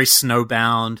in a very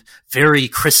snowbound, very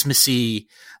Christmassy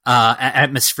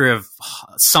atmosphere of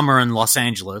summer in Los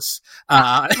Angeles.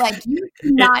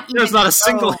 There's not a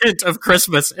single hint of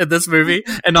Christmas in this movie,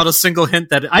 and not a single hint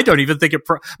that I don't even think it.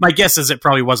 My guess is it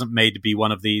probably wasn't made to be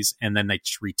one of these, and then they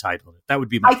retitled it. That would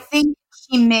be my. I think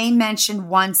he may mention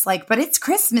once, but it's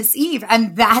Christmas Eve,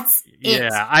 and that's it.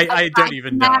 Yeah, I don't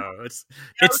even know. It's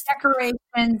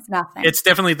decorations, nothing. It's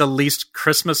definitely the least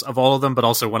Christmas of all of them, but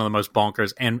also one of the most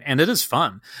bonkers, and it is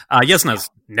fun. Yesna's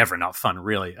never not fun,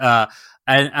 really.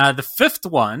 And the fifth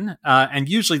one, and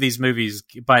usually these movies,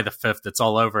 by the fifth, it's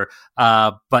all over,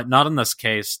 but not in this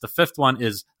case. The fifth one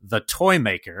is The Toy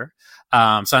Maker,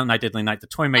 Silent Night, Deadly Night, The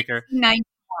Toy Maker,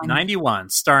 91,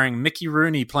 starring Mickey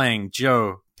Rooney playing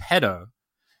Joe Pedo.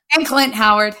 And Clint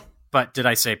Howard. But did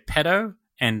I say pedo?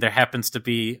 And there happens to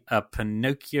be a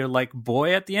Pinocchio-like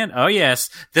boy at the end. Oh, yes.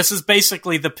 This is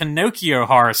basically the Pinocchio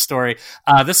horror story.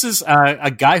 This is a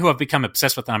guy who I've become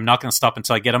obsessed with, and I'm not going to stop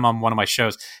until I get him on one of my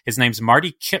shows. His name's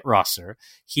Marty Kitrosser.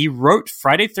 He wrote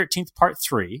Friday 13th Part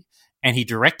 3, and he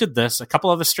directed this, a couple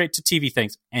other straight-to-TV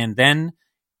things, and then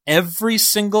every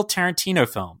single Tarantino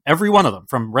film, every one of them,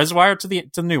 from Reservoir to the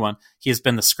new one, he has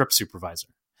been the script supervisor.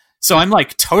 So I'm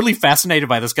totally fascinated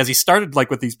by this because he started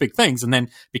with these big things and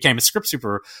then became a script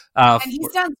super. And he's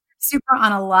done super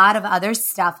on a lot of other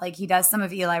stuff. He does some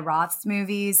of Eli Roth's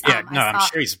movies. Yeah, I'm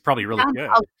sure he's probably really good. A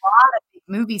lot of big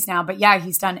movies now, but yeah,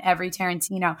 he's done every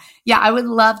Tarantino. Yeah, I would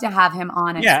love to have him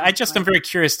on it. Yeah, I just am very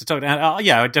curious to talk.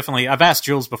 I've asked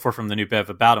Jules before from the New Bev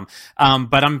about him,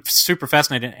 but I'm super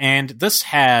fascinated. And this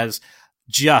has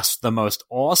just the most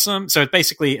awesome. So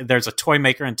basically there's a toy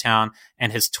maker in town,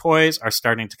 and his toys are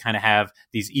starting to kind of have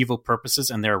these evil purposes,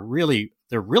 and they're really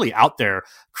out there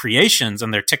creations,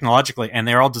 and they're technologically, and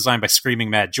they're all designed by Screaming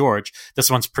Mad George. This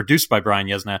one's produced by Brian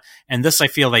Yuzna, and this, I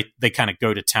feel they kind of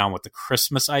go to town with the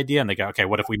Christmas idea, and they go, okay,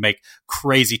 what if we make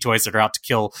crazy toys that are out to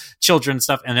kill children and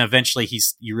stuff? And then eventually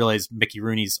you realize Mickey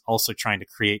Rooney's also trying to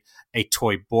create a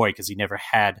toy boy because he never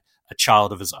had a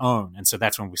child of his own, and so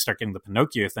that's when we start getting the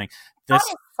Pinocchio thing. His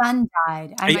son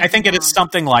died. I think it is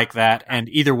something like that, and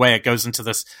either way, it goes into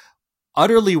this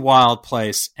utterly wild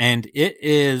place, and it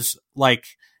is like,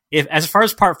 if as far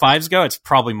as part fives go, it's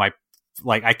probably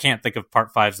I can't think of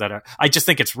part fives that are. I just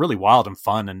think it's really wild and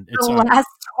fun, and it's the last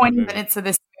 20 minutes of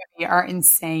this movie are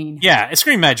insane. Yeah,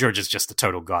 Scream Mad George is just a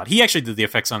total god. He actually did the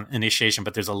effects on Initiation,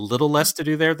 but there's a little less to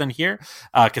do there than here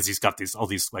because he's got all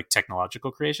these like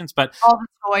technological creations. But all the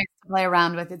toys to play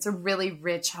around with. It's a really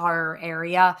rich horror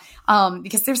area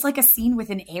because there's like a scene with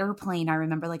an airplane. I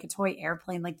remember like a toy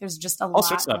airplane. Like there's just all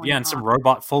sorts of stuff. Yeah, and some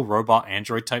full robot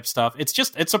android type stuff.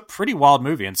 It's a pretty wild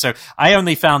movie. And so I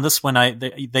only found this when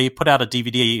they put out a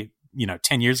DVD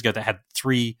 10 years ago that had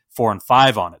 3, 4, and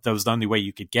 5 on it. That was the only way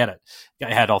you could get it.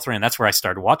 I had all 3, and that's where I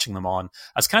started watching them all. And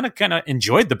I was kind of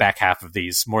enjoyed the back half of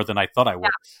these more than I thought I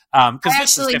would. Because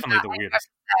this is definitely the weirdest.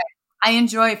 I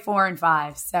enjoy 4 and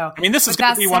 5. So I mean, this is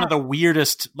going to be one of the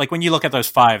weirdest. Like when you look at those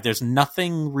 5, there's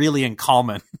nothing really in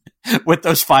common with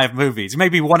those 5 movies.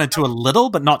 Maybe 1 and 2 a little,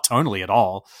 but not tonally at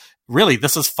all. Really,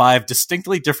 this is 5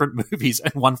 distinctly different movies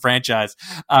in one franchise.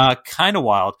 Kind of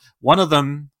wild. One of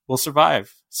them will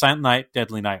survive. Silent Night,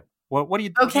 Deadly Night. What do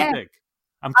you think?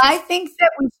 I think that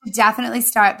we should definitely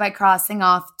start by crossing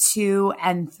off 2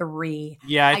 and 3.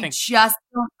 Yeah, I just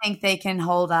don't think they can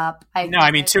hold up.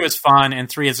 I mean, 2 is fun and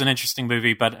 3 is an interesting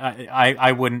movie, but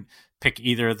I wouldn't pick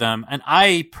either of them. And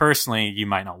I personally, you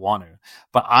might not want to,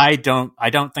 but I don't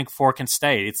think 4 can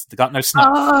stay. It's got no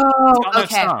snow.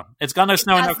 It's got no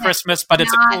snow and no Christmas, but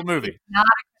it's a cool movie. It's not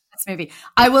a movie.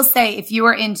 I will say, if you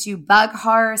are into bug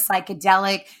horror,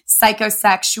 psychedelic,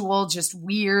 psychosexual, just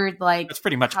weird, like that's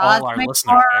pretty much all our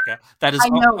listeners, Becca. That is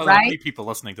many people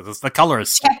listening to this. The color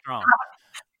is so strong.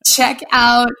 Check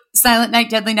out Silent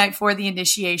Night, Deadly Night for the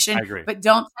Initiation. I agree. But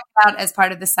don't check it out as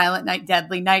part of the Silent Night,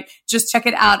 Deadly Night. Just check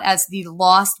it out as the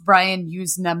Lost Brian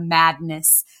Yuzna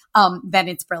madness. Then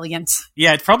it's brilliant.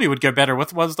 Yeah, it probably would go better.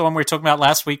 What was the one we were talking about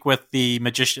last week with the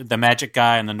magician, the magic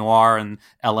guy, and the noir in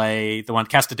L.A., the one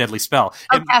Cast a Deadly Spell?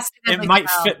 It might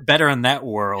fit better in that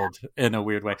world in a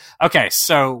weird way. Okay,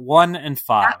 so 1 and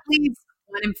 5. That leaves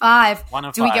 1 and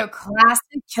 5. Do we go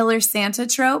classic killer Santa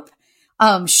trope,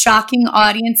 shocking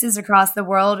audiences across the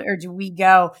world, or do we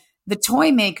go The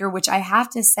Toy Maker, which I have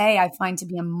to say I find to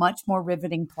be a much more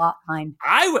riveting plot line?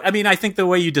 I think the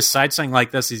way you decide something like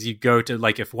this is you go to,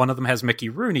 like, if one of them has Mickey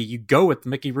Rooney, you go with the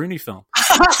Mickey Rooney film.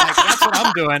 That's what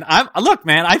I'm doing. Look,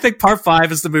 man, I think part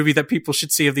 5 is the movie that people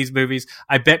should see of these movies.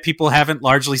 I bet people haven't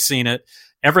largely seen it.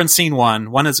 Everyone's seen 1.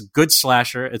 1 is a good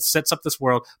slasher. It sets up this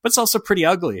world, but it's also pretty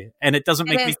ugly, and it doesn't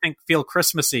make me feel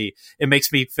Christmassy. It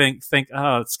makes me think,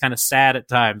 oh, it's kind of sad at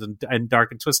times and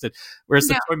dark and twisted. Whereas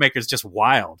The Toy Maker is just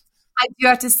wild. I do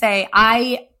have to say,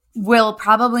 I will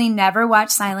probably never watch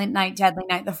Silent Night, Deadly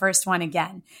Night, the first one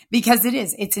again, because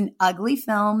it's an ugly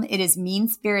film. It is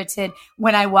mean-spirited.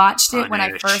 When I watched it, when I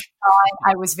first saw it,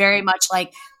 I was very much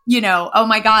like, oh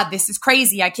my God, this is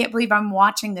crazy. I can't believe I'm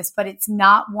watching this, but it's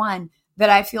not one that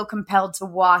I feel compelled to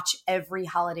watch every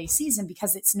holiday season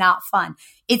because it's not fun.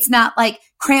 It's not like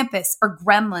Krampus or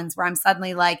Gremlins where I'm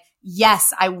suddenly like,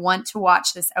 yes, I want to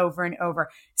watch this over and over.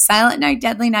 Silent Night,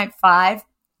 Deadly Night 5.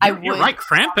 You're right.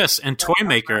 Krampus and Toy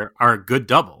Maker are a good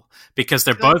double because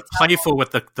they're both playful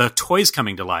with the toys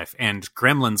coming to life and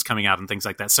Gremlins coming out and things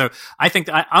like that. So I think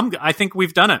I think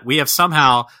we've done it. We have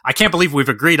somehow. I can't believe we've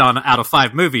agreed on out of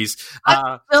 5 movies.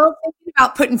 I'm still thinking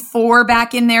about putting 4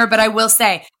 back in there, but I will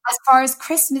say, as far as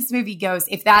Christmas movie goes,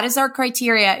 if that is our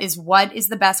criteria, is what is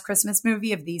the best Christmas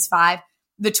movie of these 5?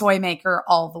 The Toy Maker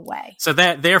all the way. So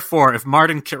therefore, if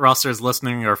Martin Rosser is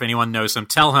listening, or if anyone knows him,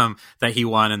 tell him that he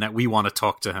won and that we want to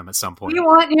talk to him at some point. We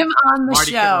want him on the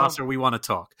Marty show. Martin Rosser, we want to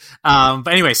talk. But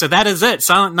anyway, so that is it.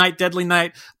 Silent Night, Deadly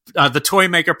Night. The Toy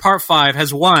Maker Part 5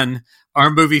 has won our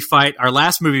movie fight, our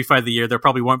last movie fight of the year. There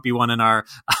probably won't be one in our.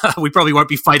 We probably won't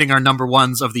be fighting our number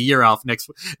ones of the year, Alf,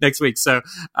 next week. So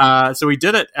we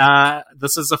did it.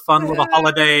 This is a fun little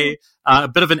holiday, a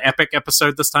bit of an epic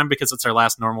episode this time because it's our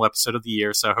last normal episode of the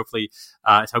year. So hopefully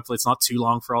it's not too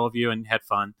long for all of you and had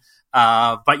fun.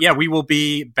 But yeah, we will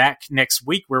be back next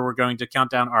week where we're going to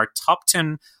count down our top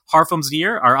 10 horror films of the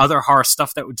year, our other horror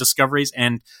stuff that discoveries,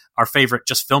 and our favorite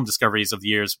just film discoveries of the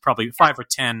years, probably 5 or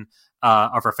 10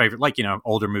 of our favorite, like,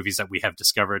 older movies that we have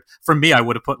discovered. For me, I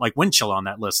would have put like Windchill on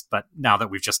that list, but now that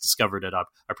we've just discovered it, I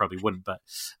probably wouldn't. But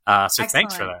so Excellent.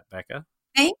 Thanks for that, Becca.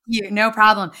 Thank you. No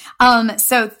problem.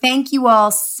 So thank you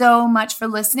all so much for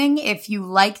listening. If you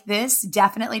like this,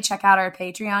 definitely check out our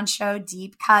Patreon show,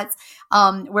 Deep Cuts,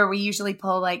 where we usually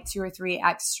pull like 2 or 3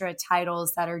 extra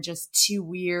titles that are just too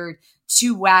weird,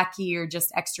 too wacky, or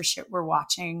just extra shit we're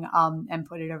watching, and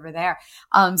put it over there.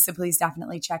 So please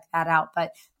definitely check that out.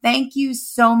 But thank you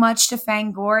so much to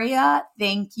Fangoria.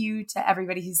 Thank you to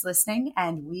everybody who's listening.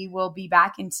 And we will be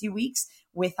back in 2 weeks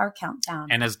with our countdown.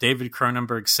 And as David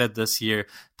Cronenberg said this year,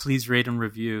 please rate and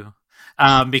review,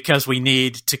 because we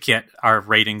need to get our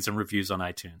ratings and reviews on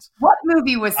iTunes. What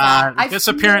movie was that?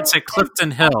 Disappearance at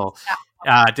Clifton Hill.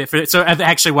 So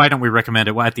actually, why don't we recommend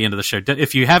it at the end of the show?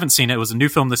 If you haven't seen it, it was a new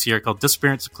film this year called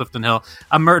Disappearance at Clifton Hill,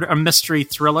 a mystery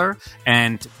thriller.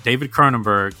 And David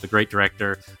Cronenberg, the great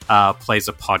director, plays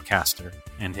a podcaster.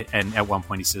 And at one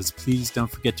point he says, please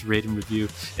don't forget to rate and review,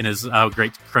 in his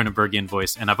great Cronenbergian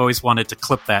voice. And I've always wanted to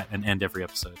clip that and end every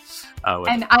episode.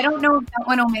 And I don't know if that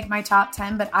one will make my top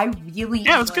 10, but I really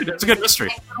it was good. It's a good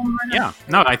mystery. Yeah.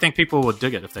 No, I think people will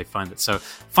dig it if they find it. So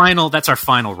that's our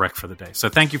final rec for the day. So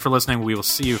thank you for listening. We will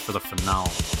see you for the finale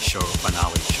show.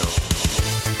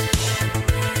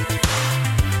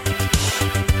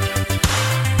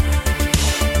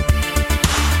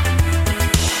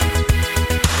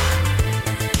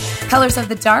 Colors of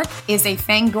the Dark is a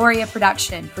Fangoria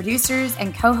production. Producers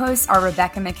and co-hosts are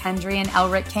Rebecca McHenry and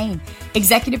Elric Kane.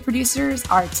 Executive producers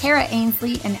are Tara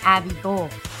Ainsley and Abby Gould.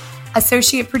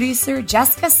 Associate producer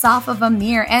Jessica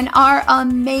Safa-Vamir, and our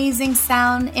amazing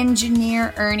sound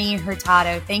engineer Ernie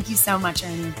Hurtado. Thank you so much,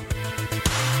 Ernie.